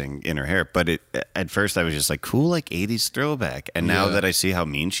amazing in her hair, but at first I was just like, cool, like 80s throwback. And now Yeah. that I see how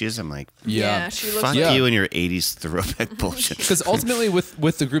mean she is, I'm like, Yeah. she looks fuck Yeah. you and your 80s throwback bullshit. Because ultimately,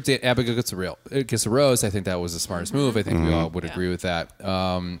 with the group date, Abigail gets a rose. I think that was the smartest move. I think we all would agree with that.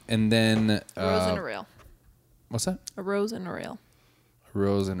 And then A rose and a rail. what's that? A rose and a rail. A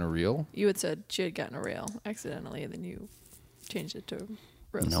rose and a reel. You had said she had gotten a rail accidentally, and then you changed it to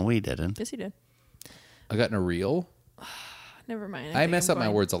rose. No, we didn't. Yes, you did. I got in a reel. Never mind. I think mess I'm up my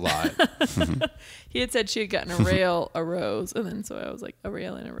going- words a lot. He had said she had gotten a rail, a rose, and then so I was like, a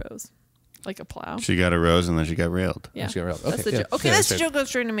rail and a rose. Like a plow. She got a rose and then she got railed. Yeah. She got railed. That's Okay, the yeah. joke. Okay, Yeah, that's the that's joke I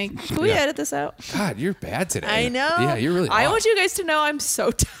was trying to make. Can we Yeah. edit this out? God, you're bad today. I know. Yeah, you're really. I off. want you guys to know I'm so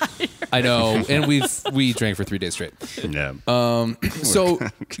tired. I know, and we drank for 3 days straight. Yeah. So,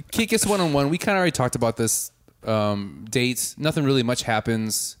 Kate gets one-on-one. We kind of already talked about this. Dates. Nothing really much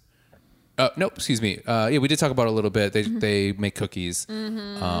happens. Nope, excuse me. Yeah, we did talk about it a little bit. They make cookies.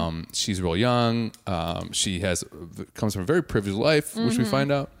 She's real young. She comes from a very privileged life, which we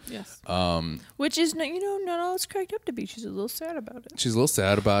find out. Yes. Which is not all it's cracked up to be. She's a little sad about it. She's a little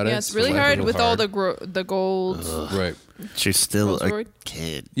sad about it. Yeah, it's really Life is hard real with all hard. the gold. Right. She's still a Roseroy?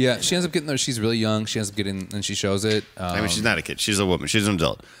 kid. Yeah, she ends up getting there. She's really young. She ends up getting, and she shows it. I mean, she's not a kid. She's a woman. She's an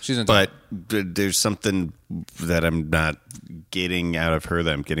adult. She's an adult. But there's something that I'm not getting out of her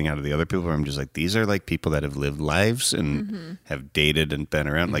that I'm getting out of the other people. Where I'm just like, these are like people that have lived lives and have dated and been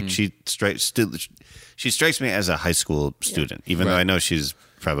around. Like she strikes me as a high school student, even though Right. I know she's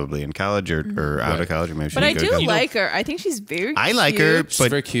probably in college or out of college, or maybe she But I didn't go to do college. like her. I think she's very I like her, cute. She's but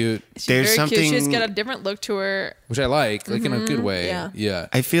very cute, She's there's very something- cute. She's got a different look to her. which I like in a good way. Yeah.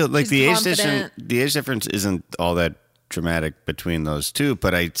 I feel like She's the age difference isn't all that dramatic between those two,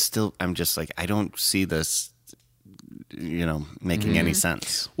 but I'm just like, I don't see this, making any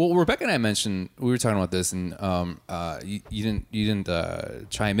sense. Well, Rebecca and I mentioned we were talking about this, and you didn't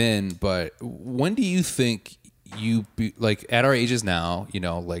chime in. But when do you think like at our ages now? I'm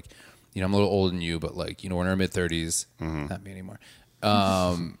a little older than you, but we're in our mid-30s. Not me anymore.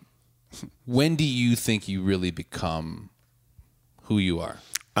 When do you think you really become who you are?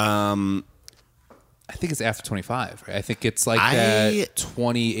 I think it's after 25. Right? I think it's like that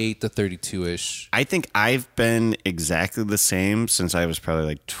 28 to 32 ish. I think I've been exactly the same since I was probably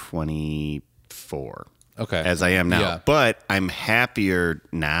like 24. Okay. As I am now. Yeah. But I'm happier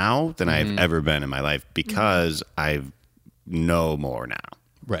now than I've ever been in my life because I know more now.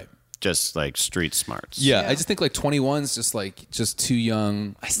 Right. Just like street smarts. Yeah, I just think 21 is just too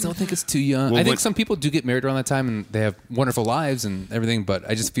young. I still think it's too young. Well, I think some people do get married around that time and they have wonderful lives and everything, but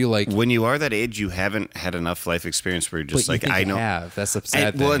I just feel like When you are that age, you haven't had enough life experience where you're just but you like, think I you know. have. That's the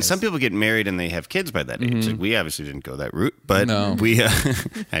sad thing. Well, and some people get married and they have kids by that age. Like we obviously didn't go that route, but No. we.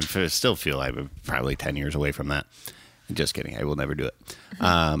 I still feel I'm probably 10 years away from that. Just kidding. I will never do it.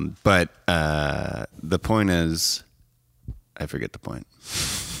 But the point is, I forget the point.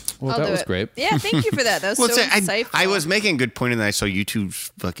 Well, I'll that do was it. great. Yeah, thank you for that. That was Well, so I insightful. was making a good point, and then I saw you two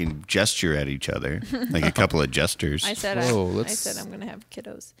fucking gesture at each other, like a couple of gestures. I said Whoa, I let's- said I'm going to have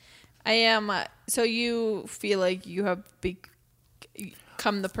kiddos. I am. So you feel like you have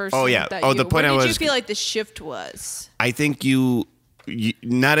become the person. Oh, yeah. That Oh, you, the point what I did you was- feel like the shift was? I think you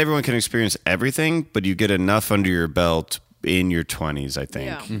not everyone can experience everything, but you get enough under your belt in your 20s, I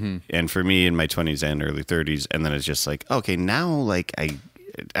think. Yeah. And for me, in my 20s and early 30s, and then it's just like, okay, now like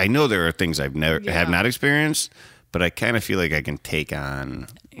I know there are things I've never have not experienced, but I kind of feel like I can take on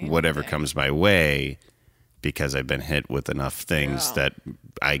whatever comes my way because I've been hit with enough things that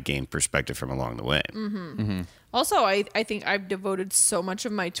I gained perspective from along the way. Also, I think I've devoted so much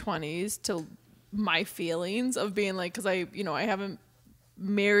of my 20s to my feelings of being like, because I haven't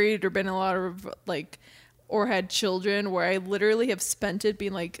married or been in a lot of like, or had children, where I literally have spent it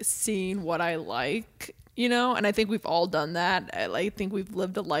being like seeing what I like, and I think we've all done that. I think we've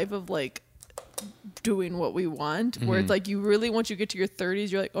lived a life of like doing what we want, where it's like you really, once you get to your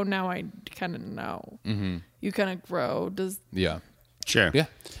 30s, you're like, oh, now I kind of know. You kind of grow. Sure. Yeah.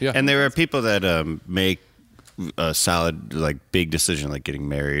 And there are people that make a solid, like, big decision, like getting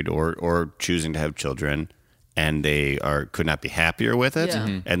married or choosing to have children, and they could not be happier with it.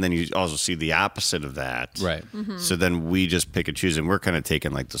 Yeah. And then you also see the opposite of that. Right. So then we just pick and choose, and we're kind of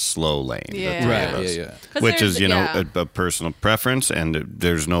taking like the slow lane. the Yeah. three Right. of us. Yeah. Which is, yeah. a personal preference, and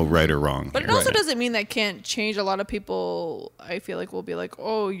there's no right or wrong. But it here. also doesn't mean that can't change. A lot of people, I feel like, will be like,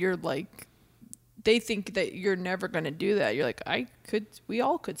 oh, you're like, they think that you're never going to do that. You're like, we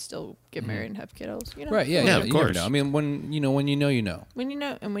all could still get married and have kiddos. Right. Yeah. Yeah, of you never course. know. I mean, when you know, When you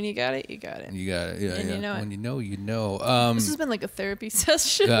know, and when you got it, you got it. you got it. Yeah. And yeah. you know it. When you know. This has been like a therapy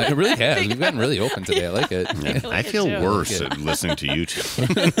session. It really has. We've gotten really open today. I like it. Yeah, I feel too. worse Like at listening to you two.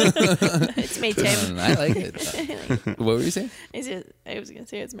 It's my time. I like it. What were you saying? I was going to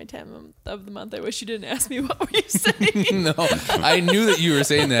say it's my time of the month. I wish you didn't ask me what were you saying. No, I knew that you were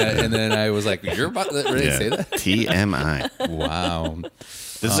saying that, and then I was like, "You're about to really say that?" TMI. Wow.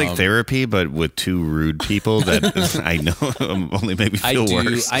 This is like therapy, but with two rude people that I know only make me feel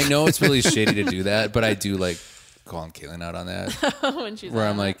worse. I know it's really shady to do that, but I do like calling Caitlin out on that. When she's Where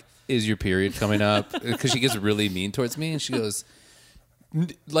I'm on like, "Is your period coming up?" Because she gets really mean towards me, and she goes,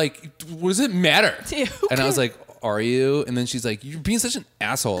 "Like, what does it matter?" Yeah, who And I was like, "Are you?" And then she's like, "You're being such an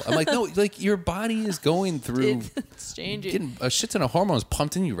asshole." I'm like, "No, like your body is going through." it's changing. Getting a shit ton of hormones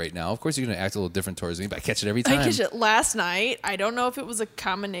pumped in you right now. Of course, you're going to act a little different towards me, but I catch it every time. I catch it last night. I don't know if it was a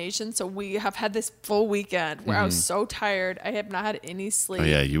combination. So we have had this full weekend where I was so tired. I have not had any sleep. Oh,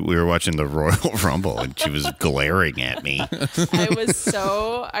 yeah, we were watching the Royal Rumble, and she was glaring at me. I was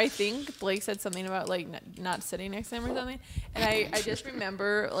so. I think Blake said something about like not sitting next to him or something, and I just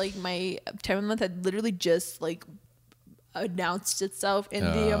remember like my time of the month had literally just like announced itself, and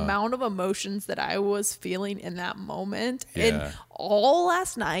the amount of emotions that I was feeling in that moment, and all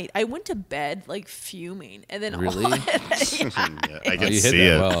last night I went to bed like fuming, and then Really? I could you hit see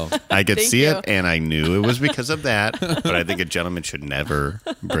that it. well. I could Thank see you. it, and I knew it was because of that. But I think a gentleman should never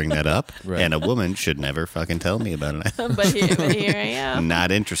bring that up, Right. and a woman should never fucking tell me about it. but here I am.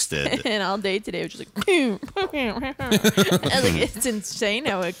 Not interested. And all day today was just like, I was like, it's insane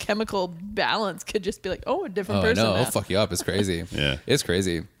how a chemical balance could just be like, oh, a different Oh, I person. know. now. It'll fuck you up. It's crazy. Yeah. It's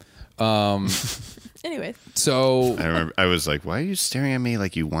crazy. Anyway, So, I remember I was like, "Why are you staring at me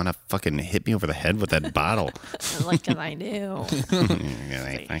like you want to fucking hit me over the head with that bottle?" like, cause I do.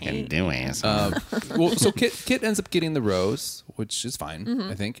 I fucking do, asshole. so Kit ends up getting the rose, which is fine,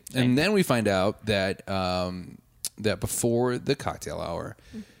 I think. And then we find out that that before the cocktail hour,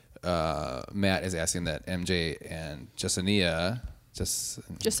 Matt is asking that MJ and Jasenia,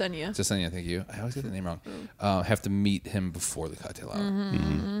 thank you. I always get the name wrong. Have to meet him before the cocktail hour,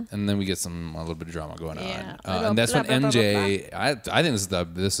 and then we get a little bit of drama going Yeah. on, and that's when MJ. I think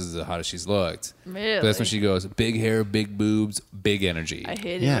this is the hottest she's looked. Really? But that's when she goes, big hair, big boobs, big energy. I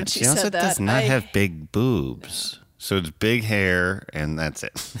hated Yeah, when she also said that. does not have big boobs. So it's big hair, and that's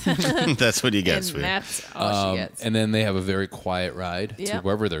it. That's what you get, and sweetie. that's all she gets. And then they have a very quiet ride to Yep.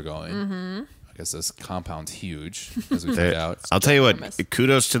 wherever they're going. I guess this compound's huge, as we find out. I'll tell you what, Enormous.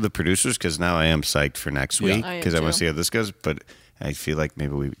 kudos to the producers, because now I am psyched for next week, I am because I want to too. see how this goes. But I feel like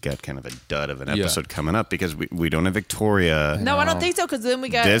maybe we got kind of a dud of an Yeah. episode coming up, because we don't have Victoria. No, I don't think so, because then we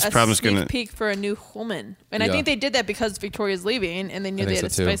got This a problem's sneak gonna- peek for a new woman. And I Yeah. think they did that because Victoria's leaving, and they knew I they think had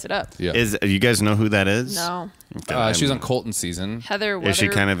to so, too. spice it up. Yeah. You guys know who that is? No. Okay, She was on Colton season. Heather Weather Is she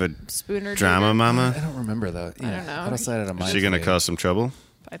kind of a Spooner drama Dater? mama? I don't remember that. Yeah, I don't know. Outside of my Is she going to cause some trouble?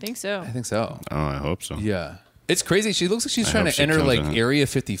 I think so. I think so. Oh, I hope so. Yeah. It's crazy. She looks like she's I trying hope to she enter comes like in. Area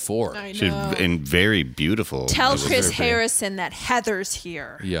 54. I She's know. very beautiful. Tell It was Chris very- Harrison that Heather's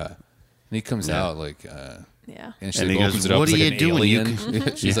here. Yeah. And he comes out like, Yeah. and she And he like, goes, opens it up. "What it's are like you an doing? You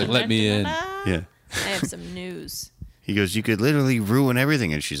alien. She's like, let me in. Yeah. I have some news. He goes, "You could literally ruin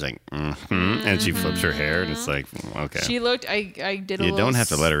everything," and she's like, and she flips her hair, and it's like, okay, She looked. I did a you little. don't have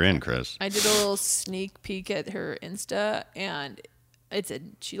to let her in, Chris. I did a little sneak peek at her Insta, and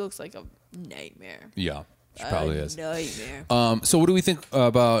she looks like a nightmare. Yeah. She probably is. Nightmare. So what do we think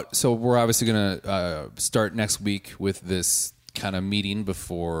about? So we're obviously gonna start next week with this kind of meeting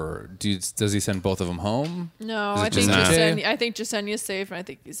before. Does he send both of them home? No, Is it I think just MJ? I think Jasenia's safe, and I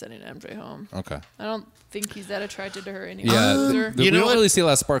think he's sending MJ home. Okay. I don't think he's that attracted to her anymore. Yeah, either. we don't really see a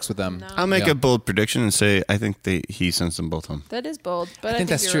lot of sparks with them. No. I'll make Yeah. a bold prediction and say I think he sends them both home. That is bold, but I think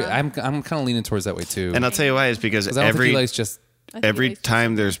that's you're true. wrong. I'm kind of leaning towards that way too. And I'll tell you why is because 'Cause I don't think he likes just. I think he every likes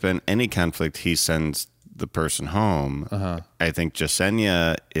time there's been any conflict, he sends the person home. I think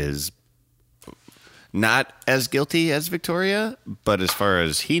Jasenia is not as guilty as Victoria, but as far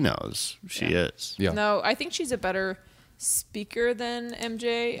as he knows, she is. Yeah. No, I think she's a better speaker than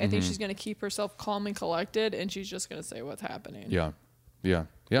MJ. I think she's going to keep herself calm and collected, and she's just going to say what's happening. Yeah.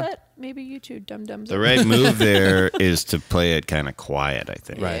 But maybe you two dum-dums. The right move there is to play it kind of quiet, I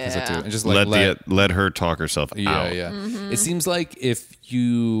think. Right. that's it too. Yeah. And just Let her talk herself out. Yeah. It seems like if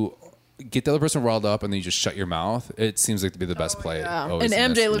you get the other person riled up and then you just shut your mouth, it seems like to be the best play. always And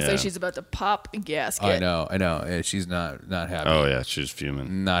in MJ this. looks Yeah. like she's about to pop a gasket. I know. Yeah, she's not happy. Oh, yeah, she's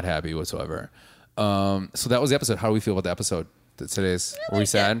fuming. Not happy whatsoever. So that was the episode. How do we feel about the episode? Today's. Were we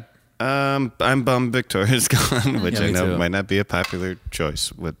sad? I'm bummed Victoria's gone, which Yeah, I me know too. might not be a popular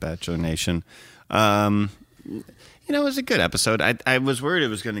choice with Bachelor Nation. It was a good episode. I was worried it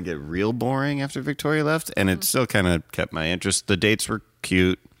was going to get real boring after Victoria left, and it still kind of kept my interest. The dates were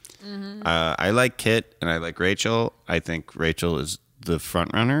cute. I like Kit and I like Rachel. I think Rachel is the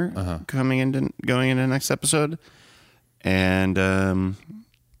front runner going into next episode. And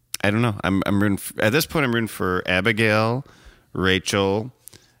I don't know. I'm rooting at this point. I'm rooting for Abigail, Rachel,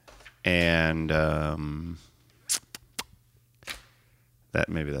 and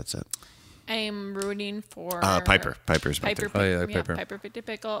that's it. I'm rooting for Piper. Piper's my Piper. third. Oh, yeah, Piper. Piper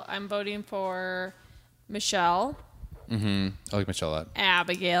Pickle. I'm voting for Michelle, I like Michelle a lot.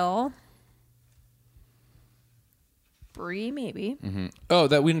 Abigail, Bree, maybe. Oh,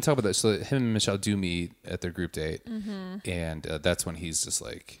 that we didn't talk about that. So him and Michelle do meet at their group date, and that's when she's just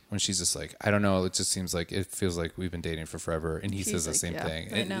like, I don't know. It just seems like it feels like we've been dating for forever, and he says the same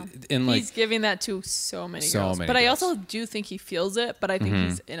thing. I know. And like, he's giving that to so many girls. many But I girls. also do think he feels it. But I think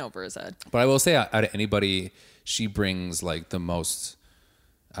he's in over his head. but I will say, out of anybody, she brings like the most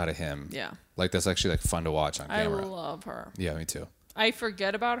out of him. Yeah. like that's actually like fun to watch on I camera. love her. Yeah, me too. I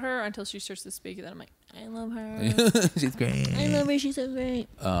forget about her until she starts to speak, and then I'm like, I love her. She's great. I love her. She's so great.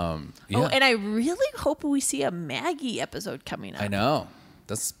 Yeah. Oh, and I really hope we see a Maggie episode coming up. I know.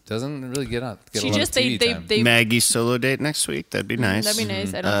 That doesn't really get a She lot just of TV time. they Maggie's solo date next week. That'd be nice. That'd be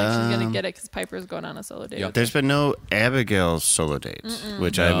nice. I don't think she's gonna get it because Piper's going on a solo date. Yeah. with There's been no Abigail solo dates,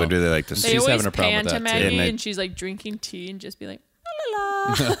 which I No. would really like to They see. She's always having a problem pan with to that, too. Maggie, And I- and she's like drinking tea and just be like,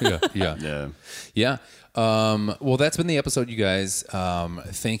 la la la. yeah. Yeah. Well, that's been the episode, you guys.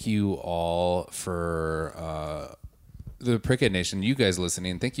 Thank you all for the Prickhead Nation, you guys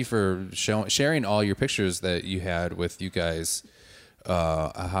listening. Thank you for sharing all your pictures that you had with you guys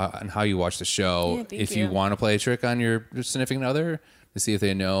and how you watch the show. Yeah, thank if you you. want to play a trick on your significant other to see if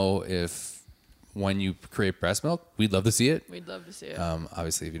they know if when you create breast milk, we'd love to see it. We'd love to see it.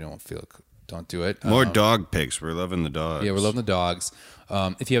 Obviously, if you don't do it. More dog pics. We're loving the dogs. Yeah, we're loving the dogs.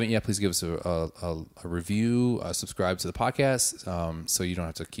 If you haven't yet, please give us a review, subscribe to the podcast so you don't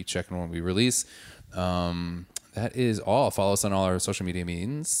have to keep checking when we release. That is all. Follow us on all our social media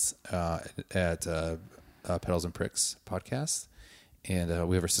means at Pedals and Pricks Podcast. And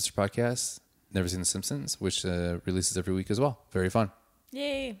we have our sister podcast, Never Seen The Simpsons, which releases every week as well. Very fun.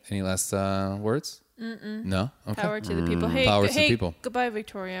 Yay. Any last words? No? Okay. Power to the people. Hey, Power to the people. Goodbye,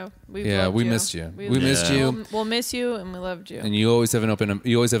 Victoria. We missed you. We missed you. We'll miss you, and we loved you. And you always have an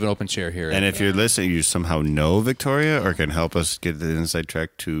open chair here. And if you're listening, you somehow know Victoria or can help us get the inside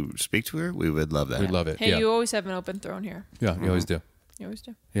track to speak to her, we would love that. we'd love it. Hey, yeah. you always have an open throne here. Yeah, you always do. You always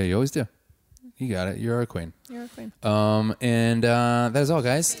do. Yeah, you always do. You got it. You're our queen. You're a queen. And that is all,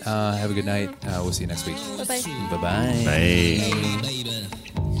 guys. Have a good night. We'll see you next week. Bye-bye. Bye-bye. Bye. Baby,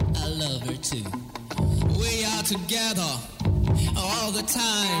 I love her too. We are together all the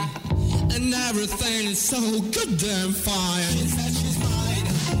time, and everything is so goddamn fine.